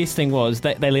know, the best thing was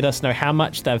that they let us know how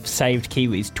much they've saved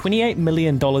Kiwis. $28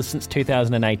 million since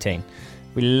 2018.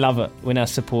 We love it when our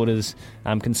supporters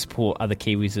can support other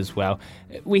Kiwis as well.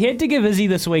 We had to give Izzy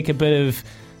this week a bit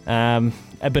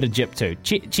of jip too.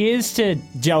 Cheers to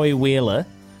Joey Wheeler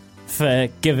for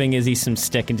giving Izzy some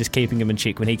stick and just keeping him in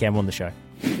check when he came on the show.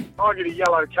 I get a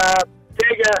yellow card.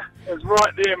 Dagger is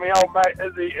right there, my old mate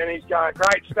Izzy, and he's going,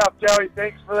 great stuff, Joey.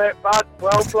 Thanks for that, bud.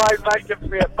 Well played, mate. Gives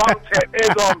me a thumb tap as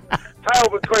I'm tail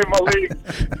between my legs.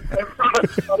 In front of,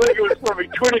 I think it was probably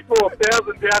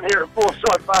 24,000 down here at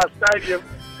Forsyth Bar Stadium.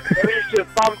 And he's just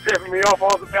thumb tapping me off. I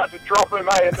was about to drop him, in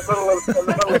the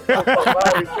middle of Forsyth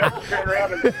Bar. He's about to turn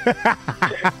around and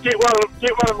get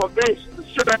one of my best and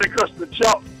shoot it across the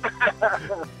chop.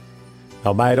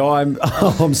 Oh, mate, I'm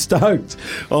stoked.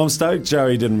 I'm stoked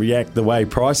Joey didn't react the way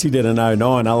Pricey did in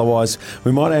 09. Otherwise,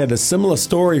 we might have had a similar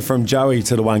story from Joey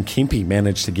to the one Kempy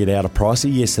managed to get out of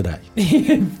Pricey yesterday.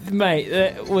 Mate,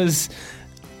 it was...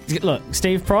 Look,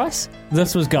 Steve Price,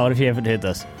 this was gold if you haven't heard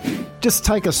this. Just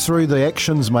take us through the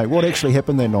actions, mate. What actually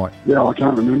happened that night? Yeah, I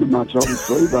can't remember much,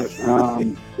 obviously, but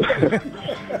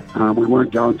we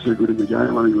weren't going too good in the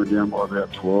game. I think we were down by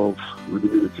about 12 with a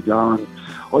minute to go. And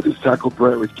I just tackled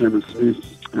Brett with Cameron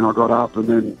Smith, and I got up, and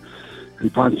then he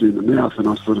punched me in the mouth, and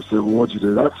I sort of said, well, what'd you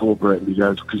do that for, Brett? And he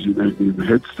goes, because you need me in the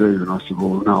head, Steve. And I said,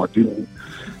 well, no, I didn't.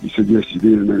 He said, yes, you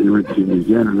did. And then he went to hit me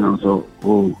again, and I was like,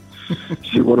 well,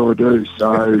 shit, what do I do?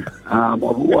 So I've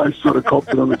always sort of copped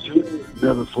it on the chin,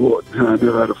 never fought,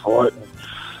 never had a fight.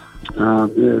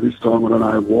 Yeah, this time I don't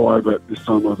know why, but this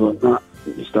time I thought, nah,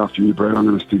 just after you, Brett, I'm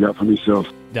going to stick up for myself.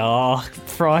 Oh,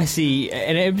 Pricey,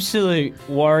 an absolute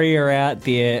warrior out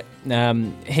there.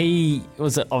 He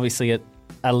was obviously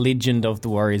a legend of the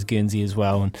Warriors Guernsey as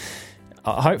well, and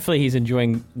hopefully he's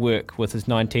enjoying work with his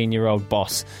 19-year-old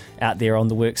boss out there on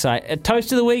the work site. A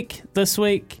toast of the week this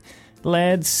week,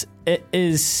 lads, it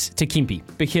is to Kempy,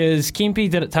 because Kempy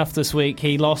did it tough this week.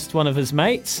 He lost one of his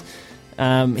mates.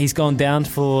 He's gone down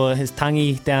for his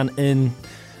tangi down in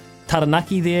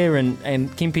Taranaki there, and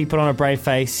Kempy put on a brave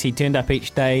face. He turned up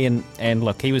each day, and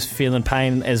look, he was feeling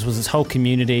pain, as was his whole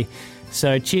community.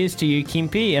 So cheers to you,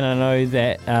 Kempy, and I know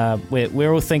that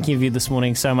we're all thinking of you this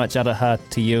morning. So much aloha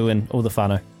to you and all the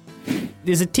whānau.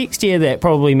 There's a text here that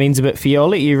probably means a bit for you. I'll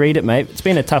let you read it, mate. It's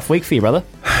been a tough week for you, brother.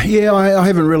 Yeah, I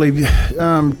haven't really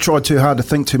tried too hard to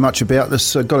think too much about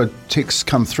this. I got a text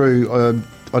come through.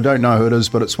 I don't know who it is,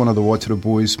 but it's one of the Waitara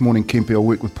boys. Morning, Kempy. I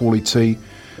work with Paulie T.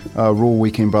 Raw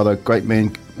weekend, brother. Great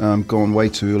man, gone way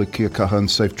too early. Kia kaha and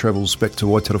safe travels back to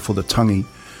Waitara for the tangi.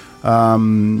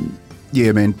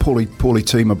 Yeah, man, Paulie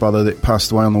T, my brother, that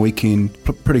passed away on the weekend.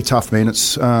 Pretty tough, man.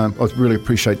 It's I really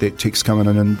appreciate that text coming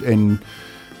in, and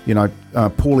you know,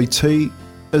 Paulie T,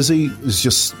 Izzy is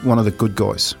just one of the good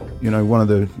guys. You know, one of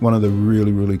the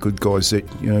really, really good guys that,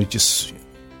 you know, just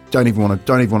don't even want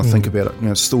to think about it. You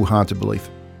know, it's still hard to believe.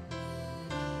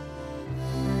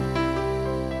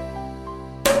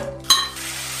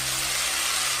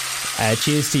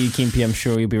 Cheers to you, Kempy. I'm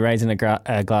sure you'll be raising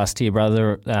a glass to your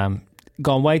brother.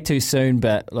 Gone way too soon,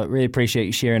 but look, really appreciate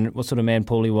you sharing what sort of man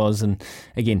Paulie was. And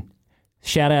again,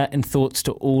 shout out and thoughts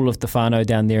to all of the whānau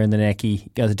down there in the Naki. You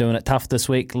guys are doing it tough this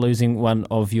week, losing one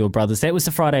of your brothers. That was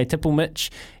the Friday tipple, Mitch.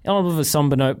 On a bit of a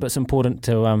somber note, but it's important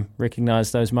to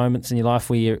recognise those moments in your life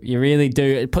where you really do.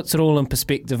 It puts it all in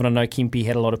perspective, and I know Kempy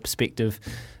had a lot of perspective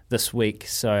this week.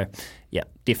 So, yeah,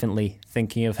 definitely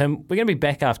thinking of him. We're going to be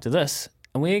back after this,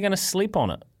 and we're going to sleep on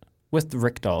it with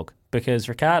Rick Dog. because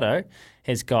Ricardo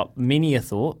has got many a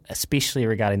thought, especially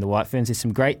regarding the White Ferns. There's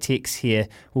some great texts here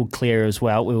we'll clear as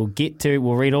well. We'll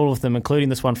read all of them, including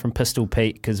this one from Pistol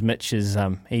Pete, because Mitch is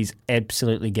he's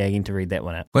absolutely gagging to read that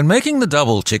one out. When making the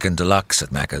double chicken deluxe at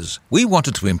Macca's, we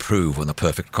wanted to improve on the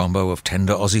perfect combo of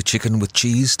tender Aussie chicken with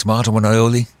cheese, tomato and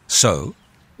aioli. So,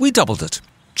 we doubled it.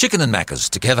 Chicken and Macca's,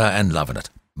 together and loving it.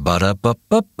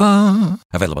 Ba-da-ba-ba-ba.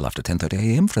 Available after 10:30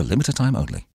 a.m. for a limited time only.